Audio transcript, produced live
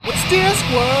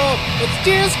Discworld! It's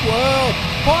Discworld!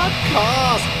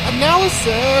 Podcast!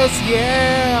 Analysis!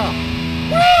 Yeah!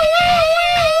 Woo, woo,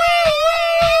 woo, woo,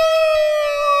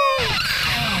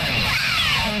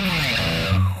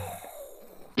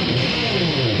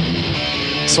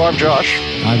 woo! So I'm Josh.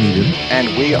 I'm Eden.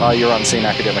 And we are your Unseen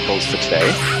Academicals for today.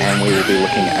 And we will be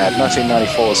looking at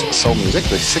 1994's Soul Music,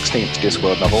 the 16th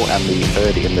Discworld novel and the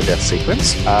third in the Death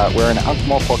sequence, where an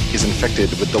Ankh-Morpork is infected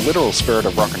with the literal spirit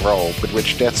of rock and roll, with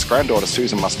which Death's granddaughter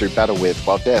Susan must do battle with,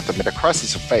 while Death, amid a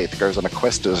crisis of faith, goes on a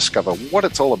quest to discover what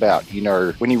it's all about, you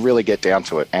know, when you really get down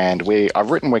to it. And I've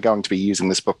written we're going to be using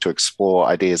this book to explore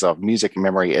ideas of music,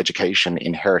 memory, education,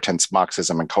 inheritance,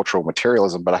 Marxism, and cultural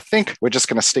materialism. But I think we're just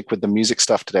going to stick with the music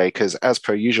stuff today, because as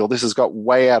per usual, this has got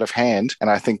way out of hand, and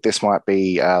I think this might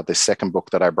be the second book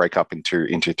that I break up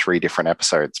into three different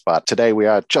episodes. But today we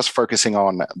are just focusing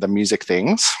on the music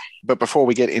things. But before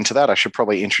we get into that, I should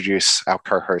probably introduce our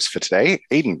co-host for today.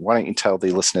 Eden, why don't you tell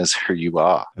the listeners who you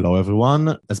are? Hello,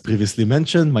 everyone. As previously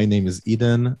mentioned, my name is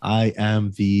Eden. I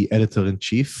am the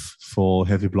editor-in-chief for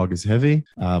Heavy Blog is Heavy,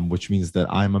 which means that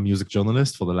I'm a music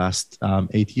journalist for the last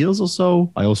 8 years or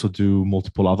so. I also do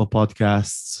multiple other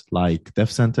podcasts like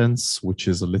Death Sentence, which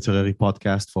is a literary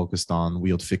podcast focused on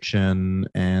weird fiction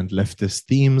and leftist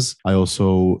themes. I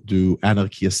also do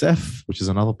Anarchy SF, which is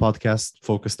another podcast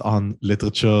focused on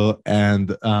literature and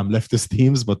leftist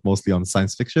themes, but mostly on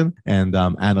science fiction and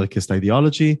anarchist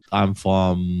ideology. I'm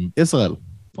from Israel,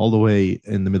 all the way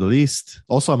in the Middle East.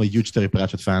 Also, I'm a huge Terry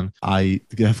Pratchett fan. I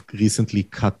have recently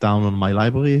cut down on my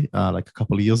library like a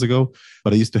couple of years ago,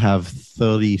 but I used to have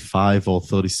 35 or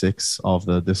 36 of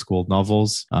the Discworld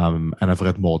novels, and I've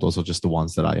read more. Those are just the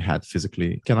ones that I had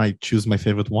physically. Can I choose my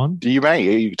favorite one? You may.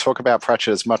 You talk about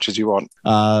Pratchett as much as you want.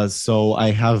 So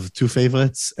I have two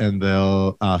favorites, and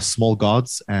they're Small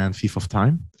Gods and Thief of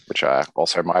Time, which are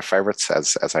also my favorites,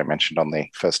 as I mentioned on the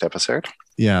first episode.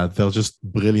 Yeah, they're just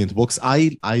brilliant books.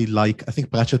 I think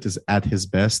Pratchett is at his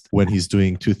best when he's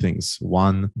doing two things.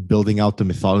 One, building out the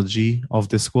mythology of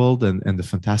Discworld and the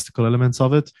fantastical elements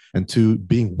of it. And two,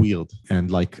 being weird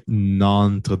and like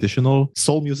non-traditional.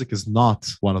 Soul Music is not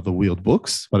one of the weird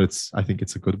books, but I think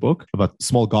it's a good book. But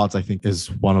Small Gods, I think, is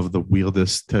one of the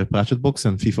weirdest Terry Pratchett books.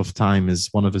 And Thief of Time is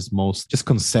one of his most just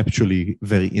conceptually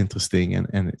very interesting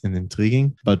and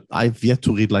intriguing. But I've yet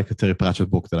to read like a Terry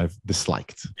Pratchett book that I've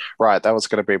disliked. Right, that was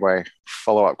going to be my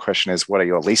follow-up question is, what are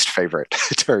your least favorite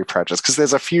Terry Pratchett's? Because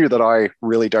there's a few that I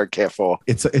really don't care for.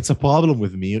 It's a problem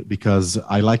with me because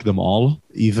I like them all,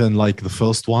 even like the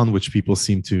first one, which people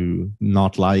seem to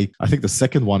not like. I think the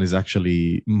second one is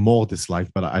actually more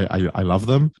disliked, but I love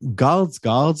them. Guards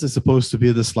is supposed to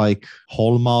be this like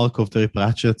hallmark of Terry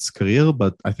Pratchett's career,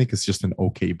 but I think it's just an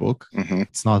okay book. Mm-hmm.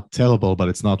 It's not terrible, but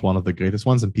it's not one of the greatest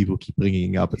ones, and people keep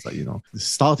bringing it up. It's like, you know,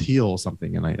 start here or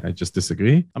something, and I just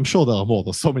disagree. I'm sure there are more.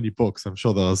 There's so many books. I'm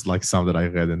sure there's like some that I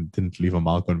read and didn't leave a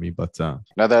mark on me, but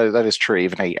no, that is true.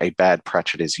 Even a bad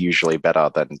Pratchett is usually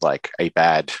better than like a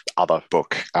bad other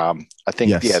book. I think,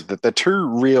 yes. Yeah, the two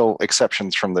real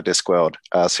exceptions from the Discworld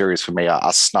series for me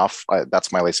are Snuff.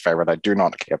 That's my least favorite. I do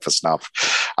not care for Snuff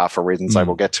for reasons I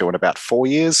will get to in about 4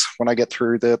 years when I get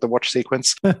through the watch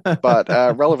sequence. But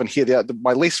relevant here,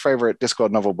 my least favorite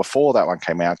Discworld novel before that one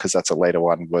came out, because that's a later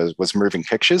one, was Moving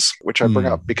Pictures, which I bring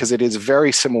up because it is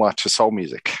very similar to Soul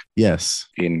Music. Yes.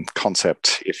 In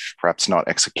concept, if perhaps not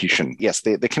execution. Yes,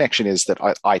 the connection is that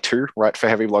I too write for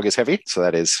Heavy Blog is Heavy. So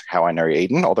that is how I know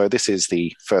Eden, although this is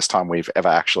the first time we've ever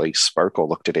actually spoke or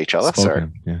looked at each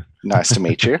other. Yeah. Nice to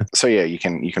meet you. So yeah, you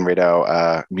can read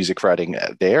our music writing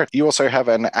there. You also have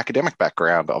an academic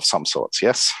background of some sorts,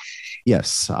 yes?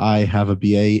 Yes, I have a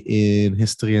BA in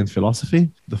history and philosophy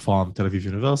from Tel Aviv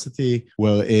University,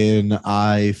 wherein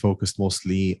I focused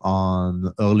mostly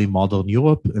on early modern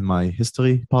Europe in my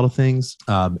history part of things.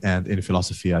 And in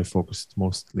philosophy, I focused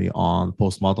mostly on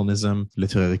postmodernism,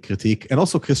 literary critique, and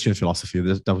also Christian philosophy.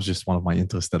 That was just one of my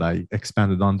interests that I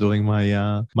expanded on during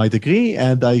my degree.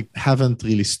 And I haven't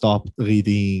really stopped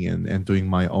reading and doing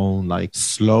my own like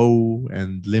slow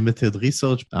and limited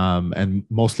research. And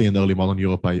mostly in early modern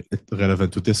Europe,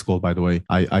 relevant to Discworld, by the way,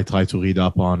 I try to read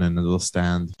up on and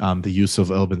understand the use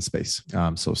of urban space.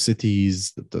 So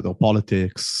cities, the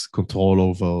politics, control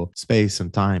over space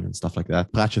and time and stuff like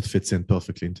that. Pratchett fits in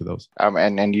perfectly into those.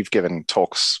 And you've given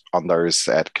talks on those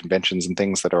at conventions and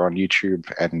things that are on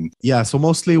YouTube. And yeah, so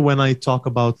mostly when I talk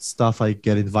about stuff, I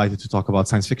get invited to talk about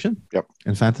science fiction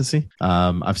and fantasy.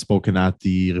 I've spoken at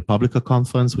the Republica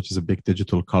conference, which is a big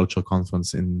digital culture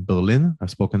conference in Berlin. I've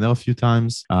spoken there a few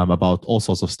times about all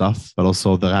sorts of stuff. stuff, but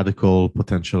also the radical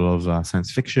potential of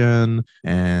science fiction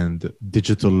and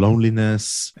digital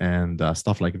loneliness and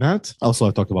stuff like that. Also,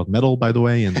 I talked about metal, by the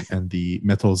way, and the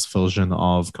metal's version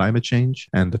of climate change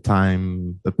and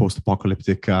the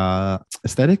post-apocalyptic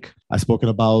aesthetic. I've spoken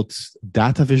about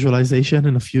data visualization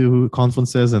in a few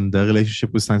conferences and the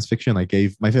relationship with science fiction.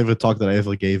 My favorite talk that I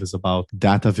ever gave is about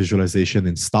data visualization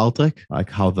in Star Trek, like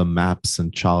how the maps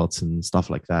and charts and stuff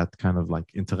like that kind of like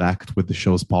interact with the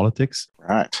show's politics.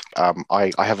 Right.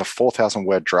 I have a 4,000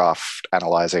 word draft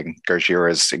analyzing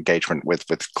Gojira's engagement with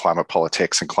climate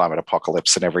politics and climate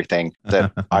apocalypse and everything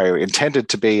that I intended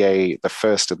to be the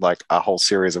first in like a whole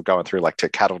series of going through like to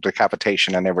cattle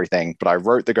decapitation and everything. But I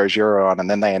wrote the Gojira on and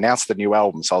then they announced the new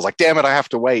album. So I was like, damn it, I have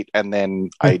to wait. And then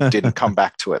I didn't come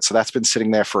back to it. So that's been sitting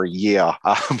there for a year.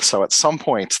 So at some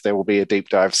point there will be a deep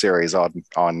dive series on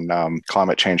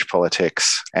climate change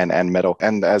politics and metal.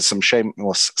 And as some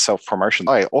shameless self-promotion,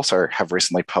 I also have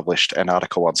recently published an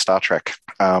article on Star Trek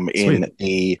in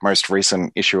the most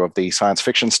recent issue of the Science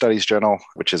Fiction Studies Journal,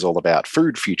 which is all about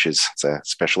food futures. It's a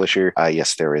special issue.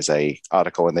 Yes, there is a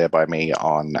article in there by me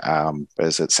on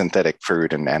synthetic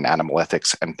food and animal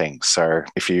ethics and things. So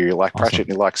if you like Pratchett and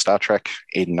you like Star Trek,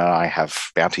 Eden and I have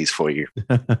bounties for you.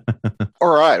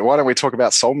 All right, why don't we talk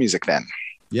about soul music then?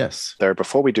 Yes. So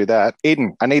before we do that,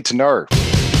 Eden, I need to know,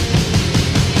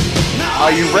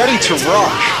 are you ready to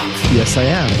rock? Yes, I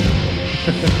am.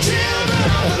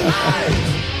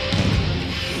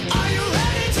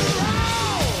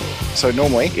 So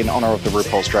normally, in honor of the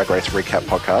RuPaul's Drag Race Recap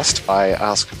podcast, I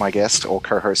ask my guest or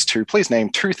co-host to please name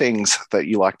 2 things that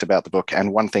you liked about the book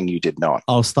and 1 thing you did not.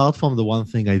 I'll start from the 1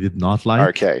 thing I did not like.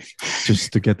 Okay.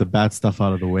 Just to get the bad stuff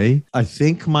out of the way. I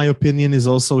think my opinion is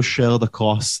also shared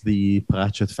across the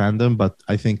Pratchett fandom, but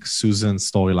I think Susan's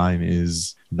storyline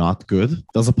is not good.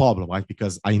 There's a problem, right?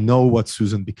 Because I know what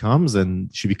Susan becomes, and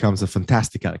she becomes a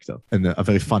fantastic character and a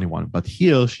very funny one. But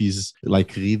here she's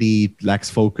like really lacks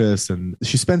focus, and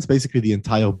she spends basically the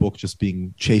entire book just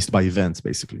being chased by events,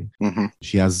 basically. Mm-hmm.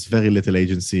 She has very little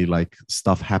agency, like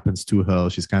stuff happens to her.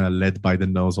 She's kind of led by the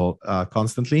nose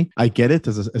constantly. I get it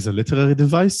as a literary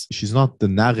device. She's not the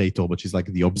narrator, but she's like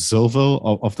the observer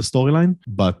of the storyline,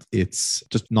 but it's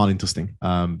just not interesting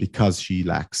because she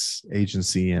lacks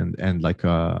agency and like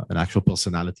an actual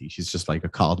personality. She's just like a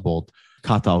cardboard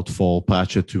cutout for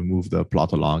Pratchett to move the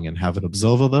plot along and have an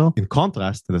observer there. In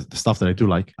contrast to the stuff that I do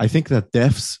like, I think that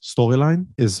Death's storyline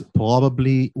is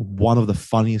probably one of the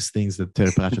funniest things that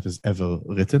Terry Pratchett has ever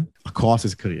written across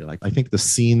his career. Like, I think the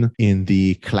scene in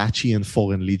the Clatchian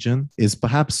Foreign Legion is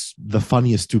perhaps the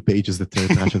funniest 2 pages that Terry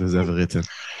Pratchett has ever written.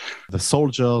 The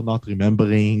soldier not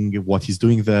remembering what he's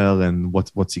doing there and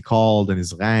what's he called and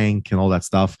his rank and all that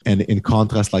stuff. And in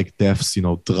contrast, like Death's,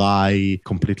 dry,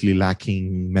 completely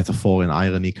lacking metaphor and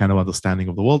irony kind of understanding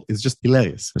of the world is just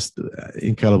hilarious. Just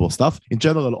incredible stuff. In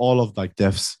general, all of like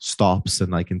Death's stops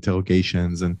and like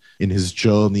interrogations and in his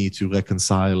journey to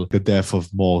reconcile the death of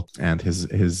Mort and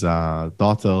his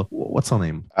daughter. What's her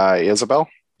name? Isabel.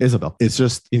 It's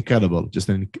just incredible, just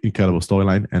an incredible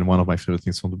storyline, and one of my favorite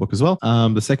things from the book as well.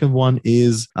 The second one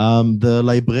is the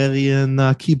librarian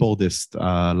keyboardist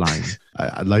line.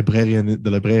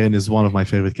 The librarian is one of my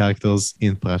favorite characters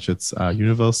in Pratchett's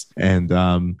universe, and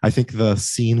I think the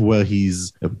scene where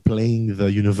he's playing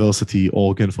the university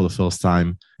organ for the first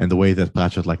time, and the way that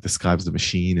Pratchett like describes the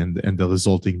machine and the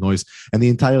resulting noise, and the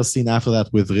entire scene after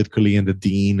that with Ridcully and the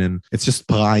Dean, and it's just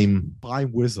prime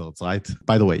wizards, right?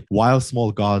 By the way, Wild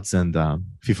Small Gods and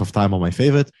Thief of Time are my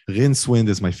favorite. Rincewind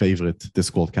is my favorite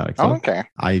Discworld character. Oh, okay.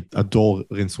 I adore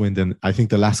Rincewind, and I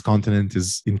think The Last Continent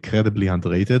is incredibly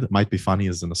underrated. Might be funny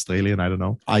as an Australian, I don't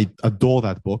know. I adore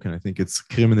that book, and I think it's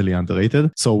criminally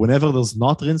underrated. So whenever there's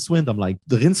not Rincewind, I'm like,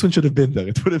 the Rincewind should have been there.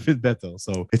 It would have been better.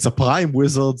 So it's a prime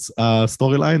Wizards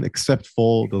storyline, except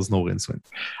for there's no Rincewind.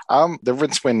 The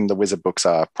Rincewind, the Wizard books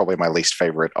are probably my least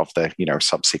favorite of the,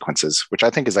 subsequences, which I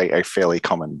think is a fairly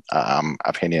common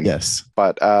opinion. Yes.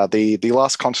 But the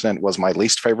Last Continent was my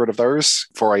least favorite of those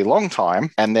for a long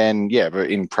time. And then,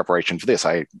 in preparation for this,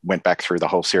 I went back through the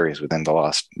whole series within the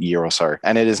last year or so.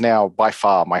 And it is now by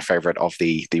far my favorite of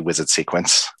the Wizard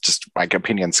sequence. Just my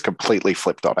opinions completely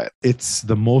flipped on it. It's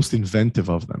the most inventive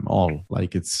of them all.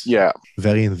 Like, it's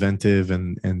very inventive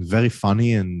and very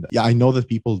funny. And I know that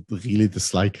people really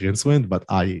dislike Rincewind, but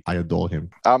I adore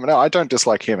him. No, I don't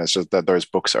dislike him. It's just that those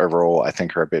books overall, I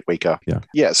think, are a bit weaker.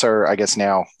 Yeah. So I guess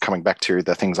now coming back to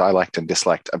the things I liked and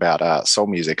disliked about soul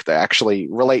music, they actually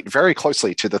relate very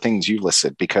closely to the things you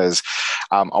listed, because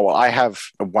I have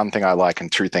 1 thing I like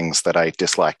and 2 things that I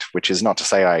disliked, which is not to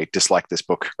say I dislike this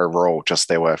book overall, just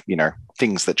there were,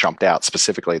 things that jumped out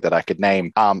specifically that I could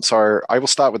name. So I will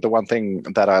start with the one thing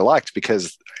that I liked,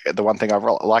 because the one thing I've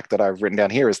liked that I've written down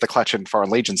here is the Clutch and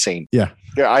Foreign Legion scene. Yeah,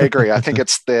 I agree. I think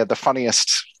it's the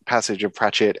funniest passage of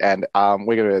Pratchett, and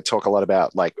we're going to talk a lot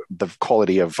about like the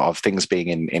quality of things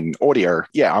being in audio.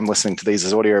 Yeah, I'm listening to these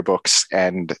as audiobooks,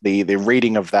 and the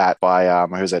reading of that by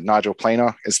who's it, Nigel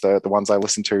Planer is the ones I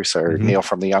listen to, so Neil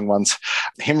from the Young Ones.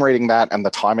 Him reading that and the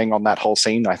timing on that whole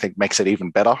scene, I think, makes it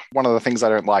even better. One of the things I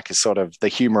don't like is sort of the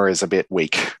humor is a bit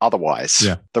weak otherwise.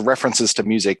 Yeah. The references to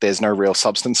music, there's no real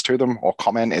substance to them or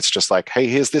comment. It's just like, hey,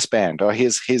 here's this band, or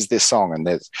here's this song, and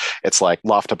it's like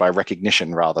laughter by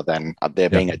recognition rather than there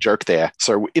being a joke there.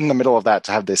 So in the middle of that,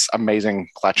 to have this amazing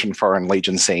Clutch and Foreign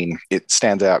Legion scene, it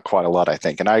stands out quite a lot, I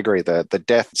think. And I agree, the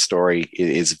death story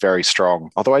is very strong.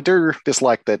 Although I do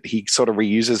dislike that he sort of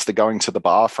reuses the going to the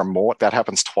bar from Mort. That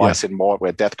happens twice in Mort,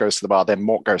 where Death goes to the bar, then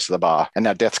Mort goes to the bar, and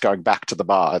now Death's going back to the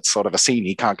bar. It's sort of a scene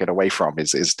he can't get away from,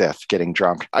 is Death getting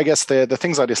drunk. I guess the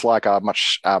things I dislike are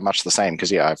much the same,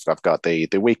 because I've got the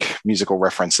weak musical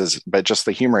references, but just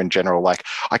the humor in general. Like,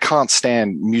 I can't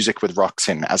stand music with rocks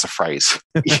in as a phrase.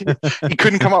 He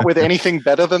couldn't come up with anything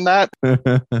better than that,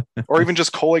 or even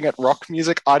just calling it rock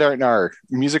music. I don't know.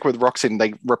 Music with rocks in,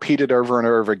 they repeat it over and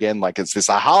over again, like it's this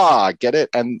aha, get it?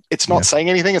 And it's not saying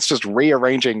anything, it's just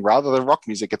rearranging. Rather than rock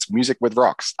music, it's music with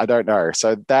rocks. I don't know.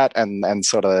 So that and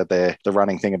sort of the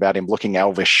running thing about him looking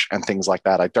elvish and things like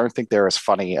that, I don't think they're as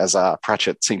funny as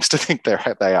Pratchett seems to think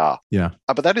they are. Yeah.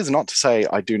 But that is not to say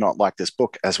I do not like this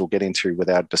book, as we'll get into with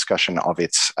our discussion of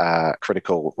its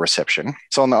critical reception.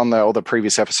 So on all the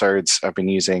previous episodes, I've been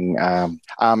using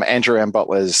Andrew M.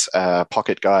 Butler's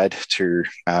pocket guide to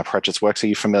Pratchett's works. Are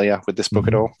you familiar with this book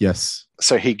at all? Yes.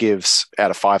 So he gives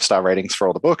out of 5-star ratings for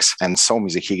all the books, and Soul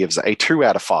Music he gives a 2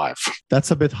 out of 5.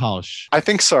 That's a bit harsh. I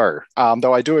think so.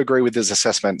 Though I do agree with his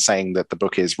assessment, saying that the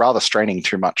book is rather straining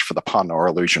too much for the pun or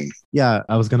illusion. Yeah,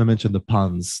 I was going to mention the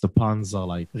puns. The puns are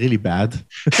like really bad.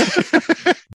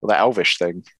 The elvish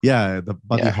thing. Yeah, the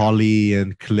Buddy Holly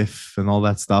and Cliff and all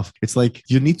that stuff. It's like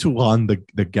you need to run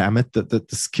the gamut. The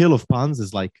skill of puns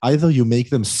is like either you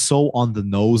make them so on the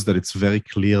nose that it's very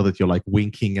clear that you're like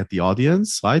winking at the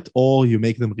audience, right? Or you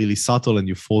make them really subtle and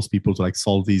you force people to like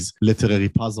solve these literary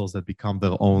puzzles that become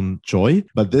their own joy.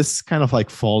 But this kind of like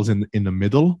falls in the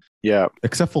middle. Yeah.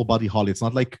 Except for Buddy Holly, it's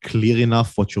not like clear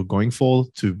enough what you're going for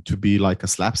to be like a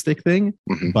slapstick thing,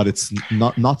 but it's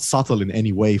not subtle in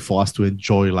any way for us to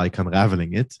enjoy like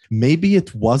unraveling it. Maybe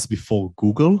it was before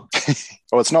Google.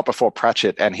 Well, it's not before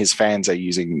Pratchett and his fans are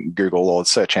using Google or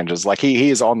search engines. Like he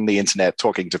is on the internet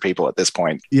talking to people at this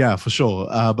point. Yeah, for sure.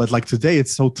 But like today,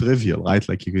 it's so trivial, right?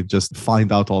 Like you could just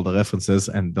find out all the references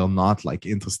and they're not like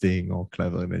interesting or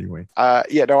clever in any way.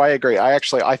 Yeah, no, I agree. I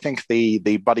think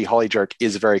the Buddy Holly joke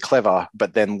is very clever,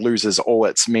 but then loses all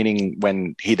its meaning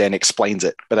when he then explains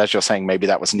it. But as you're saying, maybe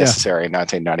that was necessary in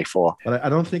 1994. But I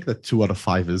don't think that 2 out of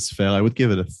 5 is fair. I would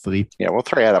give it a 3. Yeah, well,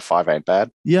 3 out of 5 ain't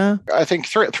bad. Yeah. I think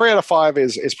 3 out of 5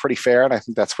 is pretty fair, and I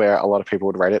think that's where a lot of people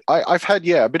would rate it. I've had,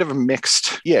 a bit of a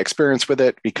mixed experience with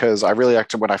it, because I really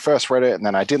liked it when I first read it, and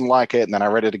then I didn't like it, and then I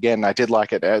read it again, and I did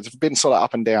like it. It's been sort of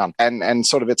up and down, and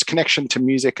sort of its connection to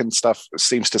music and stuff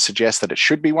seems to suggest that it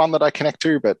should be one that I connect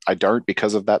to, but I don't,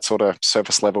 because of that sort of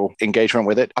surface level engagement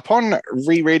with it. Upon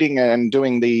rereading and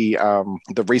doing the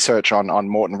research on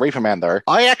Mort and Reaperman, though,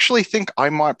 I actually think I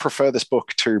might prefer this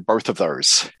book to both of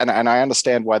those, and I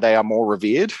understand why they are more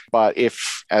revered. But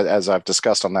if, as I've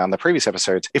discussed on the previous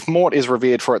episodes, if Mort is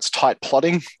revered for its tight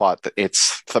plotting, but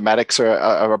its thematics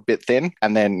are a bit thin,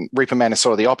 and then Reaperman is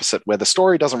sort of the opposite, where the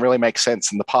story doesn't really make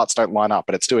sense and the parts don't line up,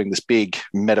 but it's doing this big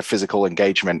metaphysical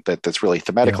engagement that's really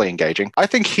thematically engaging. I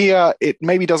think here it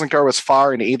maybe doesn't go as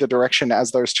far in either direction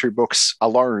as those two books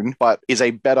alone, but is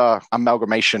a better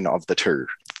amalgamation of the two.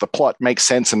 The plot makes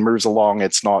sense and moves along.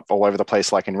 It's not all over the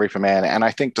place like in Reaperman. And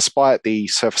I think despite the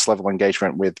surface level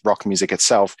engagement with rock music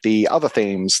itself, the other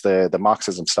themes, the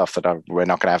Marxism stuff that we're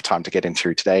not going to have time to get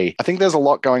into today, I think there's a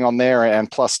lot going on there.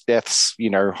 And plus Death's,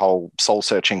 whole soul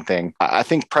searching thing. I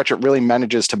think Pratchett really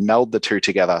manages to meld the two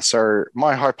together. So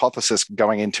my hypothesis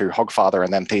going into Hogfather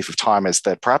and then Thief of Time is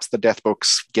that perhaps the Death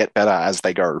books get better as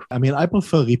they go. I mean, I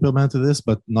prefer Reaperman to this,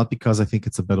 but not because I think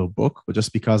it's a better book, but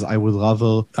just because I would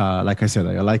rather, like I said,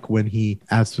 I like when he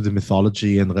adds to the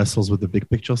mythology and wrestles with the big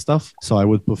picture stuff. So I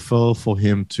would prefer for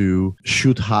him to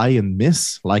shoot high and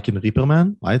miss, like in Reaper Man,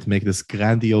 right? Make this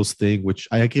grandiose thing, which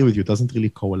I agree with you, doesn't really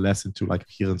coalesce into like a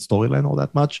coherent storyline all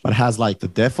that much, but has like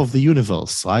the death of the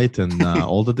universe, right? And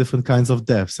all the different kinds of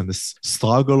deaths and this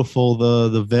struggle for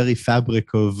the very fabric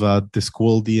of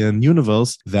Discworldian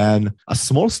universe, than a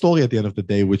small story at the end of the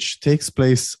day, which takes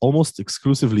place almost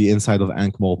exclusively inside of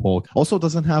Ankh-Morpork. Also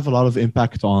doesn't have a lot of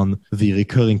impact on the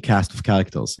recurring cast of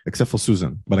characters, except for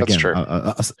Susan. But again,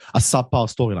 a subpar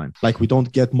storyline. Like we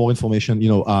don't get more information,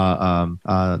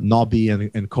 Nobby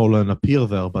and Colin appear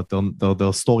there, but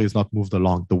their story is not moved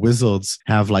along. The wizards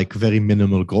have like very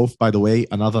minimal growth. By the way,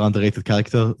 another underrated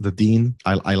character, the Dean.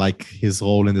 I like his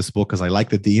role in this book because I like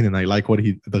the Dean and I like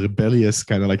the rebellious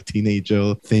kind of like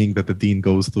teenager thing that the Dean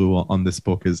goes through on this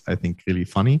book is, I think, really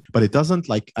funny. But it doesn't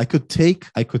like, I could take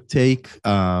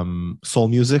soul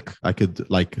music. I could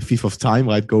like Thief of Time,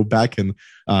 right? Go back and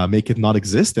make it not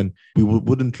exist, and we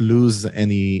wouldn't lose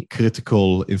any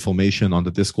critical information on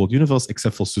the Discworld universe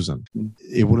except for Susan.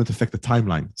 It wouldn't affect the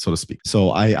timeline, so to speak. So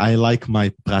I like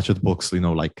my Pratchett books,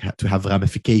 like to have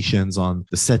ramifications on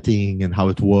the setting and how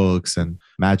it works and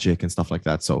magic and stuff like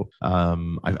that. So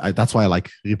that's why I like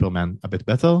Reaper Man a bit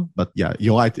better. But yeah,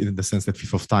 you're right in the sense that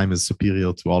Thief of Time is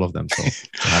superior to all of them. So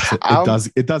perhaps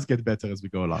it does get better as we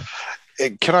go along.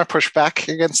 Can I push back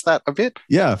against that a bit?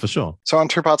 Yeah, for sure. So on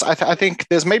two parts, I think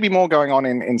there's maybe more going on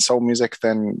in soul music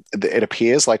than it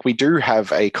appears. Like we do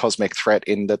have a cosmic threat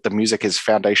in that the music is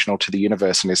foundational to the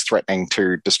universe and is threatening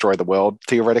to destroy the world,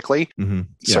 theoretically. Mm-hmm.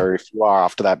 Yeah. So if you are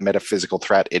after that metaphysical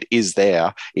threat, it is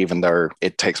there, even though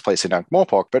it takes place in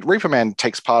Ankh-Morpork. But Reaper Man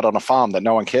takes part on a farm that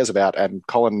no one cares about, and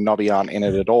Colin and Nobby aren't in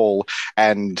it at all.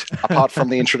 And apart from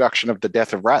the introduction of the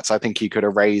death of rats, I think you could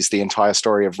erase the entire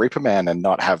story of Reaper Man and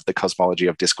not have the cosmology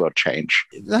of Discworld change.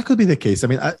 That could be the case. I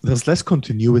mean, there's less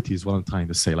continuity is what I'm trying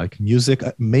to say. Like music,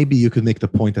 maybe you could make the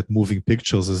point that moving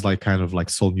pictures is like kind of like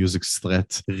soul music's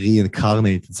threat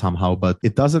reincarnated somehow, but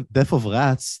it doesn't. Death of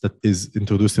Rats that is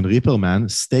introduced in Reaper Man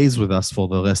stays with us for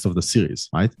the rest of the series,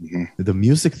 right? Mm-hmm. The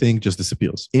music thing just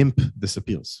disappears. Imp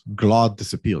disappears. Glod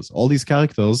disappears. All these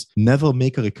characters never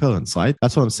make a recurrence, right?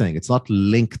 That's what I'm saying. It's not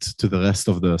linked to the rest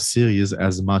of the series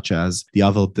as much as the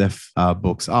other Death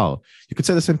books are. You could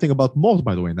say the same thing about Mort,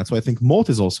 by the way, and that's why I think Mort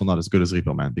is also not as good as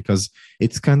Reaper Man, because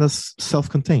it's kind of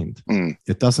self-contained.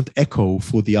 It doesn't echo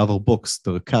through the other books.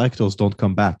 The characters don't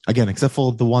come back again, except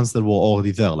for the ones that were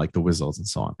already there, like the wizards and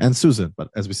so on, and Susan. But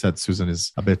as we said, Susan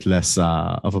is a bit less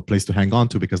of a place to hang on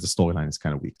to because the storyline is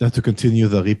kind of weak. To continue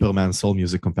the Reaper Man soul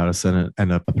music comparison,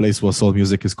 and a place where soul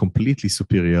music is completely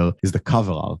superior is the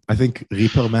cover art. I think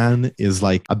Reaper Man is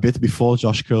like a bit before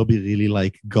Josh Kirby really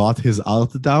like got his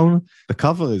art down. The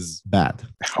cover is bad.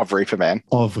 Of Reaper Man.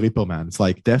 It's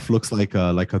like Death looks like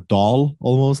a doll,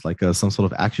 almost like some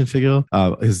sort of action figure.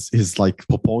 His like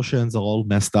proportions are all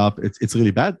messed up. It's really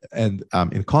bad. And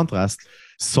in contrast,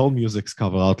 soul music's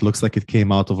cover art looks like it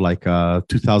came out of like a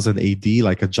 2000 AD,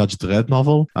 like a Judge Dredd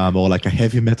novel, or like a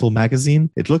heavy metal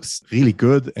magazine. It looks really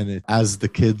good, and it, as the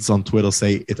kids on Twitter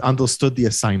say, it understood the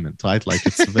assignment, right? Like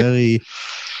it's very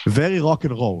very rock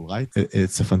and roll, right?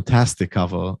 It's a fantastic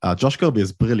cover. Josh Kirby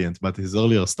is brilliant, but his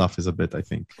earlier stuff is a bit, I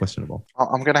think, questionable.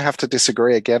 I'm going to have to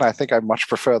disagree again. I think I much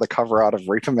prefer the cover art of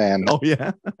Reaper Man. Oh,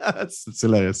 yeah? It's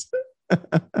hilarious.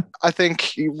 I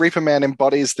think Reaper Man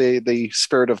embodies the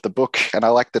spirit of the book, and I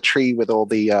like the tree with all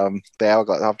the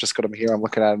hourglass. I've just got them here. I'm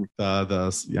looking at them. The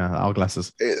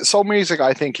hourglasses. Soul music,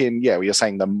 I think you're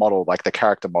saying the model, like the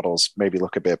character models, maybe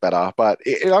look a bit better, but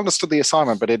it understood the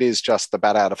assignment. But it is just the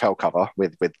Bat Out of Hell cover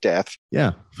with Death.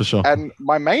 Yeah, for sure. And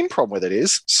my main problem with it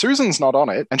is Susan's not on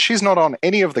it, and she's not on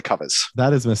any of the covers.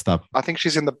 That is messed up. I think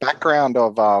she's in the background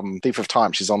of Thief of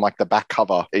Time. She's on like the back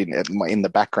cover in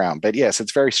the background. But yes,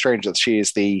 it's very strange that she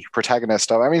is the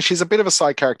protagonist of. I mean, she's a bit of a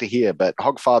side character here, but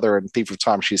Hogfather and Thief of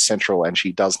Time, she's central, and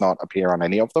she does not appear on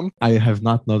any of them. I have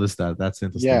not noticed that. That's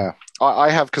interesting. Yeah, I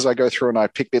have, because I go through and I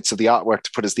pick bits of the artwork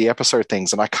to put as the episode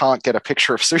things, and I can't get a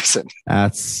picture of Susan.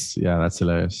 That's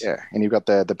hilarious. Yeah, and you've got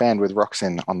the band with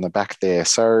Roxanne on the back there.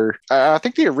 So I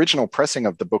think the original pressing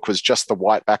of the book was just the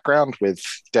white background with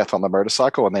Death on the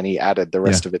motorcycle, and then he added the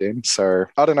rest of it in. So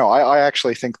I don't know. I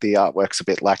actually think the artwork's a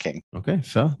bit lacking. Okay,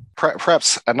 fair.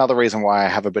 Perhaps another reason why I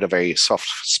have a bit of a soft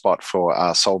spot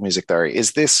for soul music, though,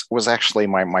 is this was actually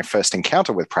my first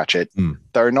encounter with Pratchett,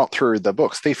 though not through the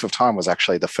books. Thief of Time was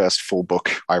actually the first full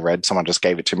book I read. Someone just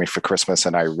gave it to me for Christmas,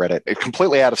 and I read it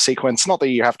completely out of sequence. Not that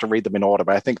you have to read them in order,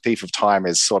 but I think Thief of Time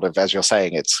is sort of, as you're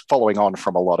saying, it's following on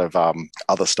from a lot of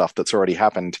other stuff that's already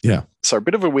happened. Yeah. So a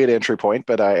bit of a weird entry point,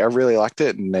 but I really liked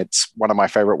it. And it's one of my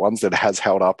favorite ones that has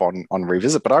held up on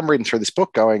revisit. But I'm reading through this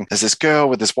book going, there's this girl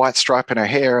with this white stripe in her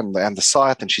hair and the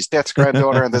scythe, and she's Death's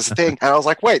granddaughter, and there's a thing. And I was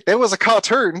like, wait, there was a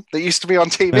cartoon that used to be on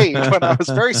TV when I was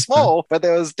very small, but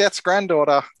there was Death's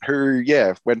granddaughter who,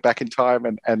 went back in time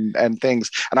and things.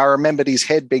 And I remembered his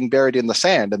head being buried in the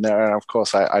sand. And then, of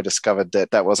course, I discovered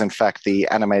that was, in fact, the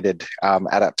animated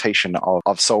adaptation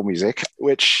of Soul Music,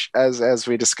 which, as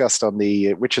we discussed on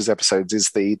the Witches episodes,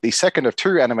 is the second of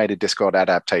two animated Discworld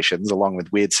adaptations, along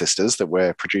with Weird Sisters, that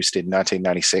were produced in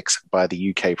 1996 by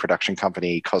the UK production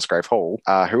company Cosgrave Hall,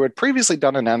 who had previously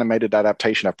done an animated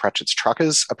adaptation of Pratchett's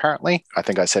Truckers, apparently. I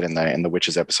think I said in the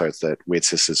Witches episodes that Weird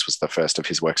Sisters was the first of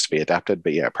his works to be adapted,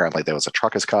 but apparently there was a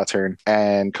Truckers cartoon.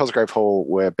 And Cosgrave Hall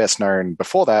were best known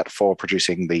before that for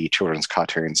producing the children's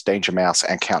cartoons Danger Mouse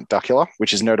and Count Duckula,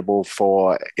 which is notable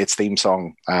for its theme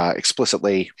song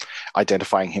explicitly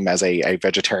identifying him as a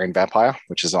vegetarian vampire,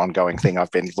 which is an ongoing thing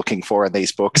I've been looking for in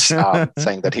these books,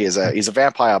 saying that he's a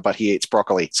vampire, but he eats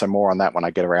broccoli. So more on that when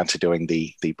I get around to doing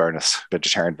the bonus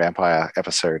vegetarian vampire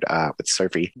episode with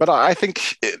Sophie. But I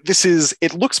think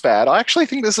it looks bad. I actually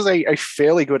think this is a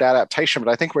fairly good adaptation,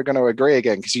 but I think we're going to agree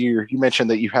again, because you mentioned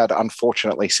that you had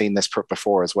unfortunately seen this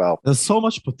before as well. There's so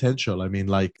much potential. I mean,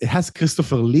 like, it has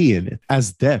Christopher Lee in it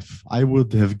as Death. I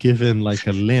would have given like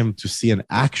a limb to see an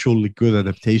actually good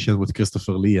adaptation with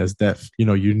Christopher Lee as Death.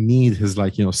 You need his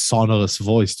sonorous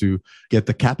voice to get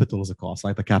the capitals across,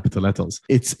 like the capital letters.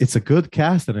 It's a good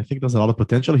cast, and I think there's a lot of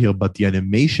potential here, but the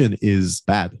animation is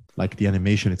bad. Like, the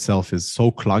animation itself is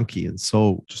so clunky and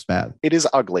so just bad. It is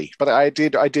ugly, but I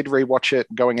did rewatch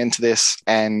it going into this,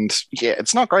 and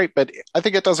it's not great, but I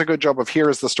think it does a good job of here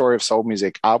is the story of Soul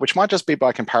Music, which might just be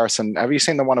by comparison. Have you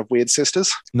seen the one of Weird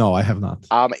Sisters? No, I have not.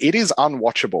 It is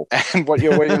unwatchable. And when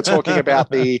you're talking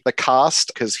about the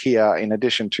cast, because here, in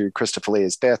addition to Christopher Lee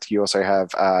as Death, you also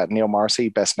have Neil Morrissey,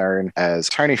 best known as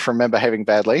Tony from Men Behaving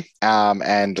Badly,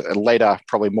 and later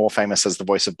probably more famous as the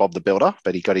voice of Bob the Builder,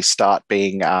 but he got his start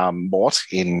being Mort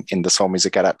in the Soul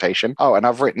Music adaptation. Oh, and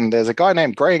I've written, there's a guy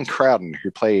named Graham Crowden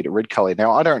who played Rid Cully.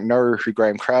 Now, I don't know who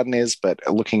Graham Crowden is, but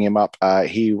looking him up,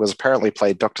 he was apparently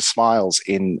played Dr. Smiles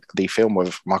in the film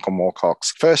with Michael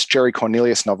Moorcock's first Jerry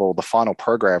Cornelius novel, The Final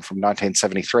Program from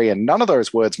 1973. And none of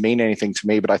those words mean anything to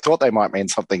me, but I thought they might mean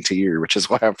something to you, which is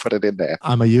why I put it in there.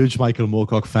 I'm a huge Michael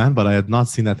Moorcock fan, but I had not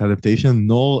seen that adaptation,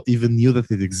 nor even knew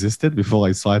that it existed before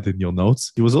I saw it in your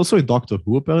notes. He was also in Doctor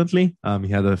Who, apparently. He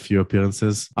had a few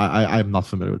appearances. I'm not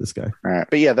familiar with this guy. Right.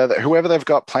 But whoever they've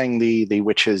got playing the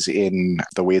witches in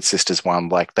the Weird Sisters one,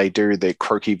 like, they do the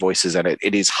croaky voices, and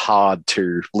it is hard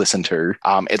to listen to.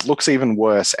 It looks even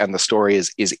worse, and the story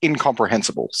is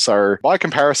incomprehensible. So by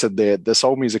comparison, the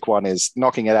Soul Music one is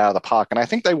knocking it out of the park, and I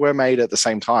think they were made at the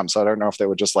same time. So I don't know if they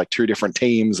were just like two different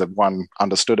teams and one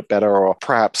understood it better, or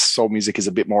perhaps Soul Music is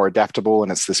a bit more adaptable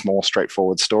and it's this more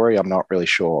straightforward story. I'm not really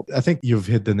sure. I think you've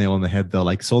hit the nail on the head there.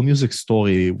 Like, Soul Music's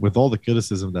story, with all the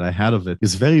criticism that I had of it,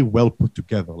 is very well put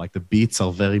together. Like, the beats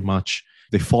are very much,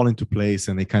 they fall into place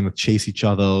and they kind of chase each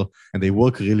other, and they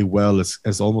work really well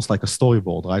as almost like a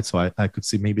storyboard, right? So I could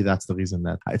see maybe that's the reason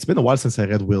that it's been a while since I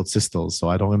read Weird Sisters, so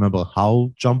I don't remember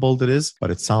how jumbled it is,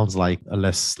 but it sounds like a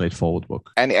less straightforward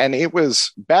book. And it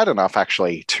was bad enough,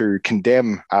 actually, to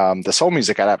condemn the Soul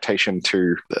Music adaptation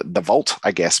to the vault,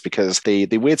 I guess, because the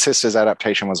Weird Sisters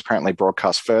adaptation was apparently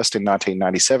broadcast first in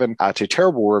 1997 to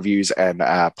terrible reviews and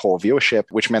poor viewership,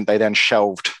 which meant they then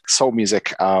shelved Soul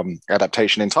Music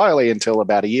adaptation entirely until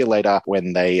about a year later,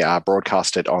 when they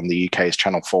broadcast it on the UK's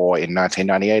Channel 4 in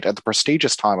 1998 at the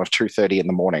prestigious time of 2:30 in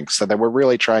the morning. So they were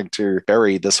really trying to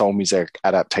bury the Soul Music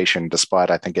adaptation, despite,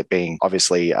 I think, it being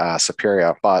obviously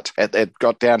superior. But it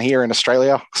got down here in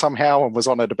Australia somehow and was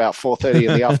on at about 4:30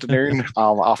 in the afternoon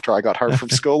after I got home from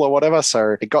school or whatever.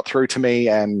 So it got through to me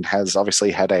and has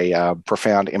obviously had a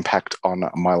profound impact on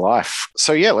my life.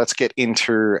 So let's get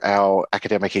into our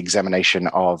academic examination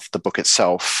of the book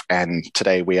itself. And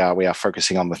today we are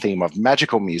focusing on the theme of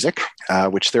magical music,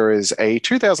 which there is a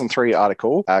 2003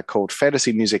 article called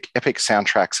Fantasy Music, Epic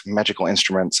Soundtracks, Magical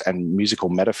Instruments, and Musical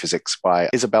Metaphysics by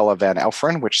Isabella Van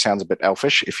Elfren, which sounds a bit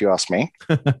elfish if you ask me,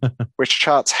 which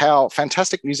charts how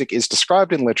fantastic music is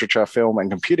described in literature, film, and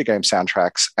computer game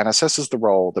soundtracks, and assesses the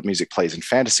role that music plays in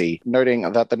fantasy, noting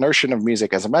that the notion of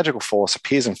music as a magical force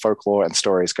appears in folklore and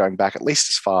stories going back at least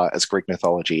as far as Greek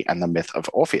mythology and the myth of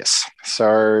Orpheus.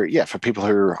 So So yeah, for people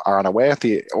who are unaware,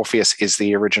 the Orpheus is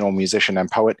the original musician and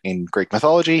poet in Greek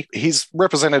mythology. He's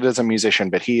represented as a musician,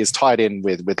 but he is tied in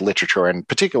with literature and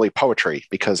particularly poetry,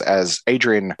 because as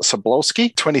Adrian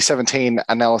Sobolewski, 2017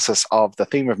 analysis of the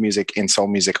theme of music in soul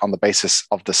music on the basis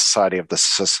of the Society of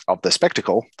the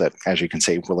Spectacle, that, as you can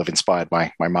see, will have inspired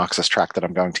my Marxist track that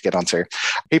I'm going to get onto.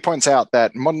 He points out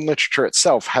that modern literature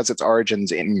itself has its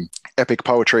origins in epic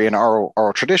poetry and oral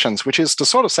traditions, which is to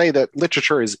sort of say that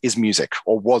literature is music,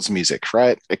 or was music,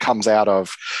 right? It comes out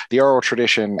of the oral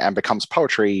tradition and becomes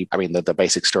poetry. I mean, the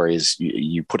basic story is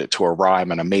you put it to a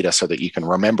rhyme and a meter so that you can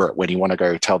remember it when you want to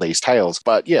go tell these tales.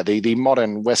 But yeah, the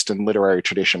modern Western literary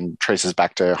tradition traces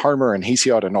back to Homer and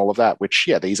Hesiod and all of that, which,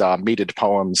 yeah, these are metered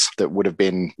poems that would have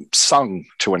been sung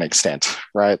to an extent,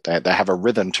 right? They have a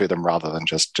rhythm to them rather than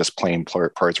just plain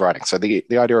prose writing. So the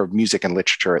idea of music and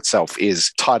literature itself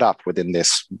is tied up within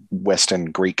this Western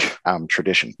Greek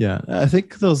tradition. Yeah, I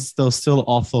think there's still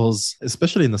authors,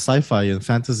 especially in the sci-fi and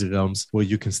fantasy realms, where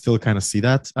you can still kind of see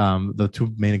that. The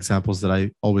two main examples that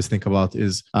I always think about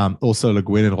is Ursula Le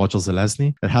Guin and Roger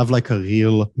Zelazny, that have like a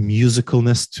real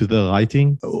musicalness to the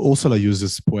writing. Ursula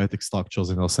uses poetic structures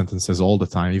in her sentences all the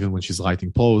time, even when she's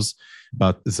writing prose.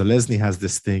 But Zelazny has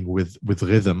this thing with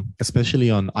rhythm,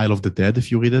 especially on Isle of the Dead.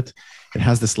 If you read it, it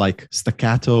has this like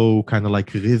staccato kind of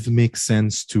like rhythmic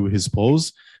sense to his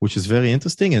prose, which is very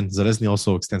interesting. And Zelazny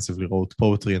also extensively wrote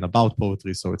poetry and about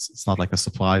poetry, so it's not like a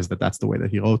surprise that that's the way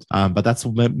that he wrote. But that's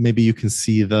maybe you can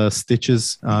see the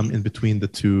stitches in between the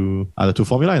two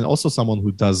formula. And also someone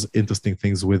who does interesting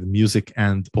things with music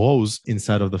and prose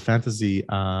inside of the fantasy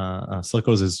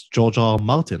circles is George R. R.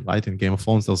 Martin, right? In Game of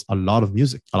Thrones, there's a lot of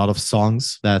music, a lot of songs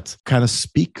that kind of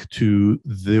speak to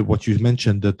what you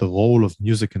mentioned, that the role of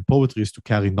music and poetry is to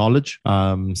carry knowledge.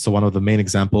 So one of the main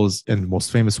examples and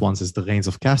most famous ones is The Reigns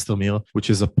of Castamere, which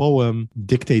is a poem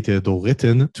dictated or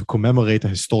written to commemorate a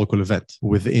historical event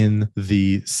within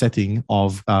the setting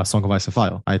of Song of Ice and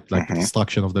Fire, right? Like the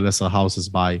destruction of the lesser houses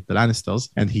by the Lannisters.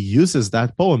 And he uses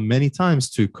that poem many times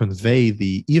to convey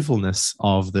the evilness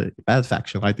of the bad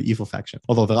faction, right? The evil faction.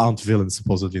 Although there aren't villains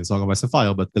supposedly in Song of Ice and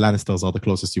Fire, but the Lannisters are the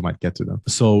closest you might get to them.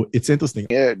 So it's interesting.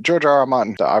 Yeah, George R. R.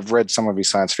 Martin, I've read some of his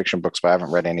science fiction books, but I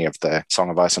haven't read any of the Song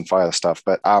of Ice and Fire stuff.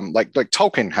 But like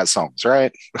Tolkien has songs,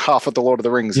 right? Half of the Lord of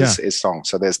the Rings is songs.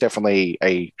 So there's definitely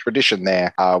a tradition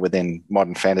there within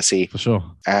modern fantasy. For sure.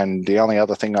 And the only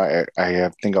other thing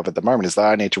I think of at the moment is that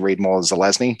I need to read more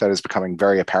Zelazny. That is becoming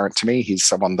very apparent to me. He's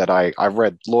someone that I've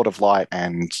read Lord of Light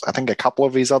and I think a couple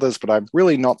of his others, but I'm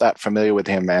really not that familiar with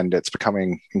him. And it's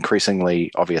becoming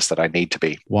increasingly obvious that I need to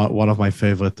be. One of my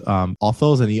favorite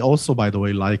authors, and he also, by the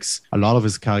way, likes a lot of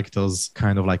his characters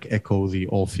kind of like echo the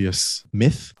Orpheus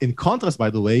myth. In contrast, by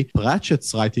the way,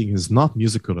 Pratchett's writing is not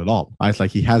musical at all, right?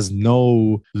 Like he has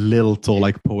no lilt or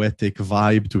like poetic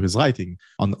vibe to his writing.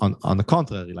 On the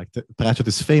contrary, like Pratchett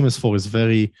is famous for his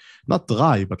very, not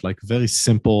dry, but like very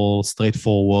simple,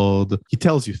 straightforward. He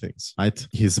tells you things, right?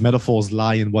 His metaphors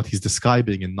lie in what he's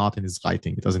describing and not in his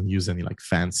writing. He doesn't use any like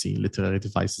fancy literary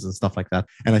devices and stuff like that.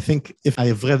 And I think if I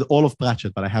have read all of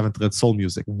Pratchett, but I haven't read soul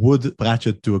music, would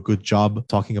Pratchett do a good job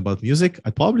talking about music?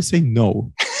 I'd probably say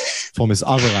no. From his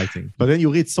other writing. But then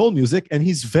you read soul music and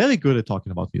he's very good at talking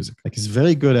about music. Like he's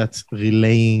very good at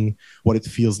relaying what it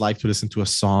feels like to listen to a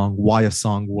song, why a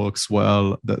song works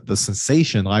well, the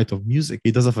sensation, right, of music.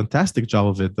 He does a fantastic job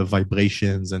of it, the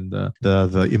vibrations and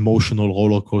the emotional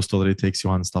roller coaster that it takes you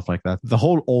on and stuff like that. The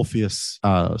whole Orpheus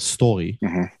story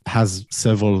has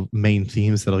several main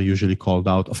themes that are usually called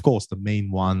out. Of course, the main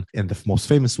one and the most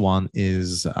famous one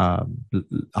is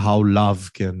how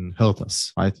love can hurt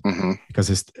us, right?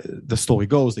 Because the story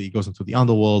goes that he goes into the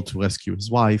underworld to rescue his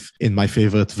wife. In my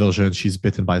favorite version, she's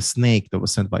bitten by a snake that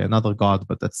was sent by another god,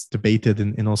 but that's debated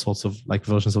in all sorts of like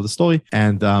versions of the story.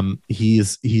 And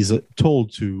he's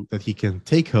told that he can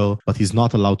take her, but he's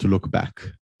not allowed to look back.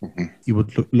 He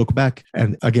would look back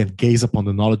and again gaze upon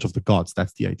the knowledge of the gods.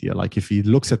 That's the idea. Like if he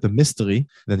looks at the mystery,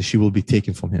 then she will be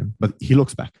taken from him. But he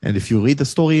looks back. And if you read the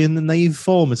story in the naive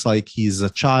form, it's like he's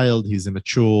a child, he's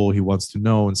immature, he wants to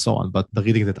know and so on. But the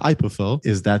reading that I prefer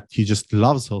is that he just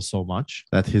loves her so much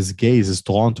that his gaze is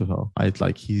drawn to her, right?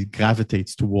 Like he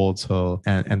gravitates towards her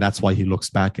and that's why he looks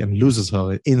back and loses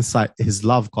her. Inside, his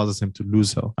love causes him to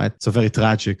lose her, right? It's a very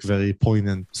tragic, very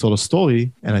poignant sort of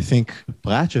story. And I think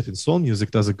Pratchett in soul music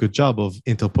does a good job of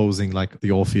interposing like the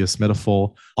Orpheus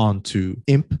metaphor onto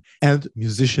imp and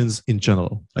musicians in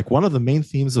general. Like one of the main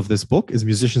themes of this book is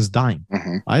musicians dying,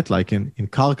 right? Like in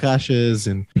car crashes,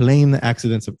 in plane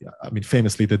accidents. I mean,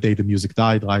 famously, the day the music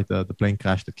died, right? The plane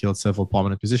crash that killed several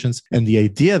prominent musicians. And the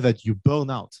idea that you burn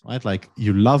out, right? Like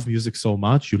you love music so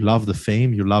much, you love the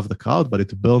fame, you love the crowd, but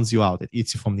it burns you out. It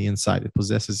eats you from the inside. It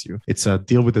possesses you. It's a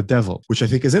deal with the devil, which I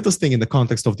think is interesting in the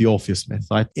context of the Orpheus myth,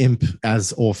 right? Imp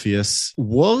as Orpheus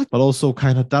works, but also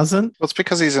kind of doesn't. Well, it's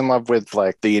because he's in love with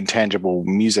like the intangible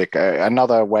music.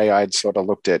 Another way I'd sort of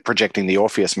looked at projecting the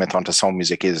Orpheus myth onto soul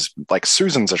music is like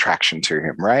Susan's attraction to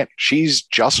him, right? She's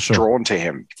just drawn to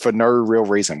him for no real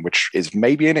reason, which is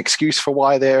maybe an excuse for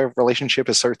why their relationship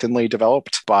is so thinly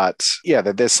developed. But yeah,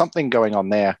 there's something going on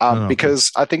there.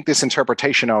 Because I think this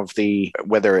interpretation of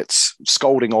whether it's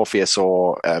scolding Orpheus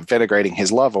or denigrating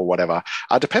his love or whatever,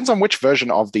 depends on which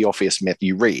version of the Orpheus myth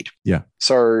you read. Yeah.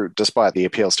 So despite the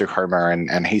appeals to Homer and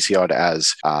Hesiod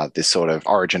as this sort of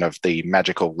origin of the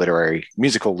musical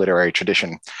literary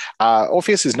tradition,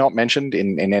 Orpheus is not mentioned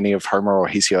in any of Homer or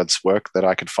Hesiod's work that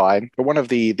I could find. But one of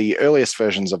the earliest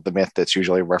versions of the myth that's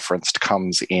usually referenced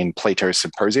comes in Plato's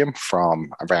Symposium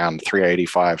from around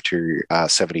 385 to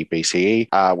 70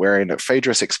 BCE, wherein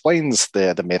Phaedrus explains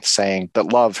the myth, saying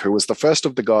that love, who was the first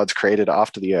of the gods created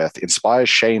after the earth, inspires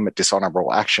shame at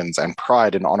dishonorable actions and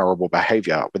pride in honorable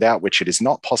behavior, without which it is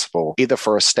not possible either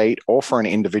for a state or for an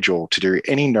individual to do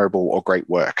any noble or great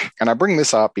work. And I bring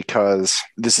this up because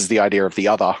this is the idea of the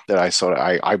other that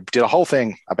I did a whole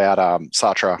thing about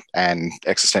Sartre and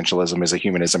existentialism as a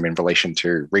humanism in relation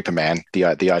to Reaper Man, the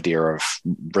idea of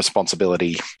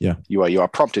responsibility. Yeah. You are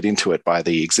prompted into it by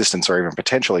the existence or even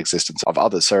potential existence of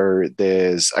others. So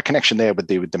there's a connection there with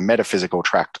the metaphysical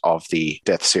tract of the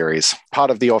Death series.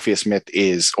 Part of the Orpheus myth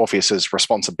is Orpheus's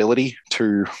responsibility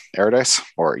to Eurydice,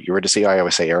 or Eurydice. I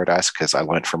always say Eurydice because I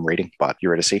learned from reading, but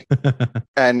Eurydice.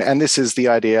 and this is the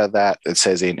idea that it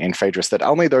says in Phaedrus that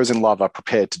only those in love are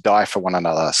prepared to die for one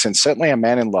another, since certainly a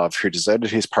man in love who deserted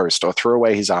his post or threw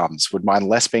away his arms would mind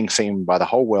less being seen by the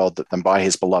whole world than by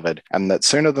his beloved, and that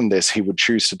sooner than this he would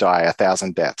choose to die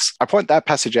 1,000 deaths. I point that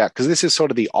passage out because this is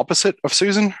sort of the opposite of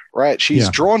Susan, right? She's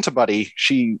drawn to Buddy.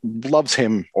 She loves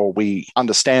him, or we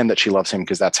understand that she loves him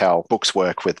because that's how books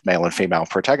work with male and female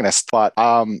protagonists, but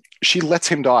she lets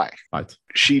him die. Right.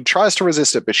 She tries to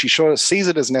resist it, but she sort of sees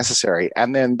it as necessary.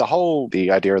 And then the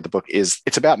idea of the book is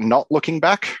it's about not looking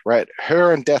back, right?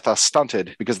 Her and Death are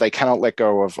stunted because they cannot let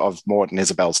go of Mort and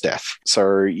Isabel's death.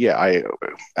 So yeah, I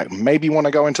maybe want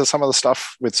to go into some of the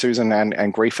stuff with Susan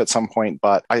and grief at some point,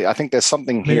 but I think there's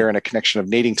something here in a connection of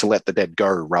needing to let the dead go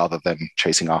rather than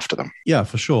chasing after them. Yeah,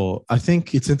 for sure. I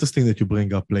think it's interesting that you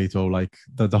bring up Plato, like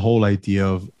the whole idea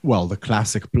of, well, the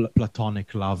classic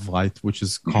Platonic love, right? Which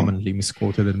is commonly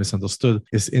misquoted and misunderstood.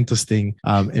 Is interesting.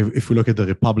 If we look at the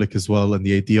Republic as well, and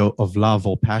the idea of love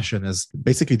or passion as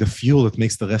basically the fuel that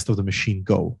makes the rest of the machine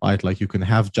go, right? Like you can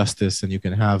have justice and you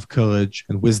can have courage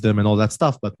and wisdom and all that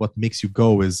stuff, but what makes you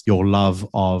go is your love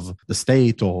of the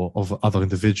state or of other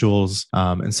individuals,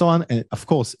 and so on. And of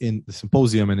course, in the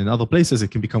Symposium and in other places,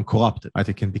 it can become corrupted, right?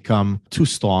 It can become too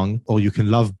strong, or you can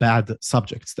love bad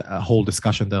subjects. A whole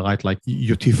discussion there, right? Like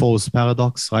Euthyphro's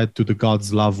paradox, right? Do the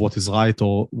gods love what is right,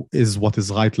 or is what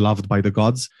is right loved by the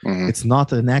gods? It's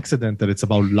not an accident that it's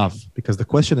about love, because the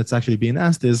question that's actually being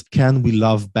asked is, can we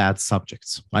love bad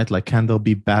subjects, right? Like, can there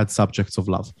be bad subjects of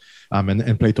love?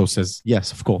 And Plato says,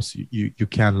 yes, of course, you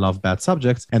can love bad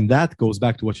subjects. And that goes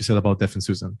back to what you said about Death and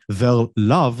Susan. Their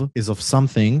love is of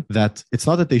something that it's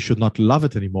not that they should not love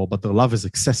it anymore, but their love is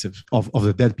excessive of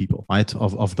the dead people, right?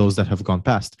 Of those that have gone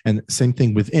past. And same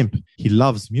thing with Imp. He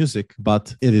loves music,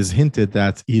 but it is hinted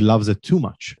that he loves it too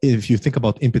much. If you think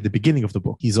about Imp at the beginning of the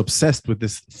book, he's obsessed with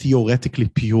this theoretically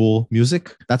pure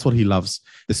music. That's what he loves,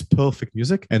 this perfect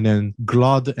music. And then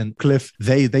Glod and Cliff,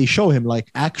 they show him like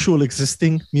actual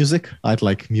existing music, right?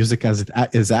 Like music as it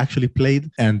is actually played.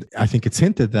 And I think it's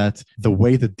hinted that the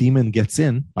way the demon gets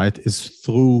in, right, is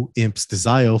through Imp's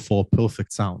desire for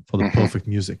perfect sound, for the perfect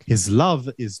music. His love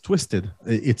is twisted.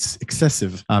 It's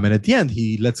excessive. And at the end,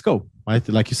 he lets go. Right?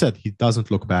 Like you said, he doesn't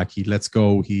look back. He lets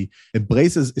go. He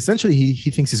embraces. Essentially,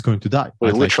 he thinks he's going to die.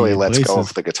 Well, he literally lets go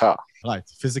of the guitar. Right.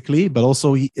 Physically, but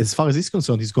also as far as he's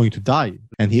concerned, he's going to die.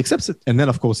 And he accepts it. And then,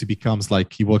 of course, he becomes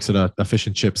like, he works at a fish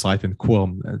and chips, right? In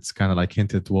Quirm. It's kind of like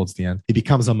hinted towards the end. He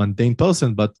becomes a mundane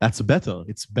person, but that's better.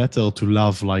 It's better to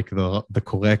love like the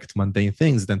correct mundane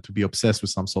things than to be obsessed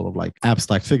with some sort of like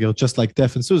abstract figure, just like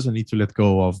Death and Susan need to let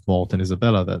go of Mort and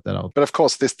Isabella that are. But of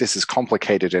course, this is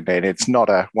complicated, and it's not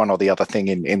a one or the other thing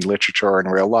in literature or in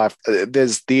real life.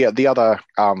 There's the other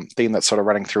theme that's sort of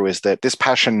running through is that this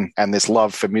passion and this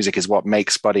love for music is what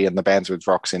makes Buddy and the Bands with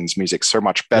Roxynn's music so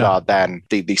much better than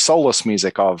the soulless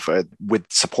music of with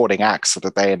supporting acts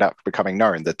that they end up becoming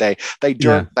known, that they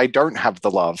don't have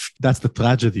the love. That's the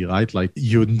tragedy, right? Like,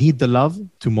 you need the love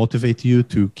to motivate you,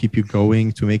 to keep you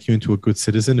going, to make you into a good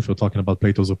citizen, if we're talking about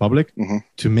Plato's Republic,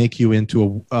 to make you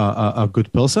into a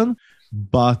good person.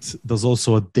 But there's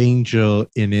also a danger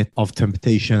in it of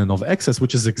temptation and of excess,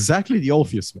 which is exactly the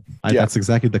Orpheus myth. Right? That's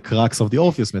exactly the crux of the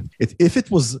Orpheus myth. If it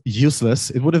was useless,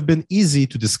 it would have been easy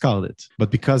to discard it.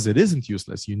 But because it isn't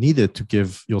useless, you need it to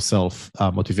give yourself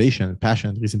motivation,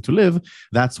 passion, reason to live.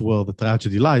 That's where the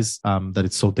tragedy lies, that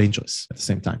it's so dangerous at the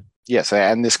same time. Yes,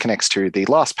 and this connects to the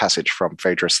last passage from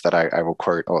Phaedrus that I will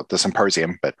quote, or the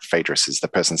Symposium, but Phaedrus is the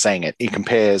person saying it. He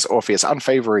compares Orpheus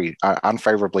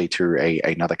unfavorably to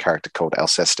another character called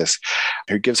Alcestis,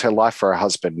 who gives her life for her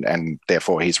husband, and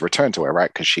therefore he's returned to her,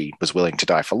 right, because she was willing to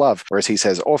die for love. Whereas he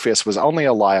says Orpheus was only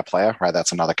a lyre player, right?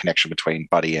 That's another connection between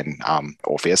Buddy and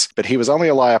Orpheus. But he was only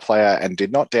a lyre player and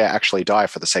did not dare actually die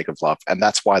for the sake of love. And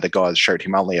that's why the gods showed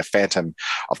him only a phantom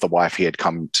of the wife he had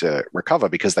come to recover,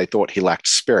 because they thought he lacked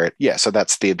spirit. Yeah, so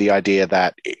that's the idea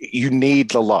that you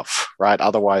need the love, right?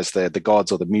 Otherwise, the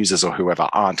gods or the muses or whoever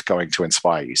aren't going to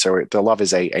inspire you. So the love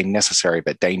is a necessary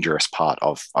but dangerous part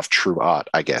of true art,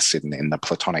 I guess, in the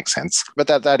Platonic sense. But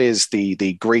that is the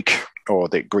Greek or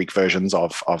the Greek versions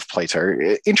of Plato.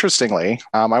 Interestingly,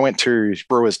 I went to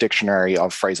Brewer's Dictionary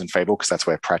of Phrase and Fable, because that's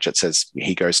where Pratchett says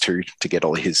he goes to get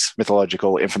all his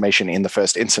mythological information in the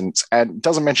first instance, and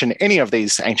doesn't mention any of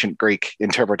these ancient Greek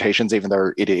interpretations, even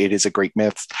though it is a Greek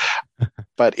myth,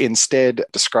 but instead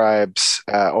describes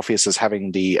Orpheus as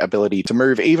having the ability to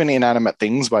move even inanimate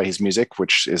things by his music,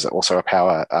 which is also a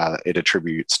power it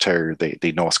attributes to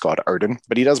the Norse god Odin.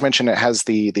 But he does mention it has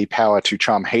the power to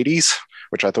charm Hades,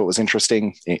 which I thought was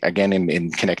interesting, again,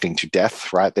 in connecting to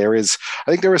death, right? I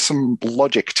think there is some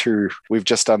logic to, we've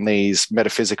just done these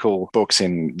metaphysical books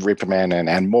in Reaperman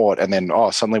and Mort, and then,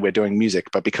 suddenly we're doing music.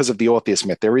 But because of the Orpheus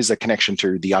myth, there is a connection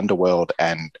to the underworld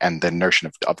and the notion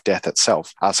of death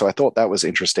itself. So I thought that was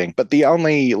interesting. But the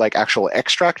only actual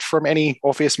extract from any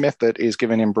Orpheus myth that is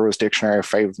given in Brewer's Dictionary of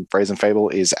Phrase and Fable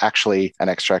is actually an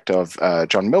extract of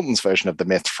John Milton's version of the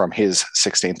myth from his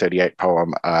 1638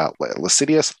 poem,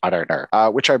 Lycidius. I don't know.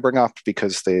 Which I bring up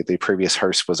because the previous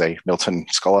host was a Milton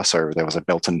scholar, so there was a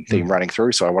Milton theme running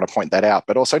through, so I want to point that out.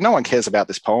 But also, no one cares about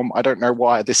this poem. I don't know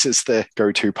why this is the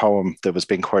go-to poem that was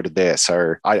being quoted there,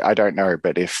 so I don't know.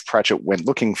 But if Pratchett went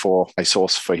looking for a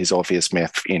source for his Orpheus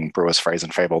myth in Brewer's Phrase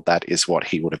and Fable, that is what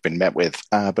he would have been met with.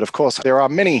 But of course, there are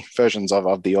many versions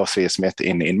of the Orpheus myth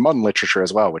in modern literature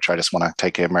as well, which I just want to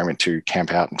take a moment to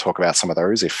camp out and talk about some of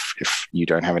those if you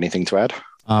don't have anything to add.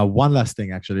 One last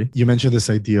thing, actually. You mentioned this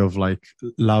idea of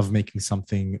love making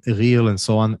something real and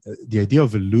so on. The idea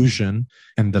of illusion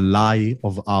and the lie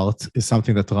of art is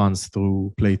something that runs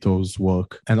through Plato's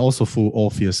work and also through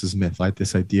Orpheus's myth, right?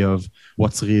 This idea of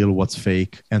what's real, what's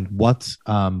fake, and what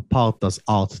part does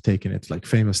art take in it.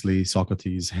 Famously,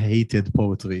 Socrates hated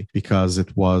poetry because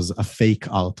it was a fake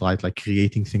art, right?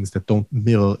 Creating things that don't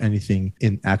mirror anything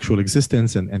in actual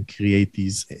existence and create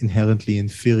these inherently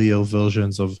inferior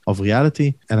versions of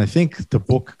reality. And I think the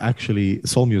book, actually,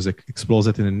 Soul Music, explores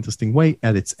it in an interesting way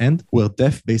at its end, where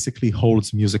death basically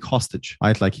holds music hostage,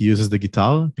 right? He uses the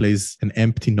guitar, plays an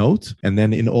empty note, and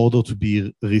then in order to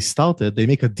be restarted, they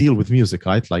make a deal with music,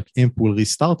 right? Imp will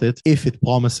restart it if it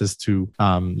promises to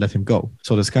let him go.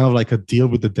 So there's kind of a deal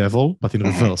with the devil, but in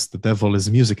reverse. The devil is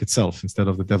music itself instead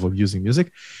of the devil using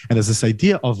music. And there's this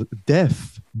idea of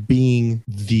death being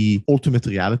the ultimate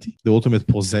reality, the ultimate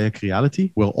prosaic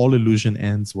reality, where all illusion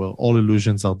ends, where all illusions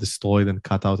are destroyed and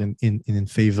cut out in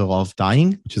favor of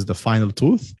dying, which is the final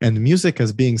truth. And music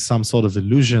as being some sort of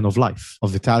illusion of life,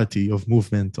 of vitality, of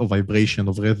movement, of vibration,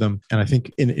 of rhythm. And I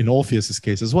think in Orpheus's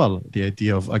case as well, the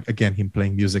idea of, again, him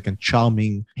playing music and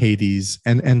charming Hades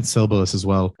and Cerberus as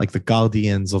well, the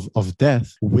guardians of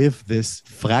death with this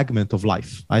fragment of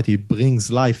life, right? He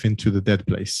brings life into the dead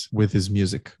place with his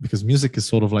music, because music is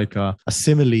sort of a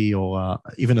simile or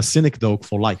even a synecdoche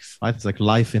for life, right? It's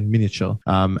life in miniature.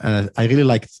 And I really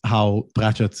liked how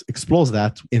Pratchett explores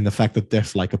that in the fact that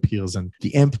death appears, and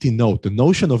the empty note, the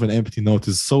notion of an empty note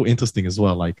is so interesting as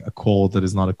well, a chord that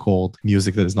is not a chord,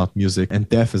 music that is not music, and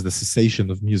death is the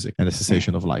cessation of music and the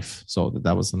cessation of life. So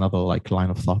that was another line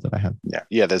of thought that I had.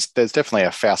 Yeah. There's definitely a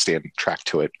Faustian track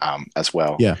to it as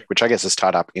well. Yeah, which I guess is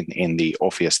tied up in the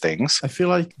Orpheus things. I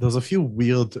feel there's a few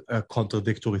weird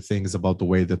contradictory things about the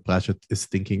way that Pratchett is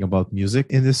thinking about music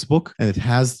in this book, and it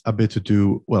has a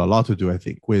lot to do, I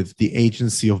think, with the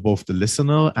agency of both the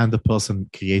listener and the person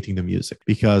creating the music.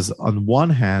 Because on one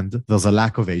hand, there's a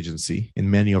lack of agency in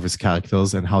many of his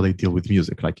characters and how they deal with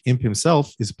music. Like Imp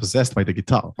himself is possessed by the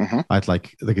guitar, right? Like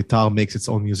the guitar makes its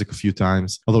own music a few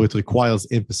times, although it requires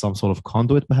Imp as some sort of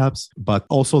conduit perhaps. But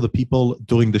also the people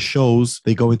during the shows,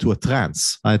 they go into a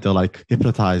trance, right? They're like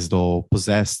hypnotized or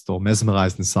possessed or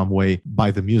mesmerized in some way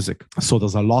by the music. So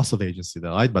there's a loss of agency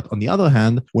there, right? But on the other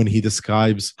hand, when he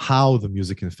describes how the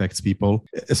music infects people,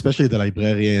 especially the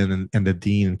librarian and the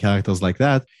dean and characters like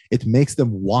that, it makes them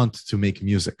want to make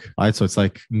music, right? So it's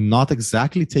like not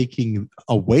exactly taking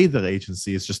away their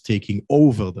agency, it's just taking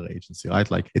over their agency, right?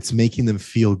 Like it's making them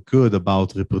feel good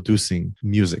about reproducing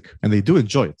music. And they do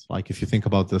enjoy it. Like if you think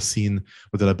about the scene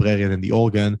with the librarian and the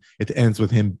organ, it ends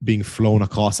with him being flown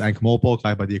across Ankh-Morpork,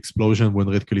 right, by the explosion when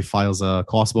Ridcully fires a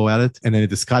crossbow at it. And then it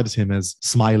describes him as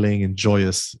smiling and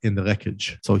joyous in the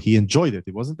wreckage. So he enjoyed it.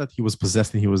 It wasn't that he was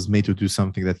possessed and he was made to do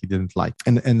something that he didn't like.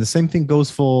 And the same thing goes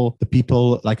for the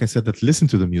people, like I said, that listen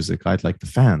to the music, right? Like the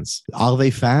fans. Are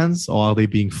they fans or are they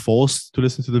being forced to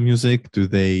listen to the music? Do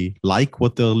they like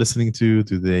what they're listening to?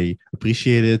 Do they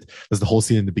appreciate it? There's the whole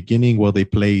scene in the beginning where they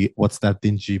play, what's that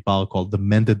dingy bar called? The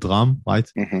Mended Drum, right?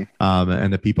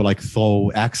 And the people like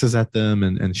throw axes at them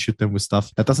and shoot them with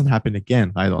stuff. That doesn't happen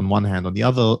again, right? On one hand. On the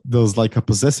other, there's like a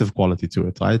possessive quality to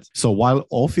it, right? So while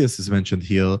Orpheus is mentioned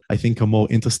here, I think a more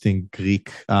interesting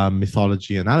Greek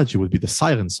mythology analogy would be the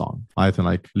siren song, right? And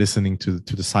like listening to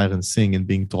the siren sing and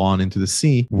being drawn into the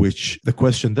sea, which the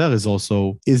question there is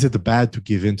also, is it bad to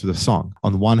give in to the song?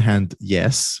 On one hand,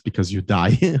 yes, because you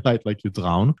die, right? Like you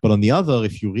drown. But on the other,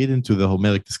 if you read into the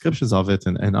Homeric descriptions of it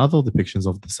and other depictions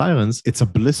of the sirens, it's a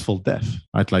blissful death,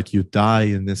 right? Like you die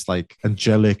in this like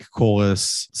angelic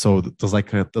chorus. So there's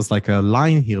like a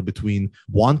line here between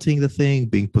wanting the thing,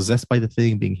 being possessed by the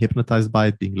thing, being hypnotized by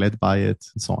it, being led by it,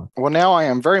 and so on. Well, now I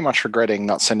am very much regretting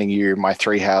not sending you my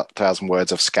 3,000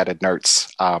 words of scattered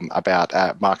notes about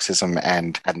Marxism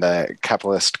and the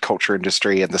capitalist culture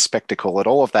industry and the spectacle and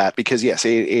all of that, because yes,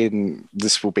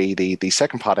 this will be the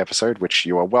second part episode, which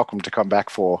you are welcome to come back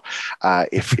for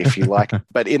if you like.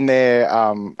 But in there,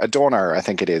 Adorno, I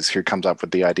think it is, who comes up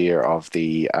with the idea of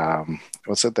the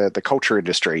the culture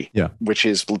industry, which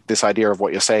is this idea of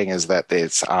what you're saying is that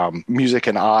there's music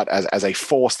and art as a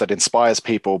force that inspires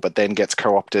people, but then gets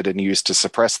co-opted and used to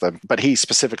suppress them. But he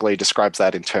specifically describes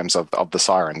that in terms of the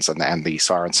sirens and the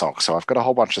siren song. So I've got a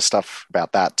whole bunch of stuff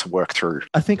about that to work through.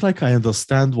 I think I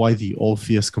understand why the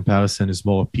Orpheus comparison is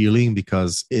more appealing,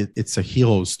 because it's a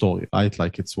hero story, right?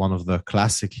 Like it's one of the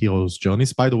classic hero's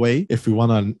journeys. By the way, if we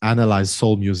want to analyze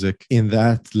soul music in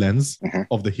that lens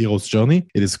of the hero's journey,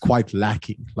 it is quite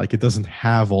lacking. Like it doesn't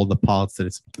have all the parts that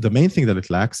it's... The main thing that it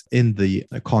lacks in the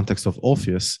context of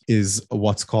Orpheus is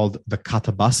what's called the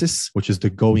katabasis, which is the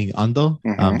going under.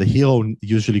 The hero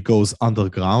usually goes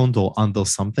underground or under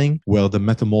something, where the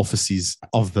metamorphoses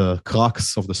of the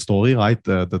crux of the story, right?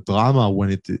 The drama,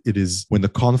 when when the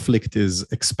conflict is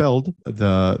expelled,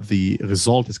 the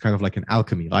result is kind of like an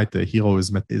alchemy, right? The hero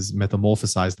is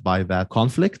metamorphosized by that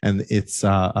conflict and its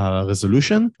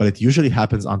resolution, but it usually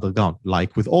happens underground,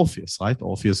 like with Orpheus, right?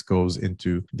 Orpheus goes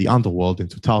into the underworld,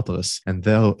 into Tartarus, and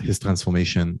there his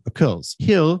transformation occurs.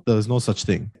 Here, there is no such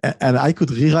thing. And I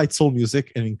could rewrite soul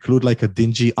music and include like a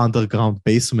dingy underground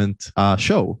basement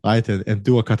show, right? And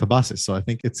do a katabasis. So I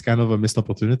think it's kind of a missed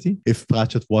opportunity if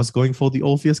Pratchett was going for the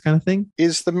Orpheus kind of thing.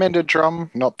 Is the Mended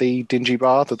Drum not the dingy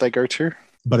bar that they go to?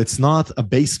 But it's not a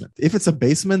basement. If it's a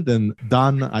basement, then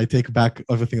done. I take back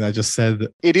everything that I just said.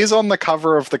 It is on the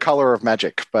cover of The Color of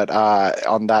Magic, but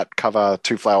on that cover,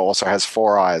 Two Flower also has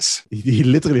 4 eyes. He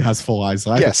literally has 4 eyes,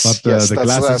 right? Yes, it's not the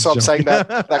glasses. So I'm saying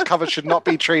that cover should not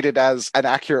be treated as an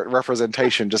accurate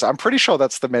representation. I'm pretty sure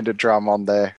that's the Mended Drum on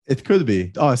there. It could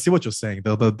be. Oh, I see what you're saying.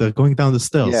 They're going down the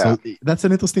stairs. Yeah. So that's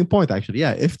an interesting point, actually.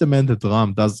 Yeah, if the Mended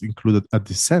Drum does include a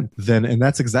descent, and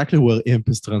that's exactly where Imp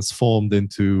is transformed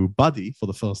into Buddy for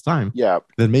the first time. Yeah.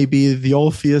 Then maybe the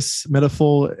Orpheus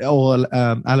metaphor or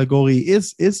allegory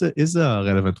is a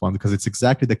relevant one, because it's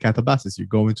exactly the katabasis. You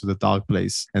go into the dark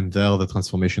place and there the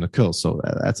transformation occurs. So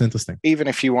that's interesting. Even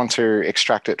if you want to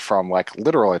extract it from like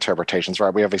literal interpretations,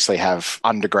 right? We obviously have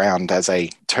underground as a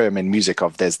term in music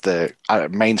of there's the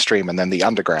mainstream and then the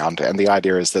underground. And the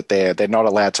idea is that they're not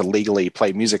allowed to legally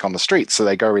play music on the streets. So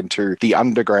they go into the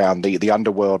underground, the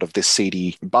underworld of this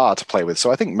seedy bar to play with.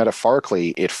 So I think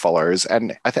metaphorically it follows.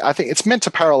 And I think it's meant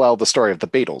to parallel the story of the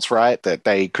Beatles, right? That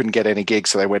they couldn't get any gigs,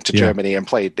 so they went to Germany and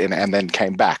played and then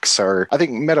came back. So I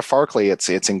think metaphorically it's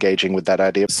engaging with that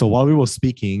idea. So while we were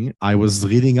speaking, I was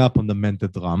reading up on the Mente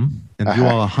drum, and you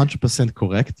are 100%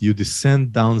 correct. You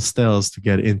descend downstairs to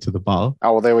get into the bar.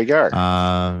 Oh, well, there we go.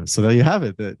 So there you have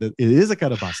it. It is a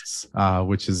Calabasas,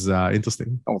 which is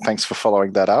interesting. Oh, thanks for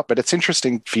following that up. But it's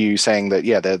interesting for you saying that,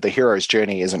 the hero's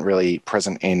journey isn't really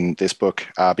present in this book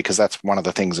because that's one of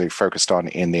the things we focused on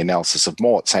in the analysis of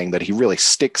Mort, saying that he really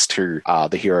sticks to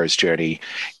the hero's journey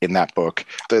in that book.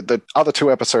 The other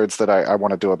two episodes that I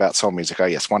want to do about soul music are,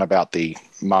 one about the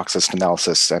Marxist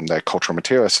analysis and the cultural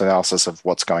materialist analysis of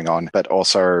what's going on, but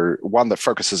also one that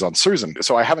focuses on Susan.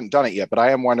 So I haven't done it yet, but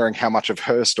I am wondering how much of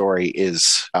her story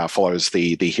follows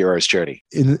the hero's journey.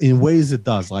 In ways it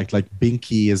does. Like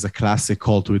Binky is a classic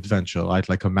call to adventure, right?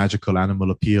 Like a magical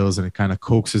animal appears and it kind of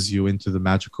coaxes you into the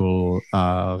magical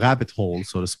rabbit hole,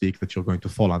 so to speak, that you're going to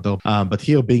fall under. But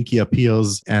here Binky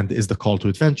appears and is the call to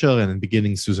adventure. And in the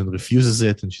beginning, Susan refuses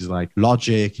it. And she's like,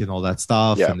 logic and all that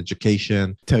stuff and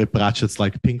education. Terry Pratchett's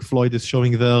like, Pink Floyd is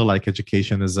showing there, like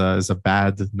education is a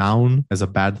bad noun, as a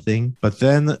bad thing. But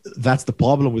then that's the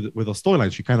problem with her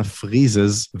storyline. She kind of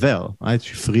freezes there, right?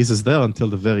 She freezes there until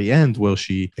the very end, where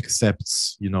she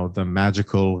accepts, the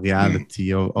magical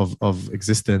reality of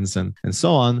existence and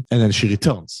so on. And then she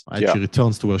returns, right? She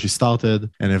returns to where she started,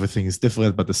 and everything is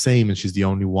different but the same, and she's the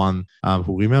only one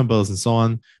who remembers and so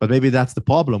on. But maybe that's the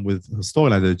problem with her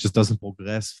storyline, that it just doesn't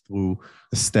progress through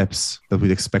the steps that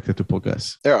we'd expect it to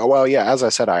progress. As I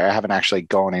said, I haven't actually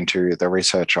gone into the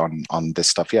research on this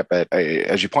stuff yet, but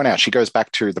as you point out, she goes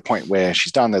back to the point where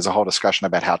she's done. There's a whole discussion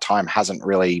about how time hasn't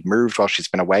really moved while she's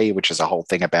been away, which is a whole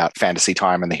thing about fantasy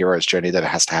time and the hero's journey, that it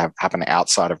has to happen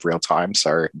outside of real time.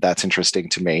 So that's interesting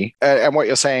to me. And what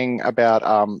you're saying about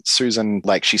Susan,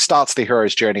 like she starts the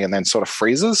hero's journey and then sort of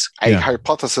freezes. A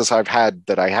hypothesis I've had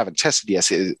that I haven't tested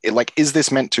yet is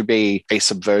this meant to be a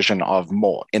subversion of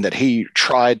Mort, in that he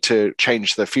tried to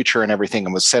change the future and everything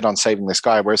and was set on saving this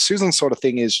guy, whereas Susan's sort of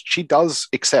thing is she does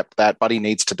accept that Buddy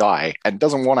needs to die and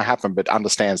doesn't want to happen, but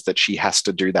understands that she has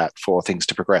to do that for things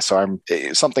to progress. So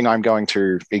something I'm going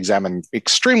to examine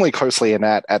extremely closely and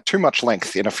at too much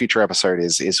length in a future episode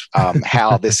is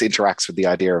how this interacts with the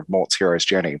idea of Mort's hero's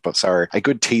journey. But so a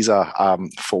good teaser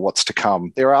for what's to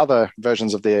come. There are other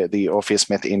versions of the Orpheus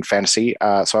myth in fantasy,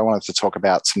 so I wanted to talk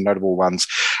about some notable ones,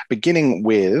 beginning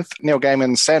with Neil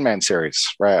Gaiman's Sandman series,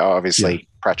 right? Obviously,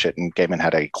 Pratchett and Gaiman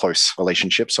had a close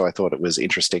relationship, so I thought it was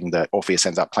interesting that Orpheus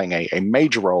ends up playing a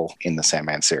major role in the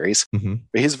Sandman series. Mm-hmm.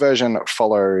 But his version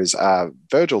follows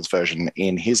Virgil's version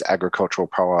in his agricultural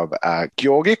poem,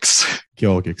 Georgix.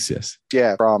 Georgix, yes.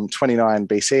 Yeah, from 29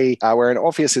 BC, wherein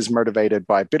Orpheus is motivated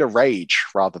by bitter rage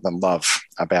rather than love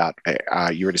about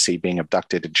Eurydice being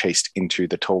abducted and chased into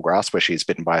the tall grass where she's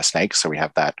bitten by a snake. So we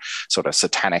have that sort of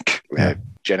satanic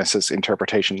Genesis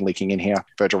interpretation leaking in here.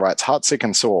 Virgil writes, heartsick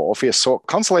and sore, Orpheus sought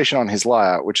consolation on his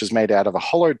lyre, which is made out of a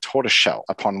hollowed tortoise shell,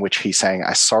 upon which he sang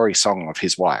a sorry song of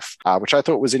his wife, which I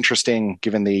thought was interesting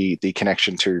given the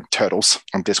connection to turtles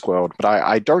and Discworld. But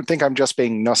I don't think I'm just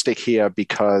being Gnostic here,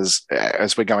 because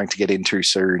as we're going to get into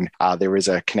soon, there is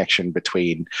a connection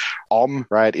between Om,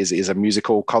 right, is a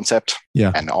musical concept.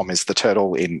 Yeah. And Om is the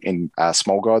turtle in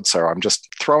Small God. So I'm just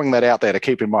throwing that out there to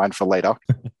keep in mind for later.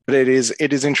 But it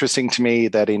is interesting to me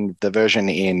that in the version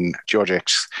in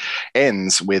Georgix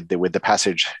ends with the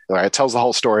passage, it tells the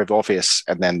whole story of Orpheus,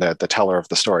 and then the teller of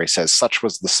the story says, such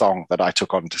was the song that I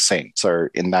took on to sing. So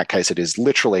in that case, it is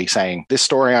literally saying, this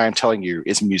story I am telling you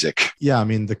is music. Yeah, I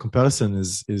mean, the comparison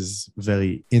is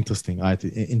very interesting, right?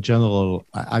 In general,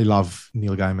 I love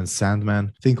Neil Gaiman's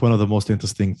Sandman. I think one of the most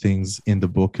interesting things in the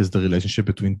book is the relationship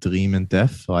between dream and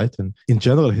death, right? And in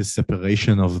general, his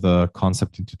separation of the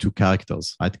concept into two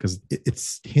characters, right? Because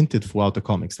it's hinted throughout the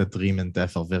comics that dream and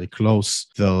death are very close.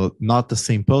 They're not the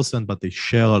same person, but they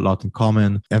share a lot in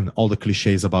common. And all the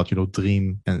cliches about,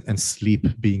 dream and sleep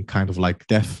being kind of like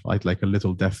death, right? Like a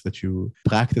little death that you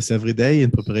practice every day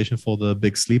in preparation for the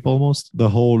big sleep almost. The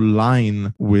whole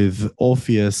line with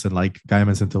Orpheus and like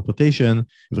Gaiman's interpretation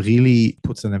really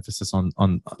puts an emphasis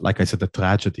on, like I said, the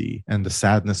tragedy and the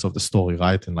sadness of the story,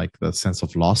 right? And like the sense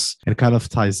of loss. And kind of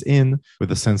ties in with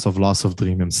the sense of loss of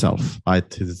Dream himself, right?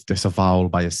 his disavowal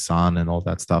by his son and all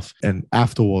that stuff. And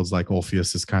afterwards, like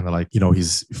Orpheus is kind of like,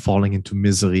 he's falling into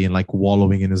misery and like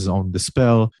wallowing in his own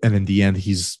despair. And in the end,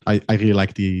 I really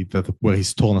like the where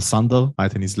he's torn asunder,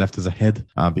 right? And he's left as a head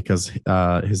because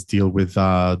his deal with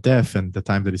death and the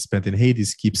time that he spent in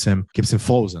Hades keeps him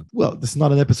frozen. Well, this is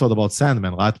not an episode about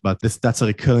Sandman, right? But that's a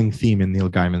recurring theme in Neil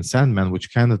Gaiman's Sandman,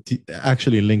 which kind of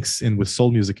actually links in with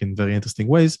soul music in very interesting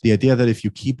ways. The idea that if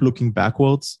you keep looking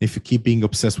backwards, if you keep being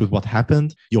obsessed with what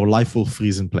happened, your life will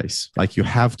freeze in place. Like you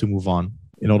have to move on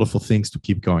in order for things to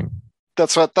keep going.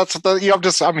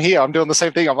 I'm here. I'm doing the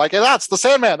same thing. I'm like, that's the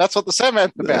Sandman. That's what the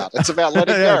Sandman's about. It's about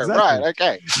letting go. Exactly. Right.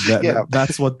 Okay.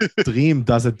 That's what Dream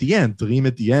does at the end. Dream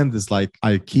at the end is like,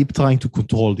 I keep trying to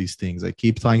control these things. I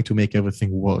keep trying to make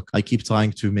everything work. I keep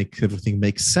trying to make everything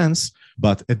make sense.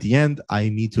 But at the end, I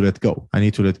need to let go. I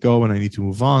need to let go and I need to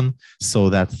move on so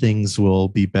that things will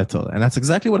be better. And that's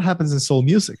exactly what happens in soul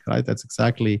music, right? That's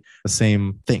exactly the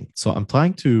same thing. So I'm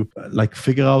trying to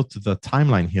figure out the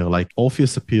timeline here. Like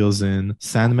Orpheus appears in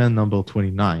Sandman number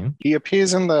 29. He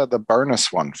appears in the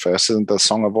bonus one first in the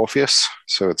Song of Orpheus.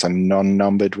 So it's a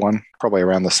non-numbered one, probably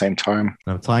around the same time.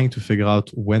 I'm trying to figure out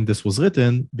when this was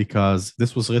written because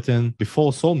this was written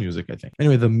before soul music, I think.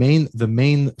 Anyway, the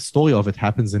main story of it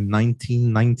happens in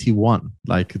 1991.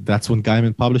 Like that's when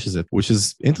Gaiman publishes it, which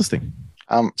is interesting.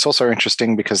 It's also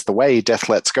interesting because the way Death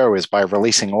lets go is by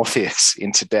releasing Orpheus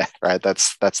into death, right?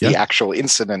 That's the actual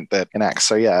incident that enacts.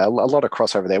 So yeah, a lot of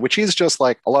crossover there, which is just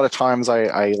like a lot of times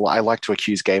I like to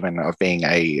accuse Gaiman of being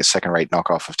a second-rate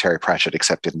knockoff of Terry Pratchett,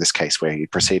 except in this case where he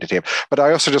preceded him. But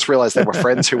I also just realized they were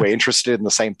friends who were interested in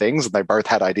the same things and they both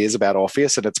had ideas about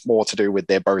Orpheus, and it's more to do with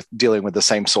they're both dealing with the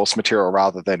same source material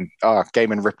rather than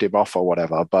Gaiman ripped him off or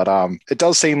whatever. But it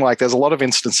does seem like there's a lot of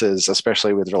instances,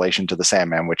 especially with relation to the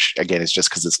Sandman, which again is just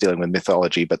because it's dealing with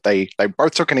mythology, but they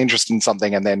both took an interest in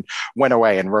something and then went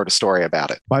away and wrote a story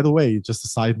about it. By the way, just a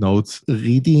side note,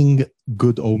 reading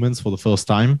Good Omens for the first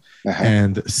time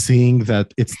and seeing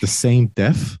that it's the same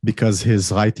death because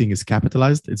his writing is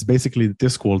capitalized. It's basically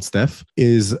Discworld's death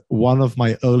is one of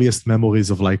my earliest memories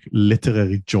of like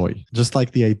literary joy. Just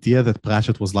like the idea that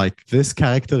Pratchett was like, this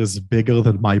character is bigger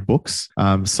than my books.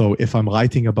 So if I'm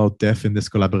writing about death in this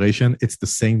collaboration, it's the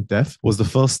same death was the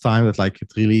first time that like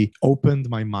it really opened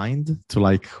my mind to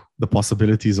like the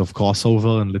possibilities of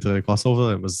crossover and literary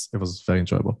crossover. It was very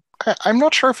enjoyable. I'm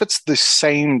not sure if it's the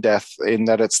same death in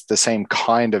that it's the same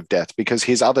kind of death, because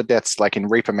his other deaths, like in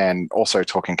Reaper Man, also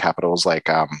talking capitals like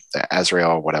Azrael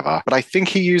or whatever. But I think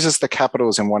he uses the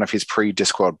capitals in one of his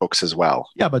pre-Discworld books as well.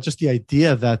 Yeah, but just the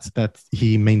idea that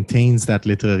he maintains that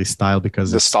literary style because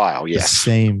the style, yes,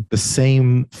 the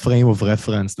same frame of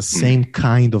reference, the same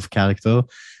kind of character.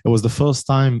 It was the first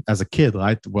time as a kid,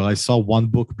 right, where I saw one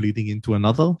book bleeding into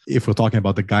another. If we're talking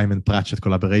about the Gaiman-Pratchett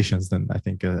collaborations, then I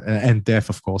think, and Death,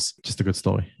 of course, just a good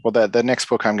story. Well, the next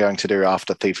book I'm going to do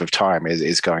after Thief of Time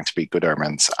is going to be Good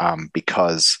Omens,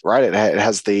 because, right, it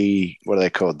has the, what are they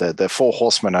called? The four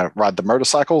horsemen ride the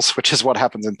motorcycles, which is what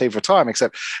happens in Thief of Time,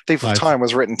 except Thief of Time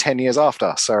was written 10 years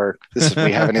after. So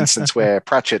we have an instance where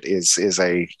Pratchett is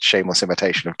a shameless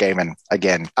imitation of Gaiman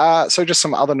again. So just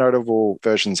some other notable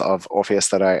versions of Orpheus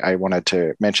that I wanted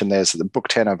to mention. There's the book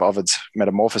 10 of Ovid's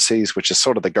Metamorphoses, which is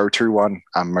sort of the go-to one.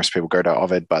 Most people go to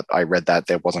Ovid, but I read that.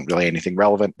 There wasn't really anything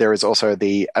relevant. There is also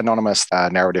the anonymous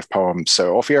narrative poem Sir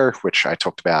Orfeo, which I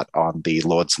talked about on the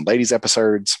Lords and Ladies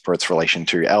episodes for its relation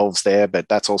to elves there, but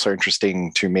that's also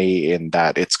interesting to me in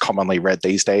that it's commonly read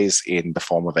these days in the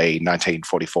form of a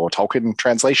 1944 Tolkien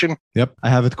translation. Yep, I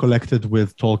have it collected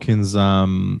with Tolkien's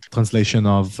translation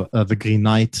of The Green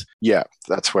Knight. Yeah,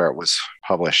 that's where it was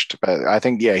published. But I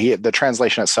think, yeah, the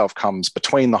translation itself comes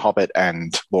between The Hobbit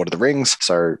and Lord of the Rings.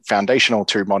 So foundational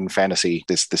to modern fantasy,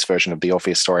 this version of the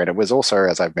Orpheus story. And it was also,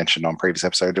 as I've mentioned on previous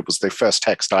episode, it was the first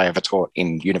text I ever taught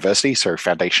in university. So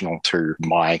foundational to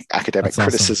my academic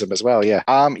criticism as well. Yeah.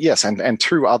 Yes. And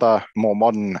two other more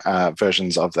modern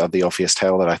versions of the Orpheus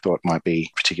tale that I thought might be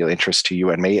of particular interest to you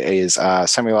and me is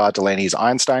Samuel R. Delany's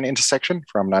Einstein Intersection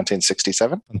from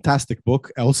 1967. Fantastic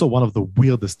book. Also one of the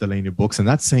weirdest Delany books. And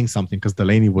that's saying something because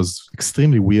Delany was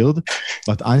extremely weird,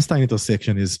 but Einstein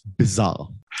Intersection is bizarre.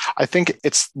 I think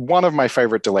it's one of my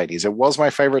favorite Delaney's. It was my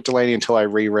favorite Delany until I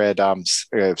reread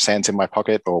Sands in My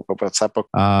Pocket, or what's that book?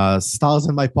 Stars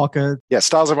in My Pocket. Yeah,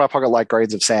 Stars in My Pocket, Like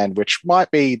Grains of Sand, which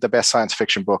might be the best science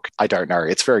fiction book. I don't know.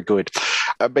 It's very good.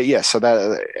 But yeah, so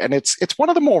that, and it's one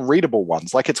of the more readable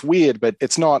ones. Like, it's weird, but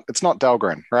it's not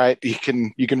Dahlgren, right? You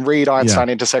can read Einstein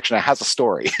Intersection. It has a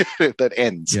story that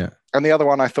ends. Yeah. And the other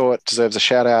one I thought deserves a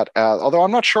shout out, although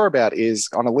I'm not sure about, is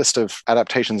on a list of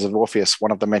adaptations of Orpheus,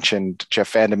 one of them mentioned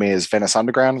Jeff Vandermeer's Venice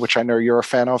Underground, which I know you're a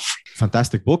fan of.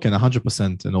 Fantastic book, and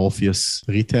 100% an Orpheus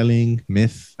retelling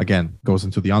myth. Again, goes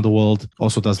into the underworld.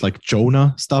 Also does like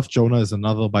Jonah stuff. Jonah is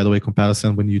another, by the way,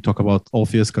 comparison when you talk about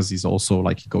Orpheus, because he's also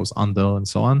like he goes under and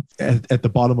so on. At the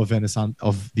bottom of Venice,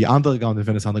 of the underground in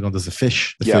Venice Underground, there's a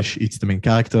fish. The fish eats the main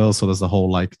character, so there's a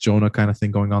whole like Jonah kind of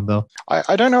thing going on there.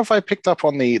 I don't know if I picked up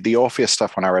on the Orpheus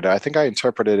stuff when I read it. I think I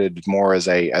interpreted it more as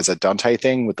a Dante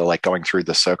thing, with the like going through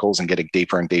the circles and getting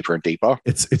deeper and deeper and deeper.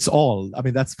 It's all. I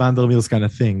mean, that's Vandermeer's kind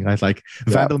of thing, right? Like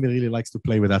Vandermeer really likes to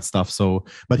play with that stuff. So,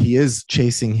 but he is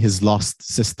chasing his lost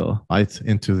sister, right,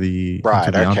 into the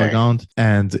underground,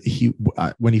 and he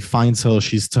when he finds her,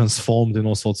 she's transformed in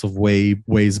all sorts of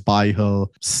ways by her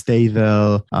stay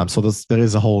there. So there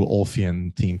is a whole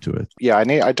Orphean theme to it. Yeah,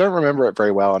 I don't remember it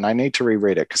very well, and I need to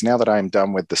reread it, because now that I'm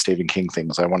done with the Stephen King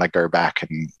things, I want to go back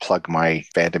and plug my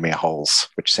Vandermeer holes,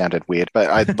 which sounded weird. But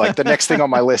I like the next thing on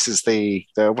my list is the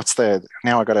what's the,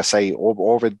 now I got to say,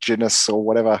 Orvigenus or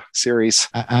whatever series.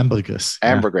 Ambergris.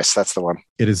 Ambergris, that's the one.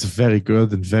 It is very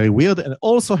good and very weird, and it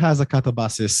also has a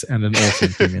catabasis and an Orphean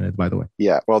theme in it, by the way.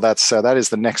 Yeah, well, that is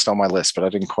the next on my list, but I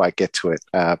didn't quite get to it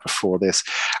before this.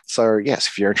 So yes,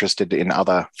 if you're interested in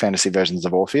other fantasy versions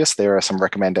of Orpheus, there are some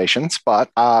recommendations. But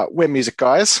we're music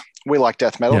guys. We like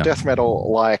death metal. Yeah. Death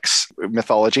metal likes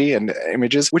mythology and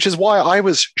images, which is why I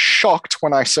was shocked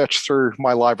when I searched through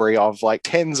my library of like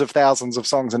tens of thousands of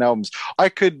songs and albums. I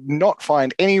could not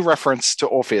find any reference to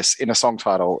Orpheus in a song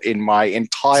title in my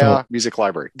entire music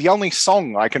library. The only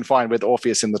song I can find with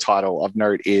Orpheus in the title of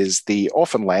note is the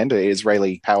Orphanland, an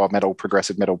Israeli power metal,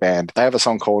 progressive metal band. They have a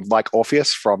song called Like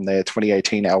Orpheus from their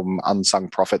 2018 album Unsung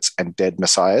Prophets and Dead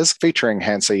Messiahs, featuring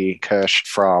Hansi Kirsch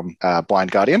from Blind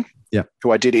Guardian. Yeah,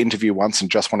 who I did interview once and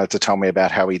just wanted to tell me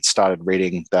about how he'd started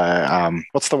reading the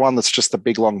what's the one that's just the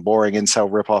big, long, boring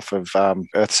incel ripoff of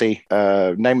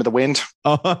Earthsea, Name of the Wind.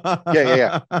 Oh.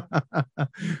 Yeah.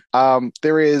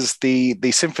 There is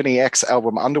the Symphony X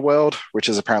album Underworld, which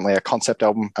is apparently a concept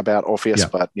album about Orpheus,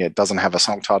 but it doesn't have a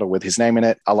song title with his name in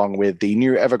it, along with the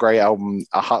new Evergrey album,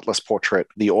 A Heartless Portrait,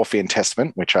 The Orphean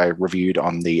Testament, which I reviewed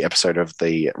on the episode of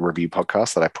the review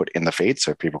podcast that I put in the feed,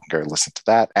 so people can go listen to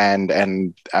that, and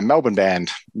a Melbourne band,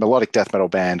 melodic death metal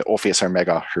band, Orpheus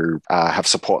Omega, who have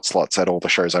support slots at all the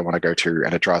shows I want to go to,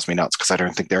 and it drives me nuts because I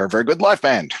don't think they're a very good live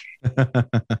band.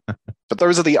 But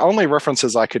those are the only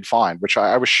references I could find, which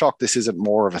I was shocked this isn't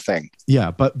more of a thing.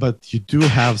 Yeah, but you do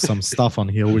have some stuff on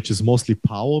here which is mostly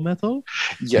power metal.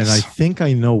 Yes. And I think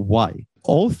I know why.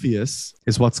 Orpheus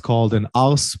is what's called an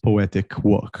ars poetic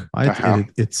work, right? Uh-huh.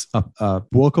 It's a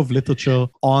work of literature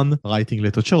on writing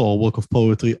literature, or a work of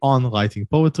poetry on writing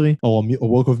poetry, or a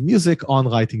work of music on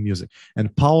writing music.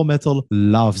 And power metal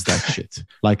loves that shit,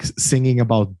 like singing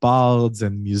about bards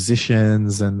and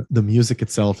musicians and the music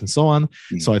itself and so on.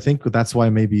 So I think that's why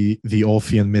maybe the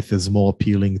Orphean myth is more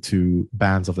appealing to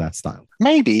bands of that style.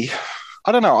 Maybe.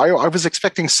 I don't know. I was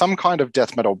expecting some kind of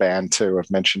death metal band to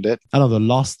have mentioned it. I know the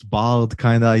Lost Bard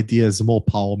kind of idea is more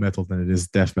power metal than it is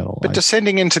death metal. But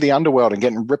descending into the underworld and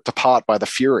getting ripped apart by the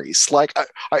Furies, like,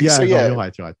 you're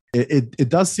right. It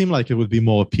does seem like it would be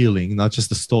more appealing, not just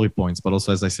the story points, but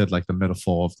also, as I said, like the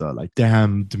metaphor of the like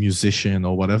damned musician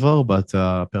or whatever. But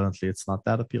apparently, it's not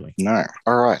that appealing. No.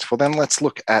 All right. Well, then let's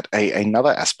look at another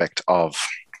aspect of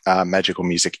magical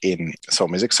music in soul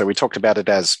music. So we talked about it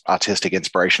as artistic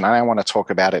inspiration. I want to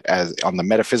talk about it as on the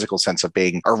metaphysical sense of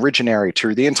being originary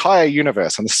to the entire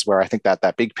universe. And this is where I think that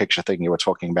big picture thing you were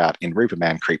talking about in Reaper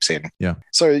Man creeps in. Yeah.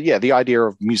 So yeah, the idea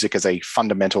of music as a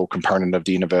fundamental component of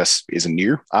the universe isn't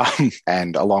new.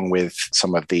 And along with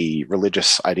some of the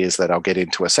religious ideas that I'll get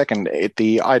into a second,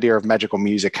 the idea of magical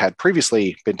music had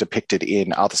previously been depicted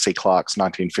in Arthur C. Clarke's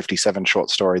 1957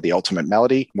 short story, The Ultimate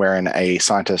Melody, wherein a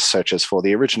scientist searches for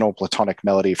the original Platonic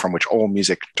melody from which all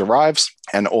music derives,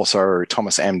 and also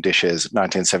Thomas M. Dish's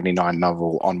 1979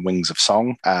 novel On Wings of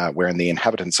Song, wherein the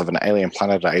inhabitants of an alien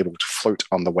planet are able to float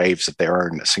on the waves of their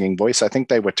own singing voice. I think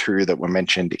they were two that were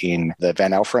mentioned in the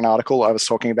Van Alphen article I was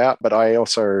talking about, but I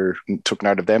also took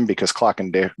note of them because Clarke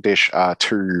and Dish are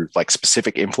two like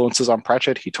specific influences on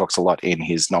Pratchett. He talks a lot in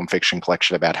his nonfiction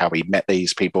collection about how he met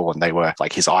these people and they were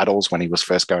like his idols when he was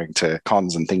first going to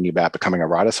cons and thinking about becoming a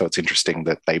writer. So it's interesting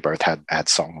that they both had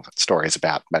stories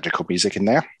about magical music in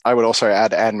there. I would also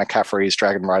add Anne McCaffrey's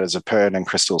Dragon Riders of Pern and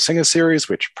Crystal Singers series,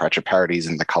 which Pratchett parodies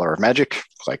in The Color of Magic.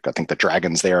 Like, I think the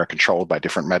dragons there are controlled by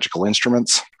different magical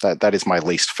instruments. That is my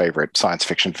least favorite science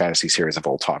fiction fantasy series of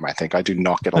all time, I think. I do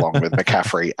not get along with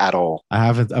McCaffrey at all.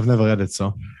 I've never read it,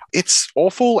 so. It's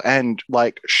awful and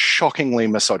like shockingly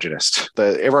misogynist.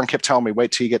 Everyone kept telling me,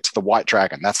 wait till you get to the White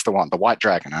Dragon. That's the one, the White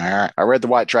Dragon. I read the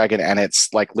White Dragon, and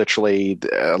it's like literally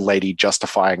a lady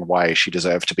justifying why she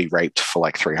deserved to be raped for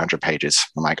like 300 pages.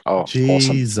 I'm like, oh,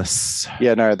 Jesus. Awesome.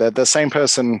 Yeah, no, the same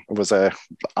person was a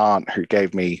aunt who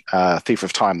gave me Thief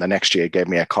of Time the next year, gave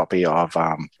me a copy of,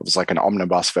 it was like an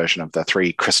omnibus version of the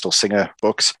 3 Crystal Singer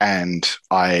books. And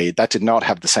that did not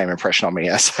have the same impression on me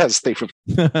as Thief of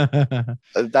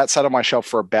That sat on my shelf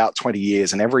for about 20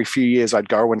 years. And every few years I'd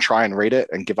go and try and read it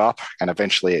and give up. And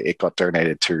eventually it got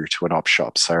donated to an op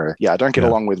shop. So yeah, I don't get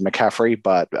along with McCaffrey,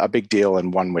 but a big deal,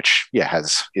 and one which,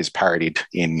 is parodied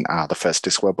in the first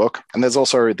Discworld book. And there's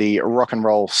also the rock and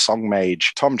roll song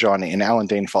mage Tom John in Alan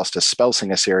Dean Foster's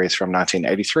Spellsinger series from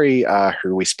 1983,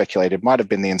 who we speculated might have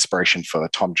been the inspiration for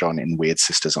Tom John in Weird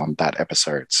Sisters on that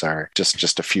episode. So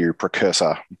just a few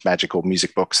precursor magical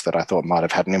music books that I thought might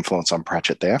have had an influence on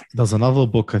Pratchett there. There's another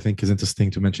book I think is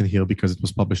interesting to mention here because it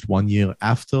was published 1 year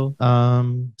after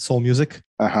Soul Music.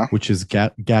 Which is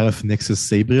Gareth Nix's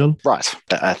Sabriel. Right.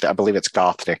 I believe it's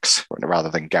Garth Nix rather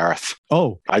than Gareth.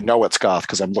 Oh. I know it's Garth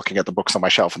because I'm looking at the books on my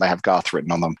shelf and they have Garth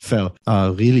written on them. Fair.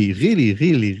 Really, really,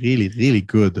 really, really, really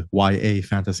good YA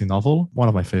fantasy novel. One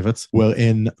of my favorites,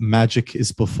 wherein magic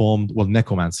is performed,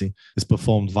 necromancy is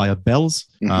performed via bells,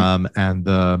 and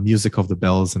the music of the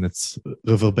bells and its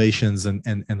reverberations and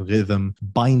rhythm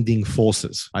binding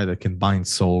forces, either can bind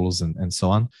souls and so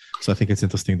on. So I think it's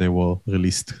interesting they were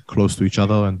released close to each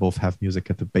other and both have music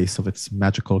at the base of its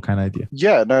magical kind of idea.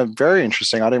 Yeah, no, very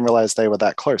interesting. I didn't realize they were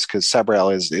that close because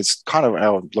Sabriel is kind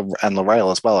of, and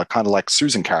Lorraine as well, are kind of like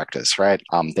Susan characters, right?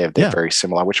 They're very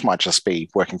similar, which might just be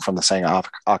working from the same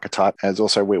archetype. As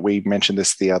also, we mentioned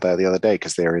this the other day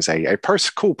because there is a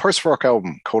cool post-rock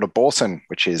album called Aborson,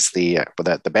 which is the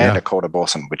band are called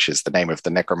Aborson, which is the name of the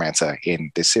necromancer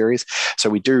in this series. So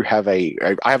we do have I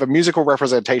have a musical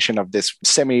representation of this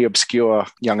semi-obscure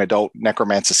young adult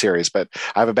necromancer series, but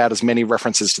I have about as many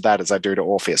references to that as I do to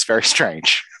Orpheus. Very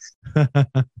strange.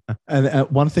 And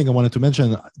one thing I wanted to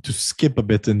mention, to skip a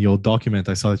bit in your document,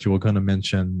 I saw that you were going to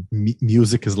mention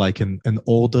music is like an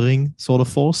ordering sort of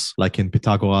force, like in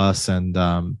Pythagoras and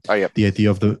the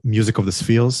idea of the music of the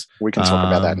spheres. We can talk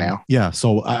about that now. Yeah,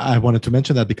 so I wanted to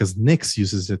mention that because Nix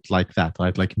uses it like that,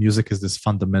 right? Like music is this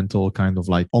fundamental kind of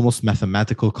like almost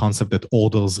mathematical concept that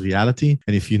orders reality.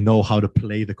 And if you know how to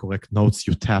play the correct notes,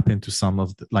 you tap into some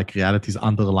of reality's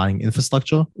underlying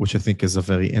infrastructure, which I think is a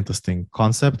very interesting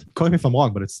concept. Correct me if I'm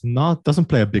wrong, but doesn't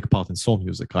play a big part in soul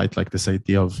music, right? Like this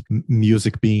idea of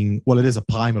music being, it is a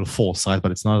primal force, right?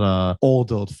 But it's not a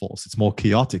ordered force. It's more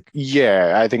chaotic.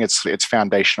 Yeah, I think it's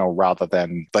foundational rather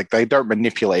than they don't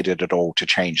manipulate it at all to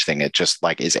change things. It just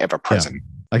is ever present. Yeah.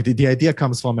 Like the idea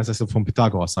comes from, as I said, from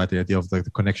Pythagoras, right? The idea of the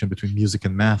connection between music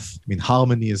and math. I mean,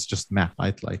 harmony is just math,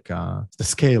 right? The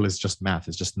scale is just math.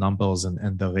 It's just numbers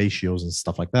and the ratios and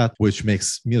stuff like that, which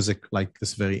makes music like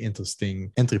this very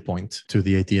interesting entry point to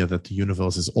the idea that the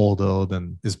universe is ordered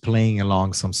and is playing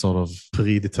along some sort of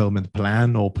predetermined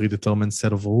plan or predetermined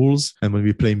set of rules. And when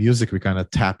we play music, we kind of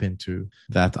tap into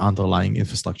that underlying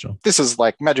infrastructure. This is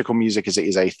magical music is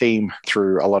a theme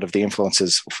through a lot of the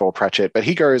influences for Pratchett, but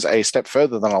he goes a step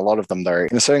further than a lot of them, though,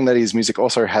 in asserting that his music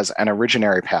also has an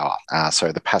originary power.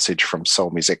 So the passage from Soul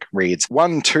Music reads,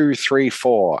 1, 2, 3,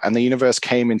 4, and the universe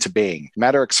came into being.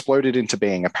 Matter exploded into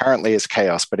being, apparently as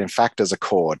chaos, but in fact as a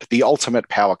chord, the ultimate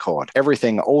power chord.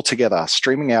 Everything all together,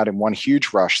 streaming out in one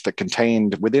huge rush that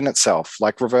contained within itself,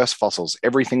 like reverse fossils,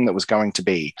 everything that was going to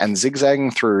be, and zigzagging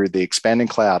through the expanding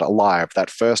cloud alive, that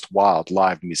first wild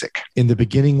live music. In the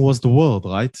beginning was the world,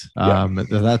 right? Yeah.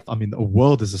 A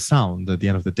word is a sound at the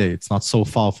end of the day. It's not so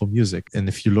far from music. And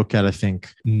if you look at, I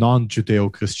think,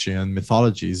 non-Judeo-Christian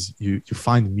mythologies, you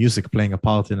find music playing a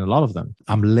part in a lot of them.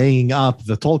 I'm laying up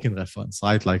the Tolkien reference,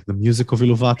 right? Like the music of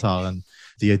Iluvatar and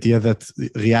the idea that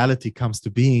reality comes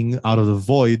to being out of the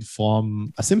void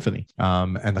from a symphony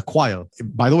and a choir.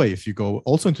 By the way, if you go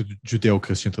also into the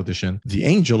Judeo-Christian tradition, the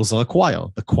angels are a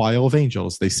choir of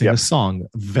angels. They sing a song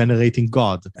venerating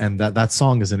God. And that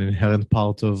song is an inherent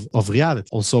part of reality.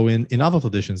 Also in other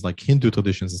traditions, like Hindu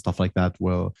traditions and stuff like that,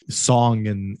 where song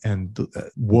and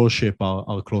worship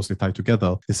are closely tied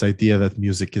together, this idea that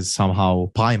music is somehow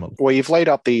primal. Well, you've laid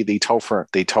up the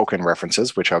Tolkien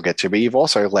references, which I'll get to, but you've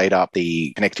also laid up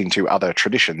the connecting to other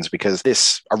traditions, because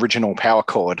this original power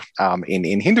chord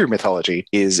in Hindu mythology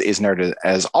is noted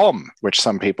as Om, which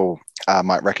some people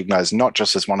might recognize not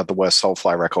just as one of the worst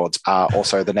Soulfly records,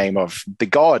 also the name of the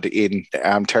god in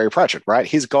Terry Pratchett, right?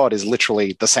 His god is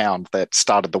literally the sound that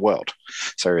started the world.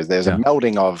 So there's a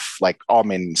melding of like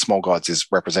Om in Small Gods is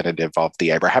representative of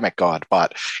the Abrahamic god,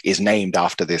 but is named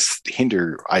after this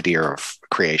Hindu idea of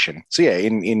creation. So yeah,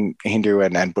 in Hindu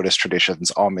and Buddhist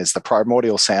traditions, Om is the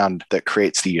primordial sound that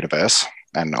creates the universe.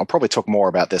 And I'll probably talk more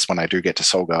about this when I do get to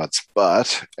Soul Gods.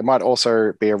 But it might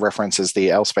also be a reference, as the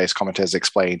L-Space commenters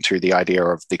explain, to the idea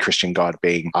of the Christian God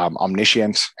being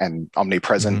omniscient and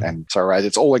omnipresent. And so, right,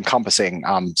 it's all encompassing.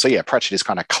 So yeah, Pratchett is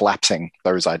kind of collapsing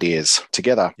those ideas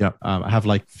together. Yeah, I have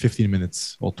like 15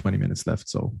 minutes or 20 minutes left.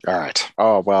 So all right.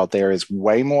 Oh, well, there is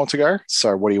way more to go.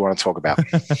 So what do you want to talk about?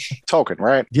 Tolkien,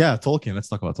 right? Yeah, Tolkien. Let's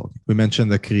talk about Tolkien. We mentioned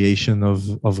the creation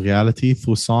of reality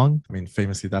through song. I mean,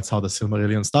 famously, that's how the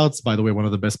Silmarillion starts. By the way, one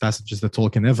of the best passages that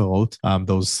Tolkien ever wrote,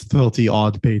 those 30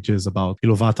 odd pages about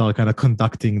Iluvatar kind of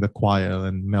conducting the choir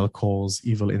and Melkor's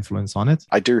evil influence on it.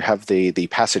 I do have the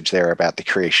passage there about the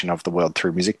creation of the world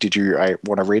through music. I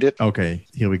want to read it? Okay,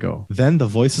 here we go. Then the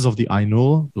voices of the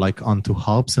Ainur, like unto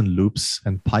harps and loops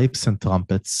and pipes and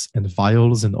trumpets and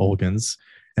viols and organs,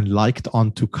 and liked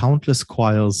unto countless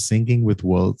choirs singing with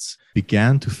words,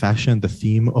 began to fashion the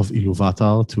theme of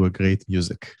Iluvatar to a great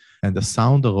music. And the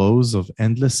sound arose of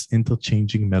endless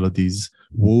interchanging melodies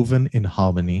woven in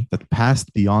harmony that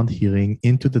passed beyond hearing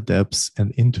into the depths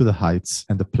and into the heights,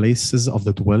 and the places of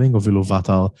the dwelling of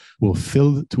Iluvatar were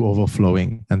filled to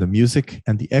overflowing, and the music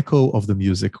and the echo of the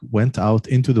music went out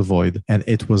into the void, and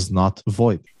it was not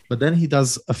void. But then he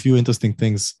does a few interesting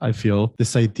things, I feel.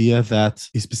 This idea that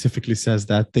he specifically says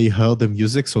that they heard the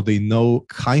music, so they know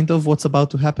kind of what's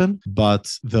about to happen. But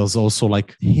there's also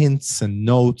like hints and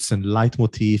notes and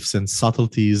leitmotifs and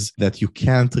subtleties that you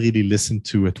can't really listen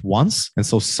to at once. And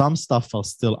so some stuff are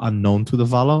still unknown to the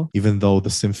Valar, even though the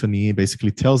symphony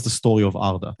basically tells the story of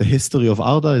Arda. The history of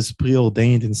Arda is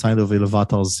preordained inside of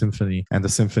Iluvatar's symphony and the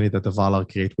symphony that the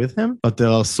Valar create with him. But there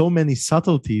are so many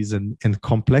subtleties and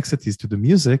complexities to the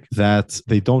music that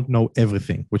they don't know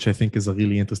everything, which I think is a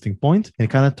really interesting point. And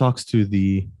it kind of talks to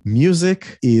the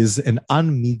music is an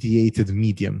unmediated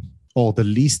medium, or the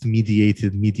least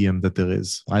mediated medium that there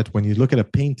is, right? When you look at a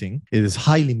painting, it is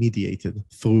highly mediated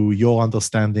through your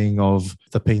understanding of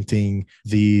the painting,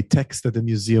 the text that the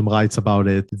museum writes about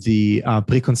it, the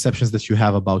preconceptions that you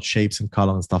have about shapes and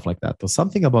color and stuff like that. There's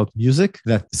something about music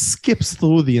that skips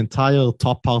through the entire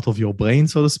top part of your brain,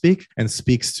 so to speak, and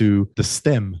speaks to the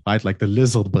stem, right? Like the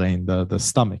lizard brain, the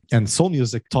stomach. And soul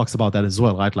music talks about that as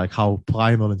well, right? Like how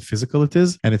primal and physical it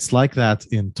is. And it's like that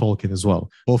in Tolkien as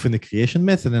well, both in the creation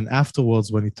myth and then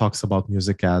afterwards when he talks about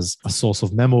music as a source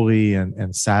of memory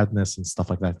and sadness and stuff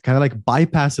like that. Kind of like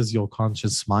bypasses your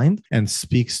conscious mind and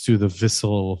speaks to the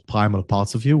visceral primal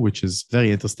parts of you, which is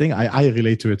very interesting. I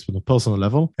relate to it on a personal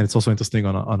level, and it's also interesting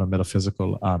on a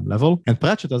metaphysical level. And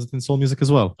Pratchett does it in soul music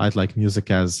as well, right? Like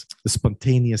music as the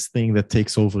spontaneous thing that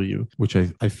takes over you, which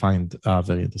I find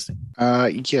very interesting.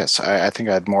 Yes, I think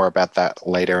I had more about that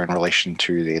later in relation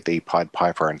to the Pied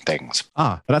Piper and things.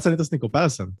 But that's an interesting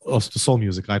comparison. Also to soul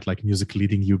music, right? Like music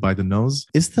leading you by the nose.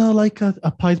 Is there like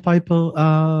a Pied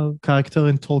Piper character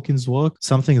in Tolkien's work?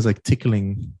 Something is like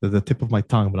tickling the tip of my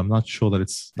tongue, but I'm not sure that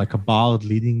it's like a bard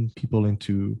leading people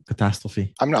into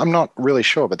catastrophe. I'm not really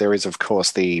sure, but there is, of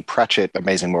course, the Pratchett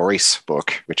Amazing Maurice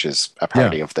book, which is a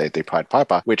parody of the Pied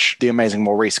Piper, which the Amazing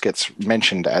Maurice gets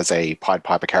mentioned as a Pied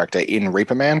Piper character in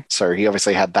Reaper Man. So he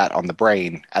obviously had that on the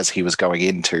brain as he was going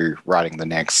into writing the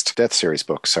next Death Series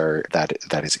book. So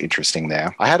that is interesting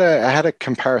there. I had a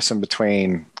comparison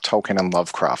between Tolkien and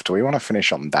Lovecraft. Do we want to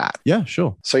finish on that? Yeah,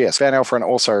 sure. So yes, Van Elfren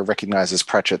also recognizes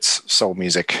Pratchett's soul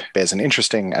music. There's an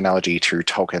interesting analogy to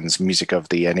Tolkien's music of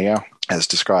the Aeneid, as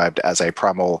described as a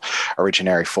primal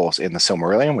originary force in the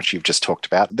Silmarillion, which you've just talked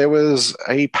about. There was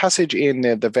a passage in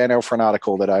the Van Elfren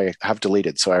article that I have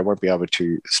deleted, so I won't be able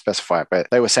to specify it, but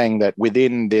they were saying that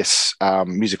within this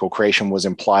musical creation was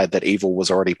implied that evil was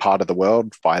already part of the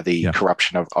world by the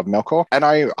corruption of Melkor. And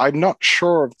I'm not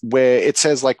sure where it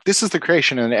says, like, this is the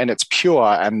creation and it's pure,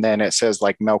 and then it says,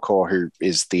 like, Melkor, who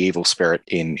is the evil spirit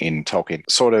in Tolkien,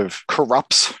 sort of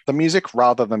corrupts the music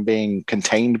rather than being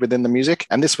contained within the music.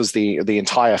 And this was the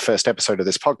entire first episode of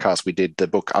this podcast. We did the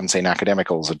book Unseen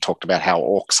Academicals and talked about how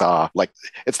orcs are, like,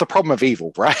 it's the problem of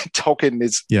evil, right? Tolkien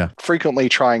is frequently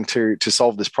trying to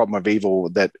solve this problem of evil,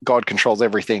 that God controls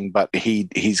everything, but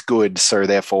he's good. So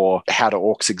therefore, how do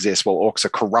orcs exist? Well, orcs are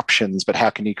corruptions, but how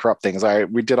can you corrupt things?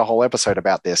 We did a whole episode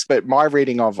about this. But my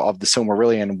reading of the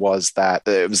Silmarillion Silmarillion was that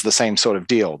it was the same sort of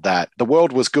deal, that the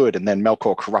world was good and then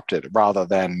Melkor corrupted, rather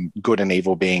than good and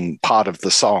evil being part of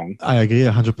the song. I agree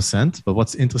 100%. But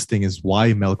what's interesting is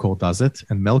why Melkor does it.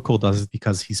 And Melkor does it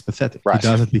because he's pathetic. Right. He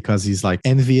does it because he's like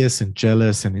envious and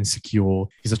jealous and insecure.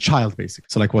 He's a child, basically.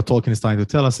 So like what Tolkien is trying to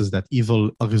tell us is that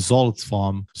evil results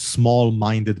from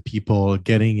small-minded people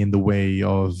getting in the way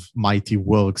of mighty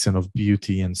works and of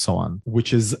beauty and so on,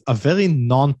 which is a very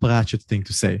non-Pratchett thing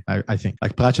to say, I think.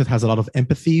 Like Pratchett has a lot of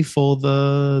empathy for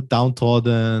the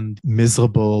downtrodden,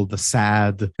 miserable, the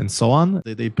sad, and so on.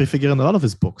 They prefigure in a lot of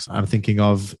his books. I'm thinking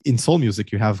of, in soul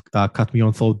music, you have Cut Me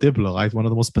On Throat Dibbler, right? One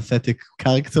of the most pathetic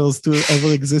characters to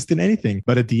ever exist in anything.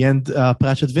 But at the end,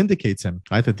 Pratchett vindicates him,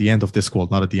 right? At the end of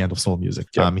Discworld, not at the end of soul music.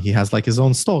 Yep. He has like his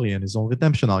own story and his own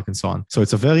redemption arc and so on. So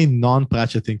it's a very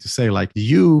non-Pratchett thing to say, like,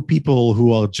 you people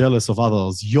who are jealous of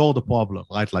others, you're the problem,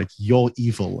 right? Like, you're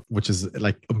evil, which is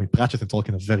like, I mean, Pratchett and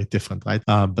Tolkien are very different, right?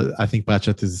 But I think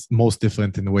Pratchett is most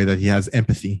different in the way that he has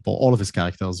empathy for all of his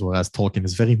characters, whereas Tolkien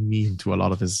is very mean to a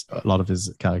lot of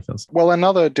his characters. Well,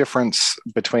 another difference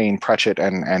between Pratchett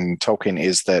and Tolkien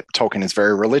is that Tolkien is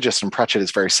very religious and Pratchett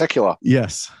is very secular.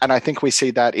 Yes. And I think we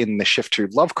see that in the shift to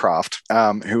Lovecraft,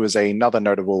 who is another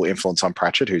notable influence on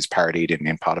Pratchett, who's parodied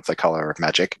in part of The Colour of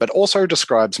Magic, but also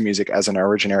describes music as an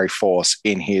originary force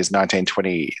in his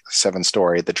 1927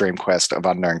 story, The Dream Quest of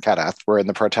Unknown Kadath, wherein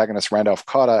the protagonist Randolph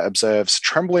Carter observes,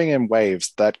 trembling in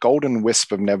waves, that golden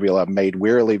wisp of nebula made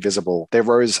wearily visible. There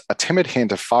rose a timid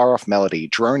hint of far-off melody,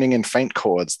 droning in faint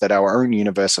chords that our own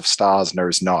universe of stars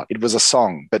knows not. It was a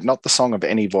song, but not the song of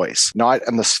any voice. Night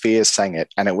and the spheres sang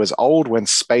it, and it was old when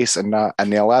space and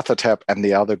Nyarlathotep and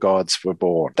the other gods were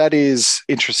born. That is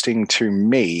interesting to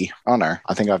me. Oh no,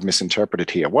 I think I've misinterpreted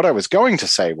here. What I was going to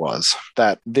say was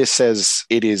that this says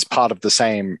it is part of the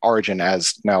same origin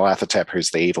as Nyarlathotep,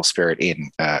 who's the evil spirit in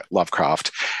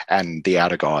Lovecraft, and the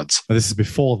outer gods. But this is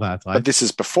before that, right? But this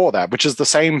is before that, which is the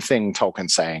same thing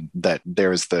Tolkien's saying, that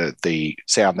there is the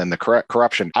sound and the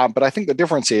corruption. But I think the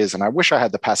difference is, and I wish I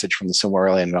had the passage from the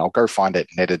Silmarillion, and I'll go find it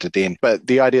and edit it in, but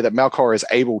the idea that Melkor is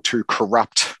able to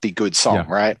corrupt the good song,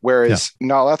 right? Whereas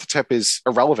Nyarlathotep is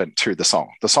irrelevant to the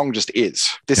song. The song just is.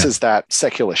 This is that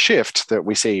secular shift that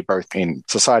we see both in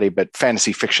society, but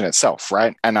fantasy fiction itself,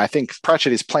 right? And I think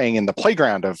Pratchett is playing in the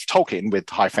playground of Tolkien with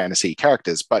high fantasy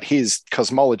characters, but his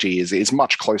cosmology is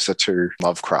much closer to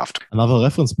Lovecraft. Another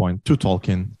reference point to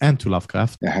Tolkien and to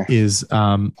Lovecraft is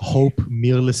Hope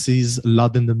Mirrlees's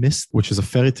Lud in the Mist, which is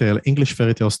a English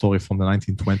fairy tale story from the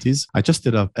 1920s. I just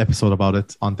did an episode about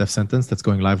it on Death Sentence that's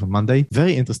going live on Monday.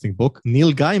 Very interesting book.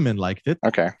 Neil Gaiman liked it.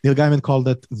 Okay. Neil Gaiman called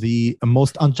it the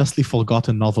most unjustly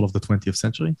forgotten novel of the 20th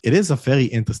century. It is a very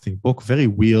interesting book, very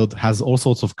weird, has all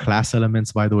sorts of class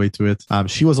elements, by the way, to it.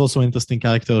 She was also an interesting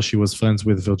character. She was friends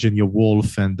with Virginia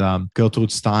Woolf and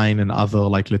Gertrude Stein and other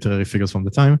like literary figures from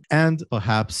the time, and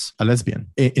perhaps a lesbian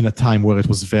in a time where it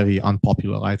was very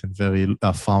unpopular, right, and very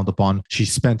frowned upon. She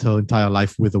spent her entire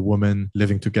life with a woman,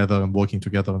 living together and working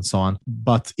together and so on.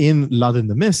 But in Lud in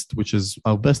the Mist, which is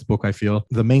our best book, I feel,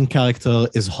 the main character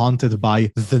is haunted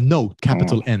by the note,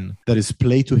 capital N, that is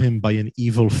played to him by an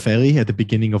evil fairy at the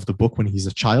beginning of the book when he's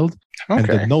a child. And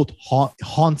the note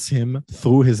haunts him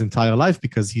through his entire life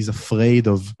because he's afraid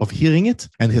of hearing it.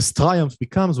 And his triumph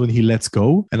becomes when he lets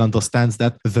go and understands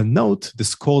that the note,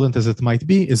 discordant as it might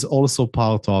be, is also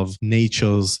part of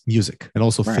nature's music and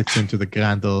also fits into the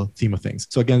grander theme of things.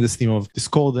 So again, this theme of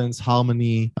discordance,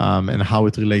 harmony, and how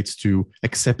it relates to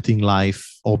accepting life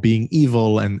or being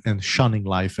evil and shunning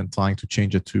life and trying to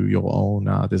change it to your own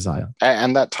desire.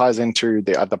 And that ties into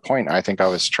the point I think I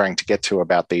was trying to get to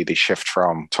about the shift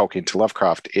from Tolkien to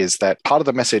Lovecraft, is that part of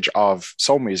the message of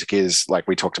soul music is, like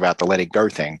we talked about, the letting go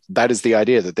thing. That is the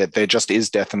idea that there just is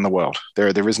death in the world.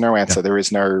 There is no answer. There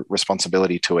is no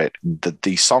responsibility to it.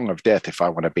 The song of death, if I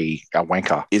want to be a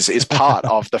wanker, is part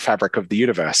of the fabric of the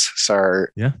universe. So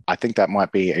I think that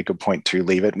might be a good point to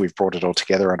leave it. We've brought it all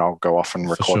together, and I'll go off and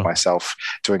record myself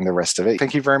doing the rest of it.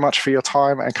 Thank you very much for your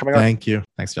time and coming on. Thank you.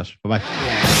 Thanks, Josh. Bye-bye.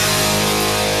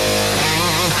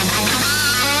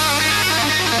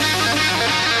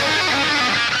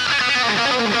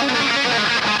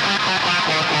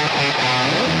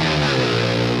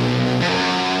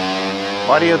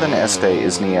 Mightier than Este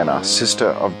is Nienna, sister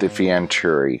of the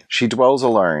Fianturi. She dwells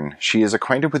alone. She is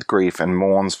acquainted with grief and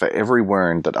mourns for every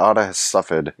wound that Arda has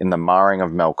suffered in the marring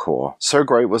of Melkor. So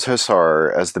great was her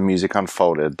sorrow as the music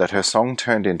unfolded that her song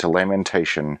turned into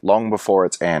lamentation long before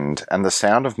its end, and the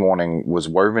sound of mourning was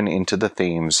woven into the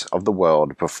themes of the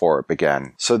world before it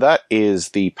began. So that is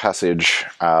the passage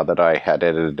that I had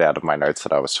edited out of my notes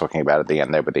that I was talking about at the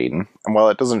end there with Eden. And while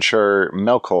it doesn't show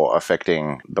Melkor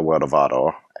affecting the world of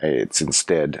Ardor, it's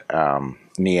instead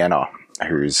Nienna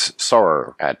whose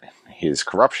sorrow at his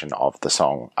corruption of the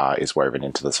song is woven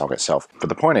into the song itself. But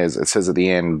the point is, it says at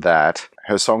the end that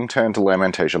her song turned to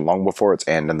lamentation long before its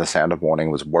end, and the sound of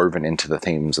mourning was woven into the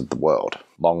themes of the world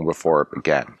long before it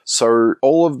began. So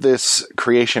all of this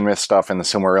creation myth stuff in the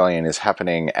Silmarillion is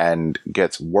happening and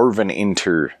gets woven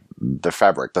into the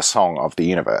fabric, the song of the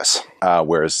universe.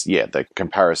 Whereas, the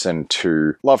comparison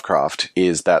to Lovecraft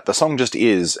is that the song just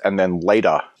is, and then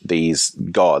later these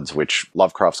gods, which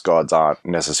Lovecraft's gods aren't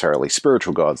necessarily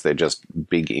spiritual gods, they're just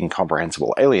big,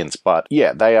 incomprehensible aliens, but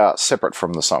they are separate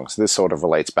from the song. So this sort of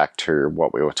relates back to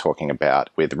what we were talking about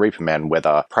with Reaper Man,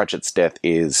 whether Pratchett's death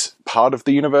is part of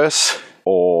the universe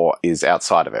or is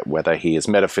outside of it, whether he is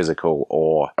metaphysical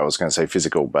or, I was going to say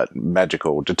physical, but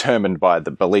magical, determined by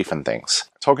the belief in things.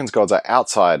 Tolkien's gods are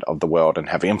outside of the world and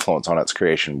have influence on its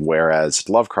creation, whereas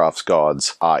Lovecraft's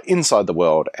gods are inside the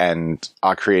world and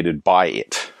are created by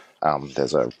it.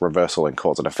 There's a reversal in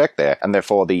cause and effect there, and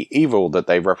therefore the evil that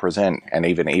they represent, and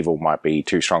even evil might be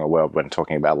too strong a word when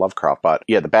talking about Lovecraft, but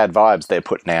the bad vibes they're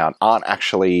putting out aren't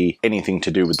actually anything to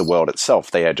do with the world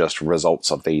itself. They are just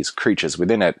results of these creatures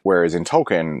within it, whereas in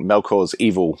Tolkien, Melkor's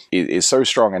evil is so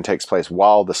strong and takes place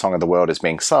while the Song of the World is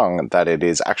being sung that it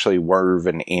is actually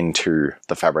woven into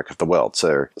the fabric of the world.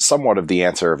 So somewhat of the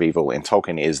answer of evil in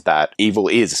Tolkien is that evil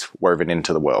is woven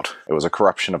into the world. It was a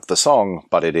corruption of the song,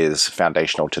 but it is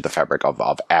foundational to the fabric of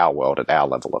our world at our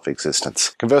level of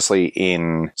existence. Conversely,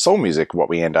 in soul music, what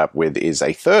we end up with is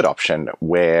a third option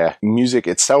where music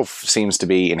itself seems to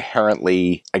be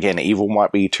inherently, again, evil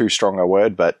might be too strong a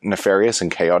word, but nefarious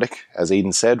and chaotic, as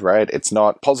Eden said, right? It's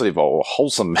not positive or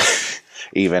wholesome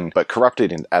even, but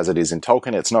corrupted as it is in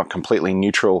Tolkien. It's not completely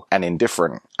neutral and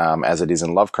indifferent as it is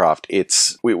in Lovecraft.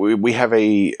 We have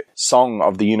a song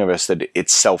of the universe that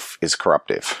itself is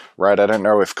corruptive, right? I don't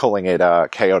know if calling it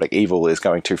chaotic evil is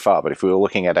going too far, but if we were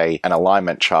looking at an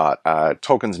alignment chart,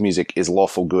 Tolkien's music is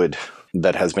lawful good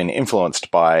that has been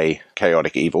influenced by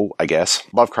chaotic evil, I guess.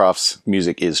 Lovecraft's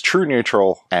music is true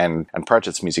neutral, and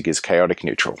Pratchett's music is chaotic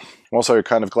neutral. I'm also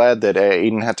kind of glad that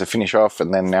Eden had to finish off,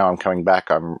 and then now I'm coming back.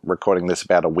 I'm recording this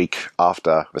about a week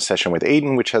after the session with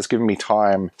Eden, which has given me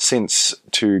time since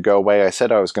to go away. I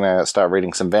said I was going to start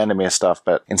reading some Vandermeer stuff,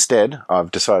 but instead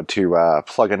I've decided to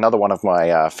plug another one of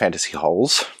my fantasy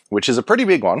holes, which is a pretty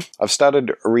big one. I've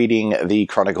started reading the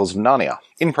Chronicles of Narnia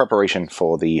in preparation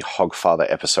for the Hogfather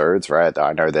episodes, right?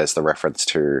 I know there's the reference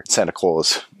to Santa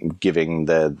Claus giving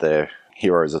the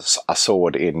heroes a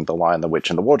sword in The Lion, the Witch,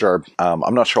 and the Wardrobe.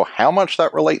 I'm not sure how much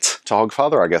that relates to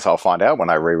Hogfather. I guess I'll find out when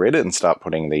I reread it and start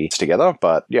putting these together.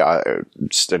 But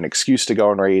just an excuse to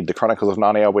go and read the Chronicles of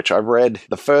Narnia, which I've read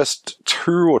the first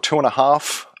 2 or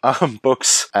 2.5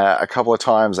 books a couple of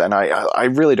times, and I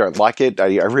really don't like it. I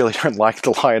really don't like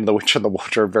The Lion, the Witch, and the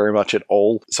Wardrobe very much at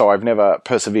all. So I've never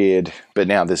persevered, but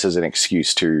now this is an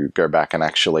excuse to go back and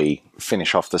actually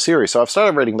finish off the series. So I've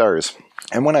started reading those.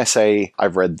 And when I say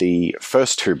I've read the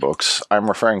first 2 books, I'm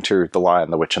referring to The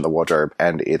Lion, the Witch, and the Wardrobe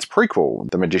and its prequel,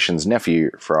 The Magician's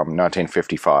Nephew, from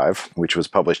 1955, which was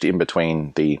published in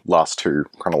between the last 2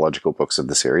 chronological books of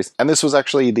the series. And this was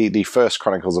actually the first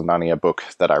Chronicles of Narnia book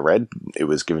that I read. It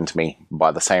was given to me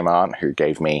by the same aunt who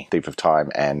gave me Thief of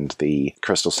Time and the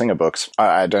Crystal Singer books.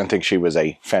 I don't think she was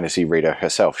a fantasy reader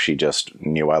herself. She just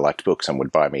knew I liked books and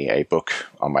would buy me a book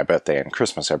on my birthday and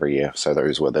Christmas every year. So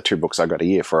those were the 2 books I got a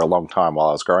year for a long time while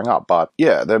I was growing up. But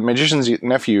The Magician's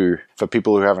Nephew, for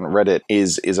people who haven't read it,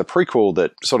 is a prequel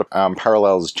that sort of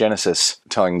parallels Genesis,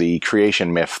 telling the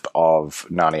creation myth of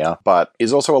Narnia, but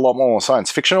is also a lot more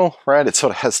science fictional, right? It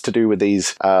sort of has to do with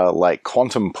these like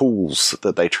quantum pools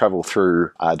that they travel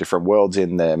through different worlds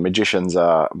in. The magicians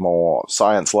are more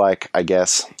science-like, I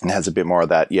guess, and has a bit more of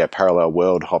that, parallel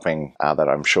world hopping that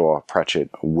I'm sure Pratchett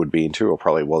would be into, or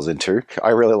probably was into. I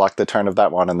really liked the tone of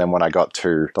that one, and then when I got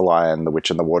to The Lion, the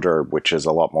Witch, and the Wardrobe, which is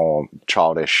a lot more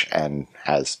childish and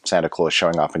has Santa Claus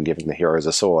showing up and giving the heroes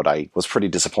a sword, I was pretty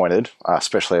disappointed,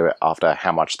 especially after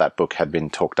how much that book had been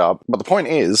talked up. But the point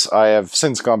is, I have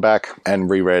since gone back and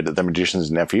reread The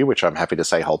Magician's Nephew, which I'm happy to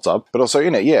say holds up, but also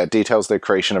in it, it details the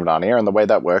creation of Narnia, and the way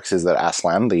that works is that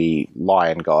Aslan, the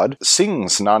lion god,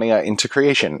 sings Narnia into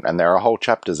creation, and there are whole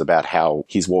chapters about how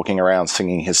he's walking around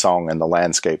singing his song and the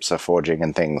landscapes are forging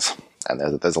and things.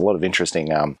 And there's a lot of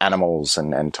interesting animals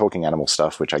and talking animal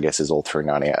stuff, which I guess is all through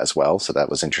Narnia as well. So that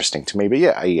was interesting to me.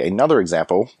 But another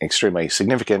example, extremely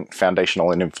significant,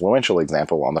 foundational, and influential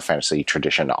example on the fantasy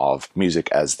tradition of music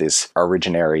as this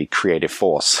originary creative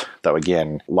force. Though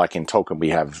again, like in Tolkien, we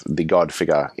have the god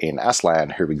figure in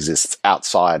Aslan who exists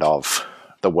outside of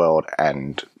the world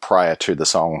and prior to the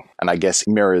song, and I guess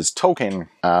mirrors Tolkien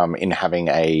in having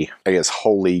a, I guess,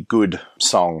 wholly good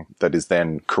song that is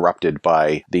then corrupted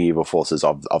by the evil forces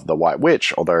of the White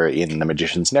Witch, although in The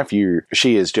Magician's Nephew,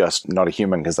 she is just not a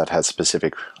human because that has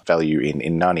specific value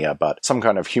in Narnia, but some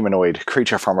kind of humanoid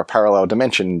creature from a parallel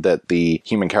dimension that the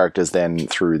human characters then,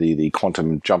 through the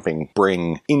quantum jumping,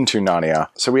 bring into Narnia.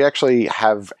 So we actually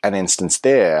have an instance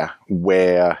there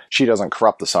where she doesn't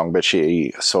corrupt the song, but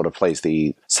she sort of plays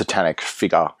the satanic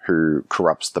figure who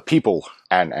corrupts the people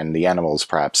and the animals,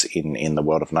 perhaps, in the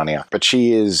world of Narnia. But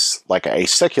she is like a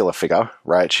secular figure,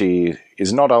 right? She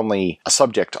is not only a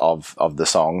subject of the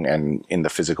song and in the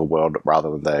physical world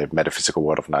rather than the metaphysical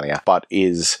world of Narnia, but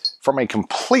is from a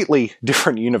completely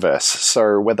different universe.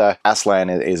 So whether Aslan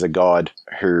is a god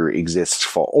who exists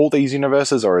for all these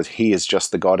universes, or he is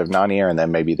just the god of Narnia, and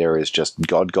then maybe there is just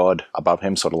God above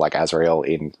him, sort of like Azrael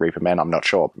in Reaper Man, I'm not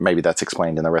sure. Maybe that's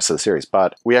explained in the rest of the series.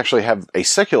 But we actually have a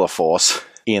secular force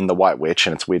in the White Witch,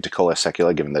 and it's weird to call her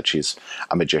secular given that she's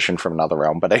a magician from another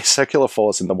realm, but a secular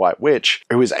force in the White Witch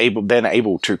who is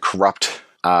able to corrupt,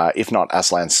 if not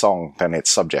Aslan's song, then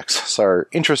its subjects. So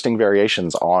interesting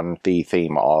variations on the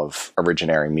theme of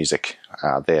originary music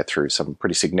there through some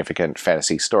pretty significant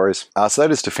fantasy stories. So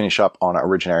that is to finish up on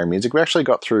originary music. We actually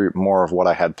got through more of what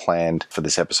I had planned for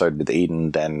this episode with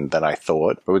Eden than I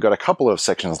thought, but we've got a couple of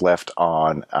sections left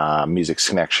on music's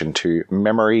connection to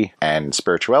memory and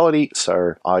spirituality,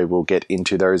 so I will get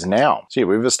into those now. So yeah,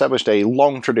 we've established a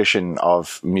long tradition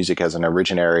of music as an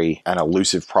originary and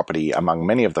elusive property among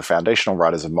many of the foundational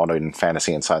writers of modern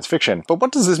fantasy and science fiction, but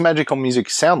what does this magical music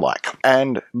sound like?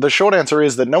 And the short answer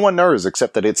is that no one knows,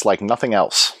 except that it's like nothing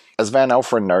else. As Van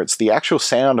Alphen notes, the actual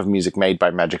sound of music made by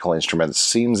magical instruments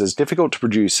seems as difficult to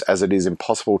produce as it is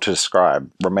impossible to describe,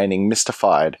 remaining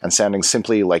mystified and sounding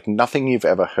simply like nothing you've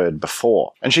ever heard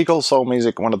before. And she calls soul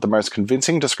music one of the most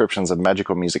convincing descriptions of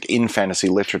magical music in fantasy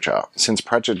literature, since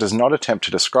Pratchett does not attempt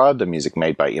to describe the music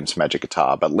made by Imp's magic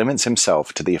guitar, but limits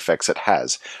himself to the effects it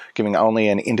has, giving only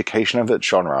an indication of its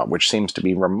genre, which seems to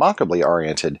be remarkably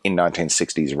oriented in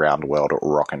 1960s round-world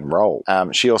rock and roll.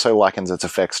 She also likens its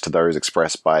effects to those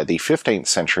expressed by the 15th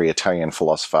century Italian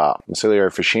philosopher Masilio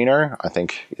Ficino, I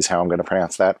think is how I'm going to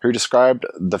pronounce that, who described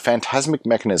the phantasmic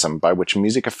mechanism by which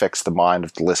music affects the mind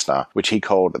of the listener, which he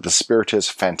called the spiritus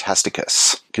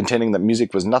fantasticus, contending that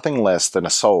music was nothing less than a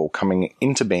soul coming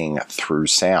into being through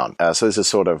sound. So this is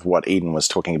sort of what Eden was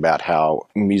talking about, how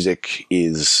music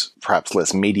is perhaps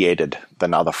less mediated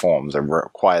than other forms and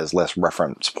requires less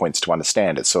reference points to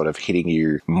understand. It's sort of hitting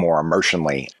you more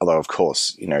emotionally. Although, of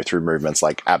course, through movements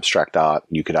like abstract art,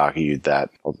 you could argue that,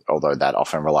 although that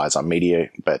often relies on media,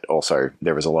 but also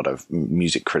there is a lot of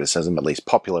music criticism, at least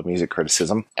popular music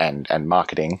criticism and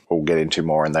marketing. We'll get into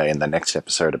more in the next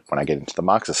episode when I get into the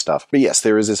Marxist stuff. But yes,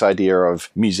 there is this idea of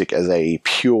music as a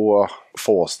pure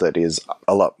force that is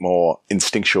a lot more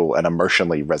instinctual and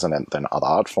emotionally resonant than other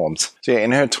art forms. So yeah,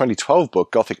 in her 2012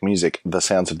 book, Gothic Music, The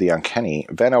Sounds of the Uncanny,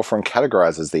 Van Alphen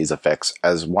categorizes these effects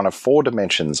as one of 4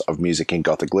 dimensions of music in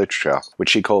Gothic literature, which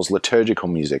she calls liturgical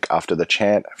music, after the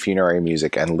chant, funerary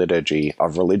music, and liturgy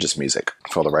of religious music.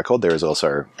 For the record, there is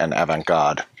also an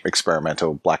avant-garde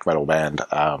experimental black metal band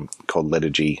called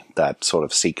Liturgy that sort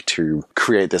of seek to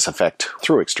create this effect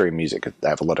through extreme music. They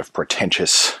have a lot of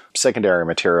pretentious secondary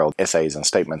material, essays and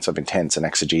statements of intents and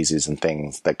exegeses and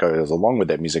things that goes along with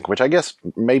their music, which I guess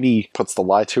maybe puts the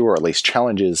lie to, or at least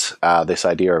challenges this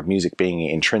idea of music being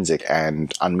intrinsic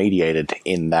and unmediated,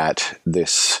 in that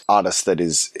this artist that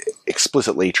is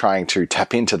explicitly trying to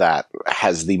tap into that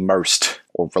has the most,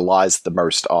 or relies the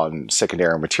most on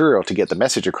secondary material to get the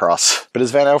message across. But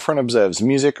as Van Alphen observes,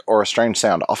 music or a strange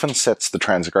sound often sets the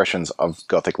transgressions of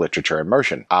Gothic literature in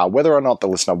motion. Whether or not the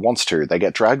listener wants to, they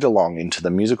get dragged along into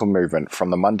the musical movement from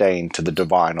the mundane to the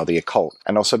divine or the occult,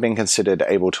 and also being considered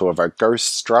able to evoke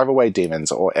ghosts, drive away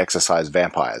demons, or exorcise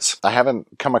vampires. I haven't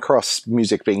come across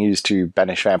music being used to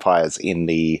banish vampires in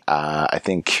the, I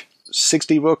think,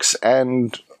 60 books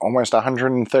and almost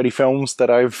 130 films that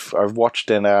I've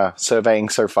watched and surveying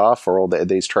so far for all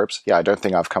these tropes. Yeah, I don't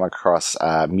think I've come across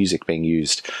music being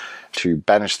used to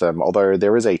banish them, although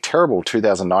there is a terrible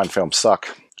 2009 film,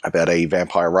 Suck, about a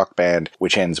vampire rock band,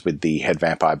 which ends with the head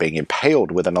vampire being impaled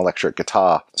with an electric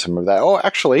guitar. Some of that. Oh,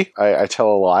 actually, I tell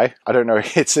a lie. I don't know.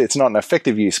 It's not an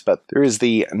effective use, but there is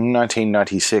the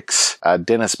 1996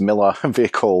 Dennis Miller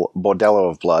vehicle Bordello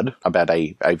of Blood, about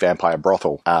a vampire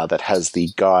brothel that has the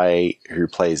guy who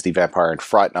plays the vampire in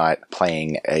Fright Night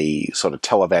playing a sort of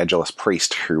televangelist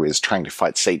priest who is trying to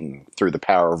fight Satan through the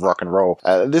power of rock and roll.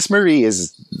 This movie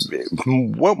is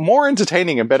more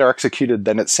entertaining and better executed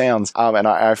than it sounds, and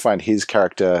I I find his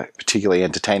character particularly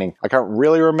entertaining. I can't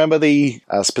really remember the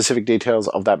specific details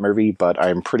of that movie, but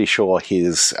I'm pretty sure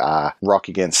his rock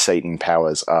against Satan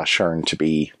powers are shown to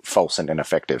be false and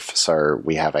ineffective. So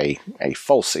we have a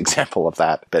false example of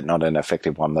that, but not an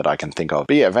effective one that I can think of.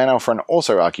 But yeah, Van Alphen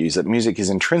also argues that music is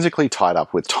intrinsically tied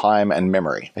up with time and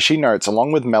memory. As she notes,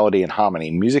 along with melody and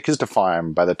harmony, music is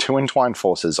defined by the two entwined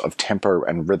forces of tempo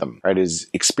and rhythm. Right? It is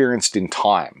experienced in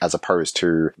time as opposed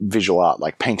to visual art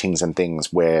like paintings and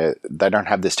things where they don't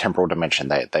have this temporal dimension.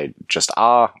 They just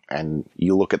are, and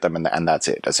you look at them and that's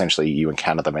it. Essentially, you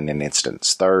encounter them in an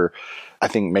instance. Though I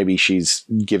think maybe she's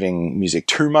giving music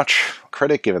too much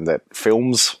credit, given that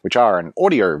films, which are an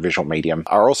audio-visual medium,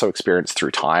 are also experienced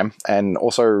through time, and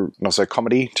also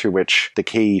comedy, to which the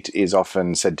key is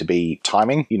often said to be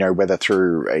timing, whether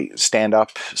through a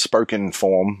stand-up, spoken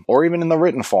form, or even in the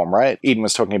written form, right? Eden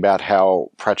was talking about how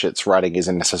Pratchett's writing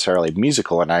isn't necessarily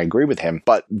musical, and I agree with him,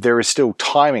 but there is still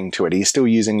timing to it. He's still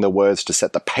using the words to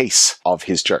set the pace of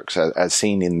his jokes, as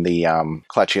seen in the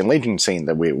Klatchian Legion scene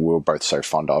that we were both so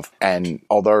fond of. And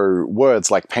although words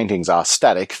like paintings are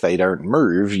static, they don't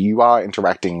move, you are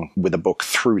interacting with a book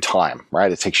through time,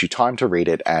 right? It takes you time to read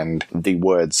it, and the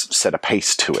words set a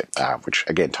pace to it, which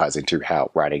again ties into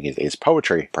how writing is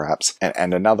poetry, perhaps.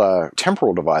 And another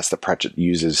temporal device that Pratchett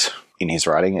uses in his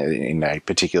writing, in a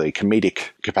particularly comedic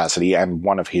capacity, and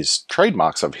one of his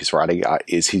trademarks of his writing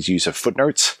is his use of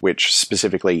footnotes, which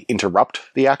specifically interrupt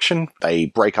the action. They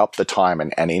break up the time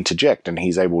and interject, and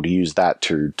he's able to use that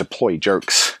to deploy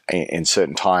jokes in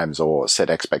certain times or set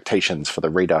expectations for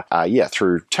the reader,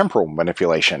 through temporal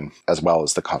manipulation as well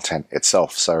as the content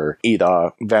itself. So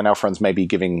either Van Alphen's maybe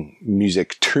giving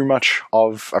music too much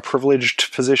of a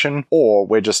privileged position, or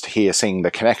we're just here seeing the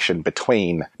connection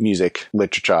between music,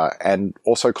 literature, and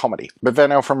also comedy. But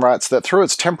Van Alphen writes that through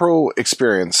its temporal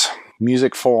experience,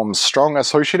 music forms strong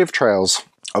associative trails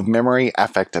of memory,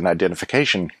 affect, and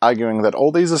identification, arguing that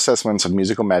all these assessments of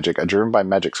musical magic are driven by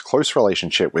magic's close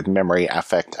relationship with memory,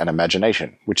 affect, and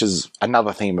imagination, which is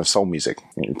another theme of soul music.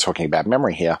 You're talking about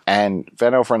memory here. And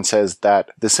Van Alphen says that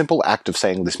the simple act of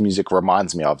saying this music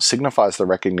reminds me of signifies the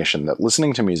recognition that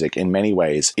listening to music in many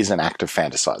ways is an act of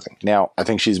fantasizing. Now, I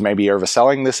think she's maybe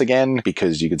overselling this again,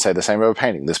 because you could say the same about a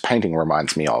painting. This painting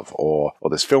reminds me of, or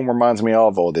this film reminds me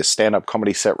of, or this stand-up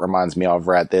comedy set reminds me of,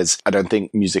 right? I don't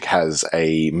think music has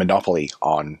a monopoly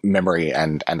on memory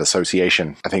and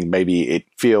association. I think maybe it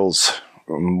feels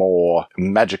more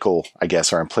magical, I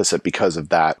guess, or implicit because of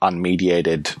that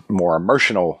unmediated, more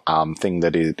emotional thing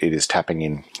that it is tapping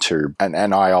into.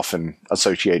 And I often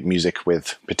associate music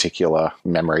with particular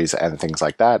memories and things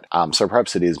like that. So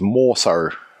perhaps it is more so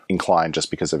inclined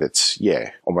just because of its,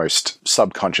 almost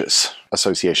subconscious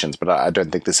associations, but I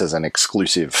don't think this is an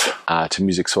exclusive to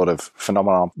music sort of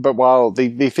phenomenon. But while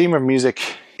the theme of music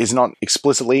is not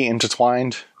explicitly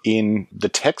intertwined in the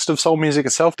text of soul music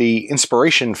itself, the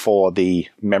inspiration for the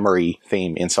memory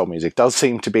theme in soul music does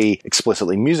seem to be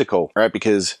explicitly musical, right?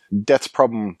 Because Death's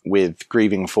problem with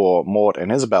grieving for Mort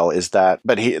and Isabel is that,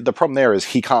 the problem there is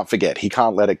he can't forget, he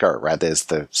can't let it go, right? There's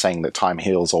the saying that time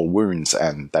heals all wounds,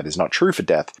 and that is not true for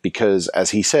Death, because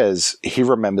as he says, he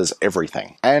remembers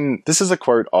everything. And this is a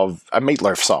quote of a Meat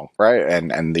Loaf song, right?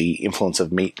 And the influence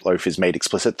of Meat Loaf is made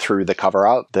explicit through the cover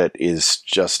art that is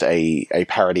just a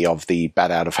parody of the Bat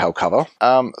Out of Hell cover.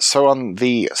 So on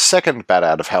the second Bat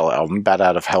Out of Hell album, Bat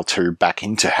Out of Hell 2 Back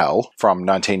Into Hell from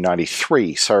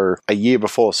 1993, so a year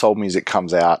before soul music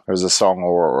comes out, there was a song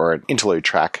or an interlude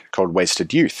track called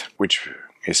Wasted Youth, which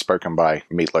is spoken by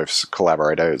Meat Loaf's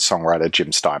collaborator, songwriter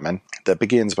Jim Steinman, that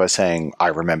begins by saying, "I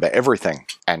remember everything,"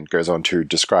 and goes on to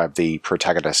describe the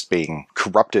protagonist being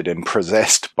corrupted and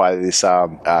possessed by this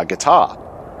guitar.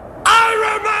 I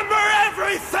remember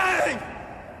everything!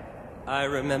 I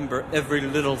remember every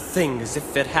little thing as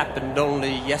if it happened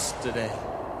only yesterday.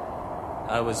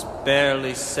 I was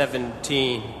barely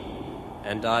 17,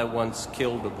 and I once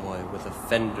killed a boy with a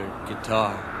Fender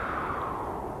guitar.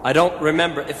 I don't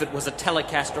remember if it was a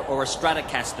Telecaster or a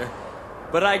Stratocaster,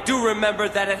 but I do remember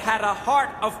that it had a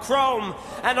heart of chrome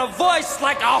and a voice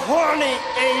like a horny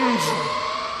angel.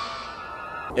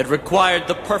 It required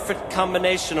the perfect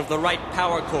combination of the right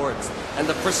power chords and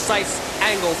the precise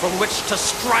angle from which to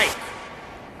strike.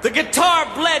 The guitar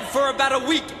bled for about a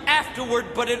week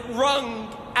afterward, but it rung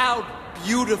out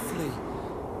beautifully,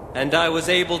 and I was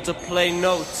able to play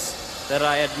notes that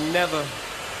I had never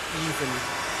even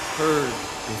heard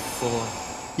before.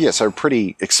 Yeah, so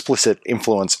pretty explicit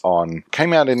influence on...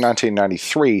 Came out in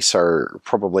 1993, so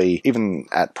probably, even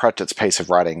at Pratchett's pace of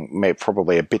writing,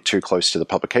 probably a bit too close to the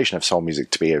publication of soul music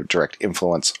to be a direct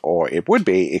influence, or it would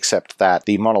be, except that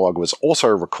the monologue was also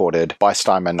recorded by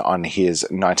Steinman on his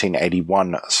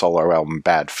 1981 solo album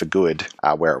Bad for Good,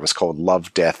 where it was called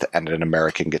Love, Death, and an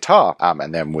American Guitar,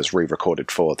 and then was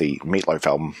re-recorded for the Meatloaf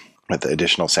album with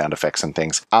additional sound effects and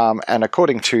things. And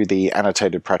according to the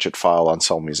annotated Pratchett file on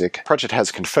soul music, Pratchett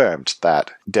has confirmed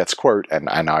that Death's quote, and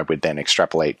I would then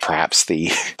extrapolate perhaps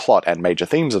the plot and major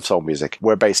themes of soul music,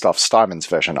 were based off Steinman's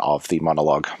version of the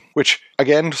monologue, which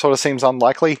again sort of seems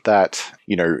unlikely that,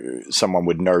 you know, someone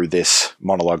would know this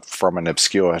monologue from an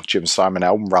obscure Jim Steinman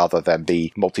album rather than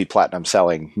the multi-platinum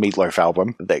selling Meatloaf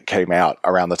album that came out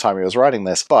around the time he was writing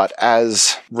this. But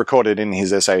as recorded in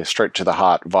his essay Straight to the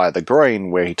Heart Via the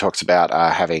Groin, where he talks about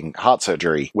having heart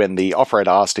surgery, when the operator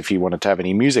asked if he wanted to have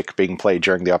any music being played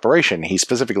during the operation, he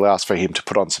specifically asked for him to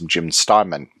put on some Jim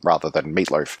Steinman rather than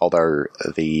Meatloaf, although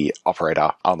the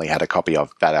operator only had a copy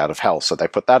of Bat Out of Hell, so they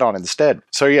put that on instead.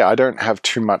 So yeah, I don't have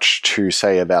too much to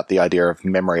say about the idea of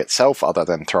memory itself other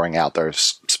than throwing out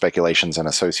those speculations and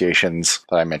associations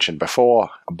that I mentioned before,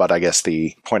 but I guess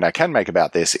the point I can make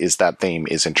about this is that theme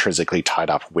is intrinsically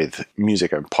tied up with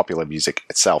music and popular music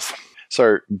itself.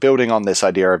 So building on this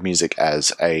idea of music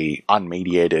as a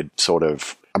unmediated sort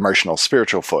of emotional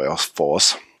spiritual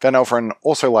force, Van Elferen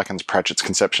also likens Pratchett's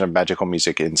conception of magical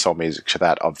music in soul music to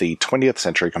that of the 20th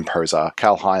century composer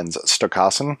Karlheinz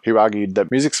Stockhausen, who argued that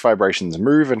music's vibrations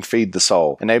move and feed the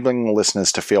soul, enabling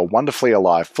listeners to feel wonderfully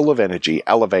alive, full of energy,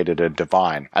 elevated and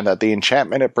divine, and that the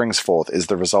enchantment it brings forth is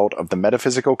the result of the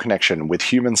metaphysical connection with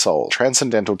human soul,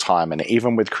 transcendental time, and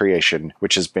even with creation,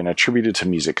 which has been attributed to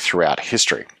music throughout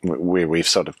history. We've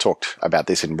sort of talked about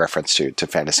this in reference to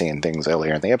fantasy and things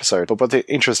earlier in the episode, but what's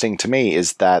interesting to me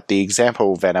is that the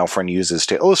example Van Elferen uses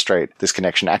to illustrate this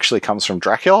connection actually comes from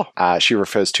Dracula. She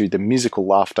refers to the musical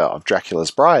laughter of Dracula's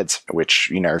brides, which,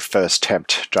 you know, first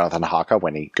tempt Jonathan Harker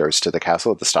when he goes to the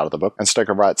castle at the start of the book. And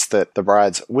Stoker writes that the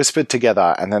brides whispered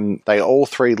together and then they all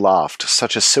three laughed,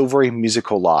 such a silvery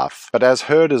musical laugh, but as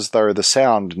heard as though the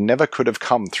sound never could have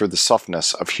come through the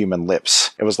softness of human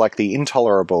lips. It was like the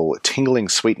intolerable, tingling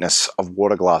sweetness of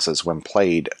water glasses when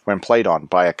played on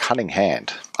by a cunning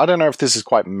hand. I don't know if this is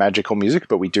quite magical music,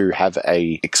 but we do have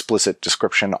a explicit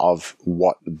description of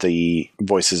what the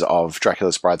voices of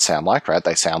Dracula's brides sound like, right?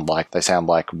 They sound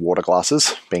like water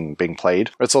glasses being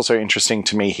played. It's also interesting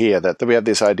to me here that we have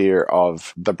this idea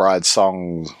of the bride's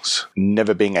songs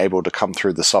never being able to come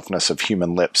through the softness of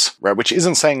human lips, right? Which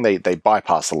isn't saying they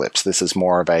bypass the lips. This is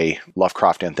more of a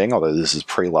Lovecraftian thing, although this is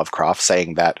pre-Lovecraft,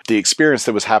 saying that the experience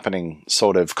that was happening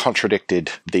sort of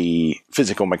contradicted the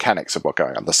physical mechanics of what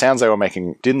going on. The sounds they were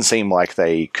making didn't seem like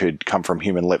they could come from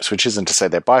human lips, which isn't to say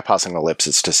they're bypassing the lips,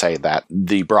 it's to say that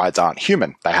the brides aren't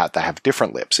human. They have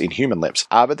different lips in human lips.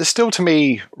 But this still, to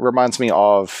me, reminds me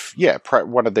of,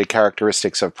 one of the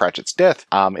characteristics of Pratchett's Death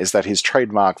is that his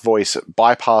trademark voice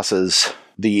bypasses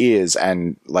the ears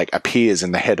and appears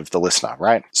in the head of the listener,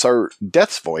 right? So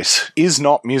Death's voice is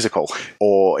not musical,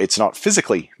 or it's not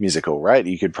physically musical, right?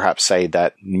 You could perhaps say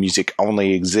that music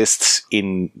only exists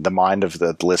in the mind of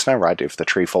the listener, right? If the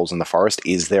tree falls in the forest,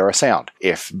 is there a sound?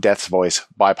 If Death's voice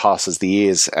bypasses the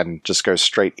ears and just goes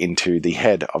straight into the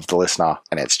head of the listener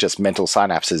and it's just mental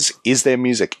synapses, is there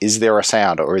music? Is there a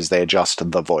sound? Or is there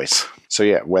just the voice? So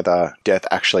yeah, whether Death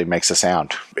actually makes a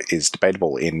sound is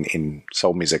debatable in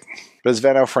soul music. But as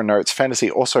Van Elferen notes, fantasy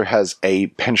also has a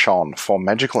penchant for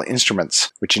magical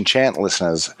instruments which enchant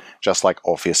listeners just like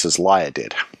Orpheus's lyre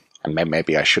did. And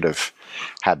maybe I should have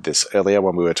had this earlier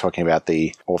when we were talking about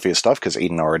the Orpheus stuff, because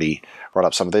Eden already brought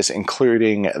up some of this,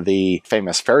 including the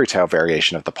famous fairy tale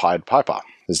variation of the Pied Piper.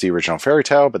 There's the original fairy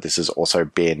tale, but this has also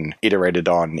been iterated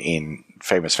on in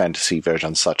famous fantasy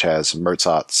versions such as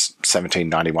Mozart's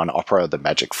 1791 opera, The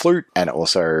Magic Flute, and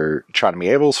also China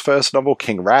Miéville's first novel,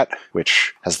 King Rat,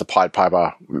 which has the Pied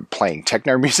Piper playing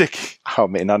techno music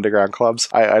in underground clubs.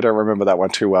 I don't remember that one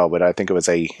too well, but I think it was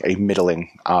a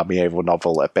middling Miéville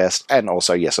novel at best. And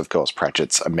also, yes, of course,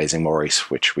 Pratchett's Amazing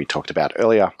Maurice, which we talked about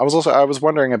earlier. I was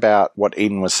wondering about what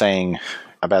Eden was saying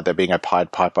about there being a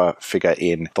Pied Piper figure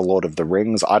in The Lord of the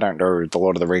Rings. I don't know The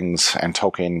Lord of the Rings and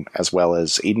Tolkien as well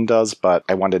as Eden does, but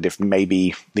I wondered if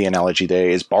maybe the analogy there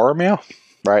is Boromir,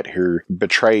 right, who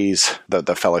betrays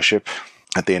the Fellowship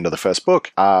at the end of the first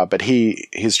book, but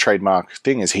his trademark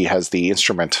thing is he has the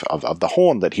instrument of the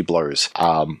horn that he blows,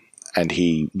 and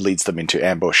he leads them into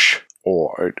ambush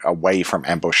or away from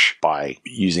ambush by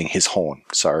using his horn.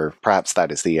 So perhaps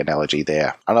that is the analogy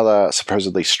there. Another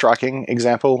supposedly striking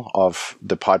example of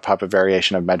the Pied Piper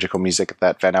variation of magical music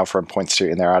that Van Alphen points to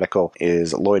in their article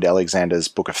is Lloyd Alexander's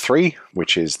Book of Three,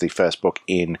 which is the first book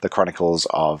in the Chronicles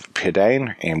of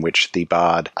Prydain, in which the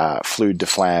bard Flûte de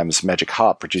Flamme's magic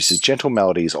harp produces gentle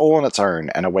melodies all on its own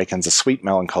and awakens a sweet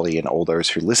melancholy in all those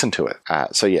who listen to it.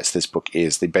 So yes, this book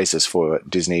is the basis for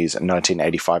Disney's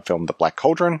 1985 film The Black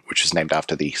Cauldron, which is named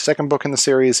after the second book in the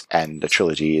series, and the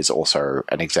trilogy is also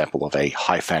an example of a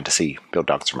high fantasy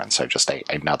Bildungsroman, so just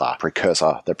another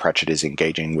precursor that Pratchett is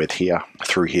engaging with here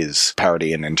through his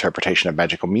parody and interpretation of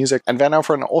magical music. And Van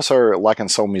Alphen also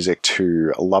likens soul music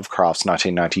to Lovecraft's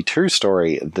 1992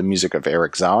 story, The Music of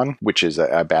Eric Zahn, which is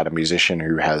about a musician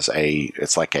who has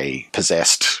it's like a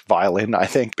possessed violin, I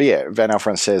think. But yeah, Van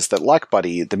Alphen says that, like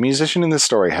Buddy, the musician in this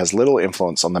story has little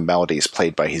influence on the melodies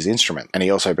played by his instrument, and he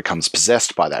also becomes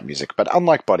possessed by that music. But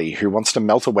unlike Buddy, who wants to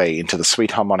melt away into the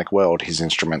sweet harmonic world his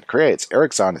instrument creates,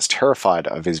 Eric Zahn is terrified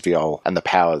of his viol and the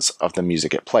powers of the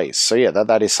music it plays. So yeah,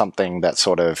 that is something that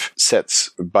sort of sets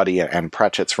Buddy and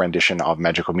Pratchett's rendition of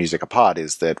magical music apart,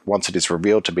 is that once it is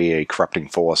revealed to be a corrupting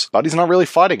force, Buddy's not really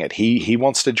fighting it. He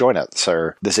wants to join it.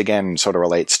 So this again sort of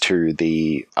relates to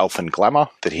the Alphen glamour,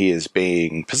 that he is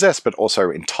being possessed but also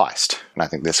enticed. And I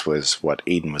think this was what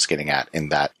Eden was getting at, in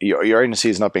that your agency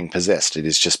is not being possessed, it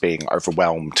is just being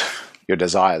overwhelmed. Your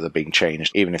desires are being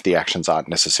changed, even if the actions aren't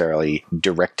necessarily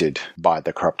directed by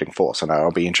the corrupting force. And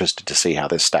I'll be interested to see how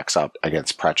this stacks up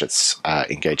against Pratchett's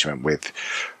engagement with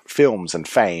films and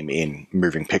fame in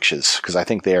moving pictures, because I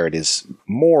think there it is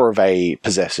more of a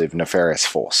possessive, nefarious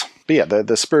force. But yeah,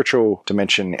 the spiritual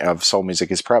dimension of soul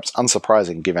music is perhaps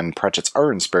unsurprising given Pratchett's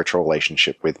own spiritual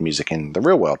relationship with music in the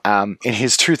real world. In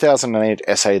his 2008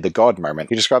 essay, The God Moment,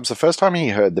 he describes the first time he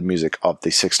heard the music of the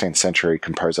 16th century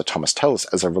composer Thomas Tallis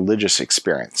as a religious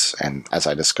experience. And as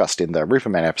I discussed in the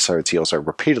Reaperman episodes, he also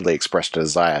repeatedly expressed a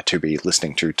desire to be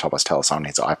listening to Thomas Tallis on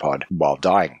his iPod while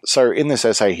dying. So in this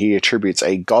essay, he attributes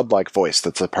a godlike voice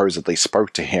that supposedly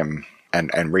spoke to him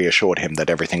and reassured him that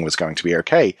everything was going to be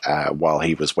okay while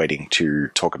he was waiting to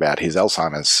talk about his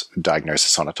Alzheimer's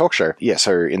diagnosis on a talk show. Yeah,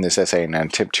 so in this essay, in an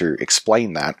attempt to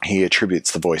explain that, he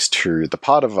attributes the voice to the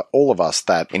part of all of us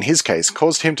that, in his case,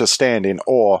 caused him to stand in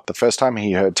awe the first time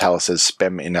he heard Tallis's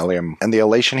Spem Inelium, and the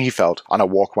elation he felt on a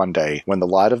walk one day when the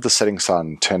light of the setting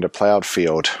sun turned a ploughed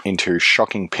field into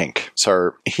shocking pink.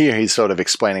 So here he's sort of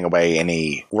explaining away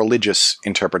any religious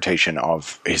interpretation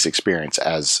of his experience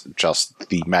as just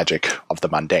the magic of the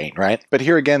mundane, right? But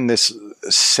here again, this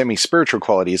semi-spiritual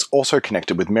quality is also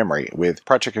connected with memory, with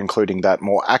Pratchett concluding that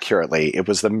more accurately, it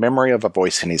was the memory of a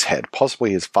voice in his head, possibly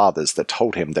his father's, that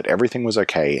told him that everything was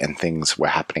okay and things were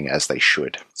happening as they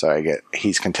should. So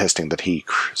he's contesting that he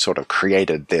sort of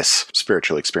created this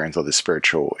spiritual experience, or this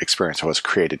spiritual experience was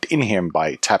created in him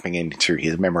by tapping into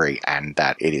his memory, and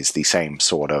that it is the same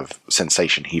sort of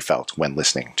sensation he felt when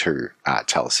listening to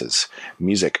Tallis's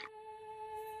music.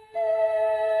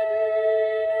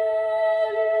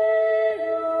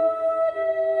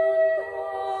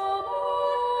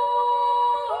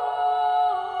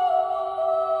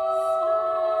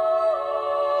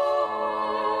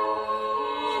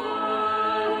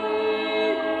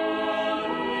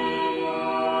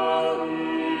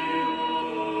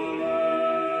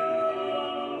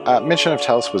 Mention of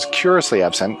Tallis was curiously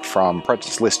absent from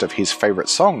Pratchett's list of his favourite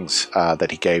songs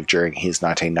that he gave during his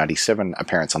 1997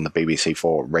 appearance on the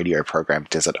BBC4 radio programme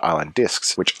Desert Island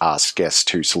Discs, which asked guests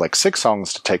to select 6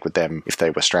 songs to take with them if they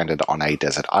were stranded on a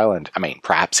desert island. I mean,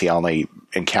 perhaps he only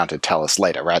encountered Tallis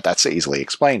later, right? That's easily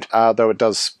explained. Though it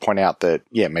does point out that,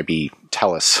 yeah, maybe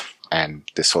Tallis and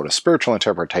this sort of spiritual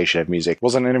interpretation of music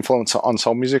wasn't an influence on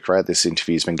soul music, right? This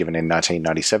interview's been given in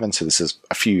 1997, so this is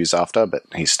a few years after, but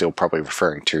he's still probably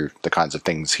referring to the kinds of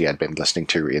things he had been listening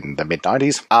to in the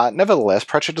mid-90s. Nevertheless,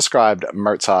 Pratchett described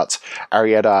Mozart's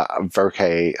Arietta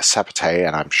Voce Sapete,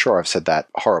 and I'm sure I've said that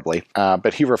horribly,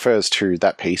 but he refers to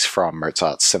that piece from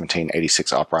Mozart's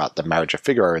 1786 opera, The Marriage of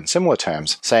Figaro, in similar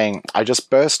terms, saying, "I just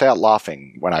burst out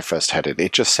laughing when I first heard it.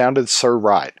 It just sounded so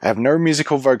right. I have no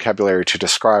musical vocabulary to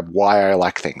describe why I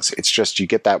like things. It's just you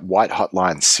get that white-hot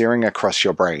line searing across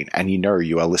your brain, and you know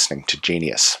you are listening to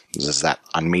genius." This is that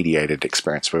unmediated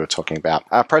experience we were talking about.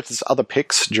 Pratchett's other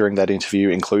picks during that interview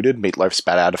included Meatloaf's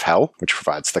Bat Out of Hell, which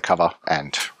provides the cover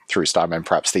and, through Starman,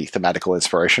 perhaps the thematical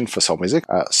inspiration for soul music.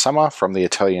 Summer from the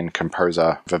Italian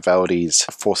composer Vivaldi's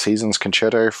Four Seasons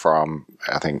Concerto from,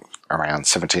 I think, around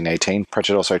 1718.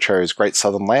 Pratchett also chose Great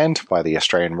Southern Land by the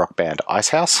Australian rock band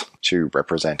Icehouse to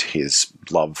represent his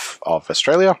love of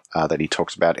Australia that he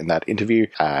talks about in that interview,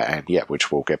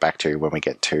 which we'll get back to when we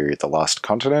get to The Last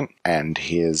Continent. And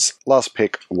his last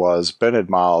pick was Bernard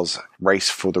Miles' Race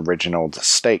for the Reginald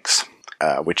Stakes,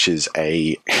 which is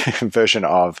a version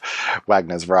of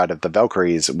Wagner's Ride of the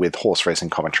Valkyries with horse racing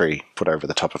commentary put over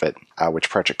the top of it, which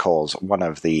Pratchett calls one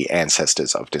of the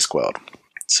ancestors of Discworld.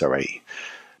 So a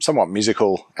somewhat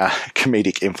musical,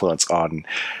 comedic influence on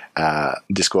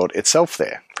Discworld itself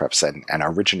there. Perhaps an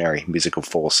originary musical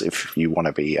force if you want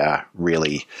to be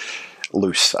really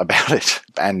loose about it.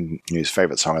 And his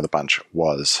favourite song of the bunch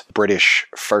was British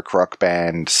folk rock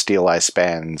band Steel Ice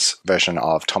Band's version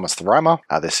of Thomas the Rhymer.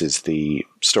 This is the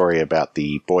story about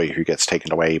the boy who gets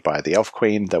taken away by the Elf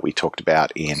Queen that we talked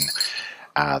about in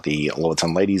the Lords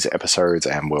and Ladies episodes,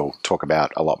 and we'll talk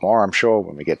about a lot more, I'm sure,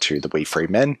 when we get to the We Free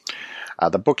Men.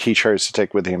 The book he chose to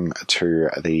take with him to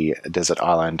the desert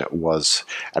island was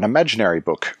an imaginary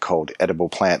book called Edible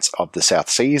Plants of the South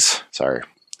Seas. So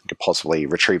he could possibly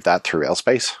retrieve that through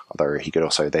Elspace, although he could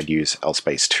also then use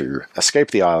Elspace to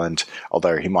escape the island,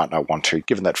 although he might not want to,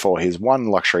 given that for his one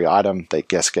luxury item that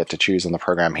guests get to choose on the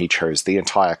program, he chose the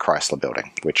entire Chrysler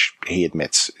building, which he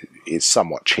admits is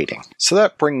somewhat cheating. So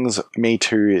that brings me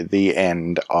to the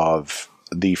end of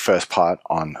the first part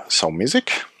on soul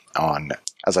music.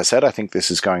 As I said, I think this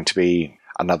is going to be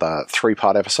another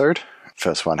 3-part episode.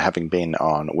 First one having been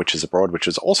on Witches Abroad, which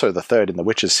is also the third in the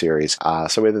Witches series.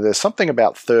 So either there's something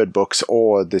about third books,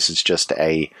 or this is just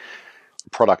a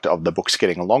product of the books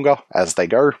getting longer as they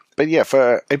go. But yeah,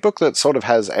 for a book that sort of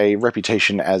has a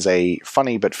reputation as a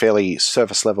funny but fairly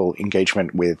surface-level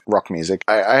engagement with rock music,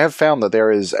 I have found that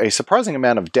there is a surprising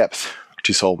amount of depth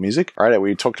to soul music. All right,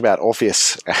 we talked about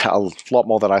Orpheus a lot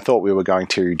more than I thought we were going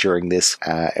to during this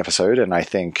episode, and I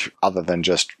think other than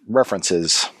just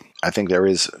references, I think there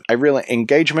is a real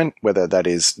engagement, whether that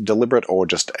is deliberate or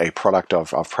just a product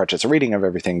of Pratchett's reading of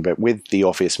everything, but with the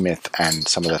Orpheus myth and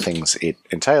some of the things it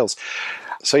entails.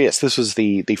 So yes, this was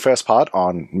the first part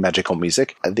on magical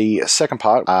music. The second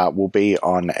part will be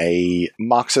on a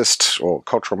Marxist or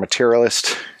cultural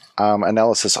materialist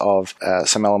analysis of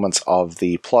some elements of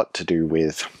the plot to do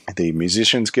with the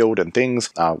Musicians Guild and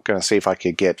things. I'm going to see if I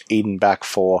could get Eden back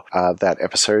for that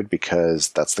episode, because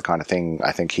that's the kind of thing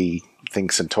I think he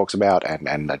thinks and talks about,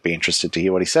 and I'd be interested to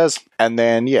hear what he says. And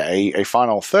then, yeah, a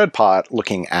final third part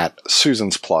looking at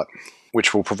Susan's plot,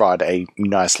 which will provide a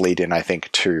nice lead-in, I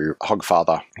think, to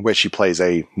Hogfather, where she plays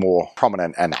a more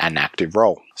prominent and an active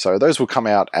role. So those will come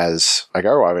out as I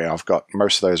go. I mean, I've got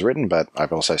most of those written, but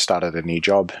I've also started a new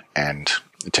job, and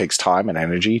it takes time and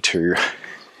energy to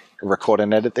record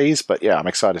and edit these. But yeah, I'm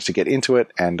excited to get into it,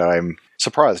 and I'm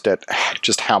surprised at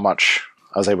just how much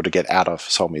I was able to get out of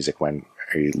soul music when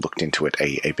I looked into it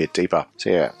a bit deeper. So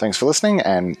yeah, thanks for listening,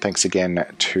 and thanks again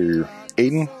to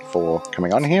Eden for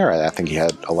coming on here. I think he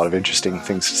had a lot of interesting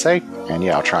things to say, and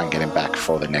yeah, I'll try and get him back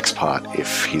for the next part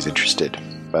if he's interested.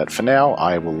 But for now,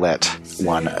 I will let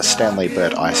one Stanley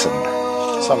Bert Eisen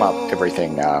sum up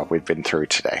everything we've been through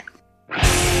today.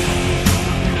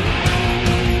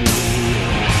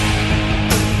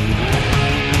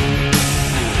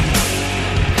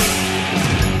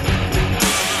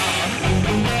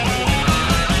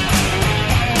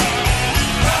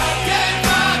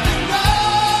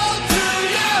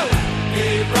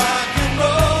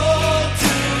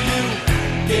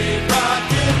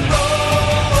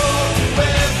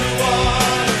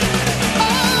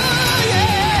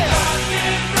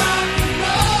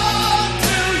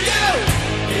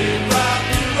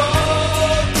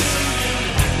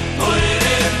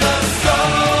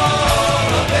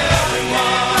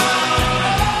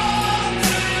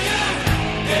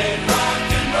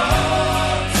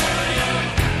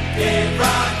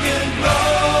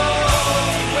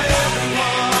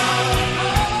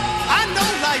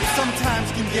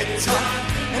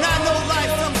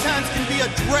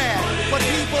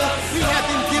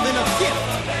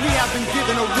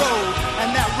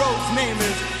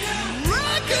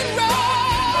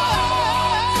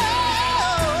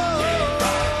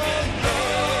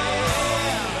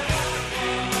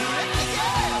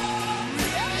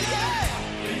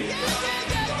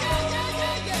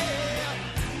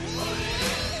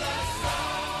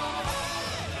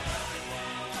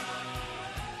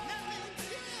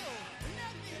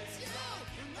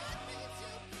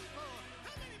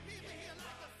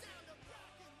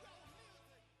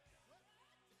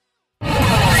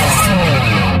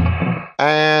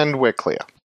 And we're clear.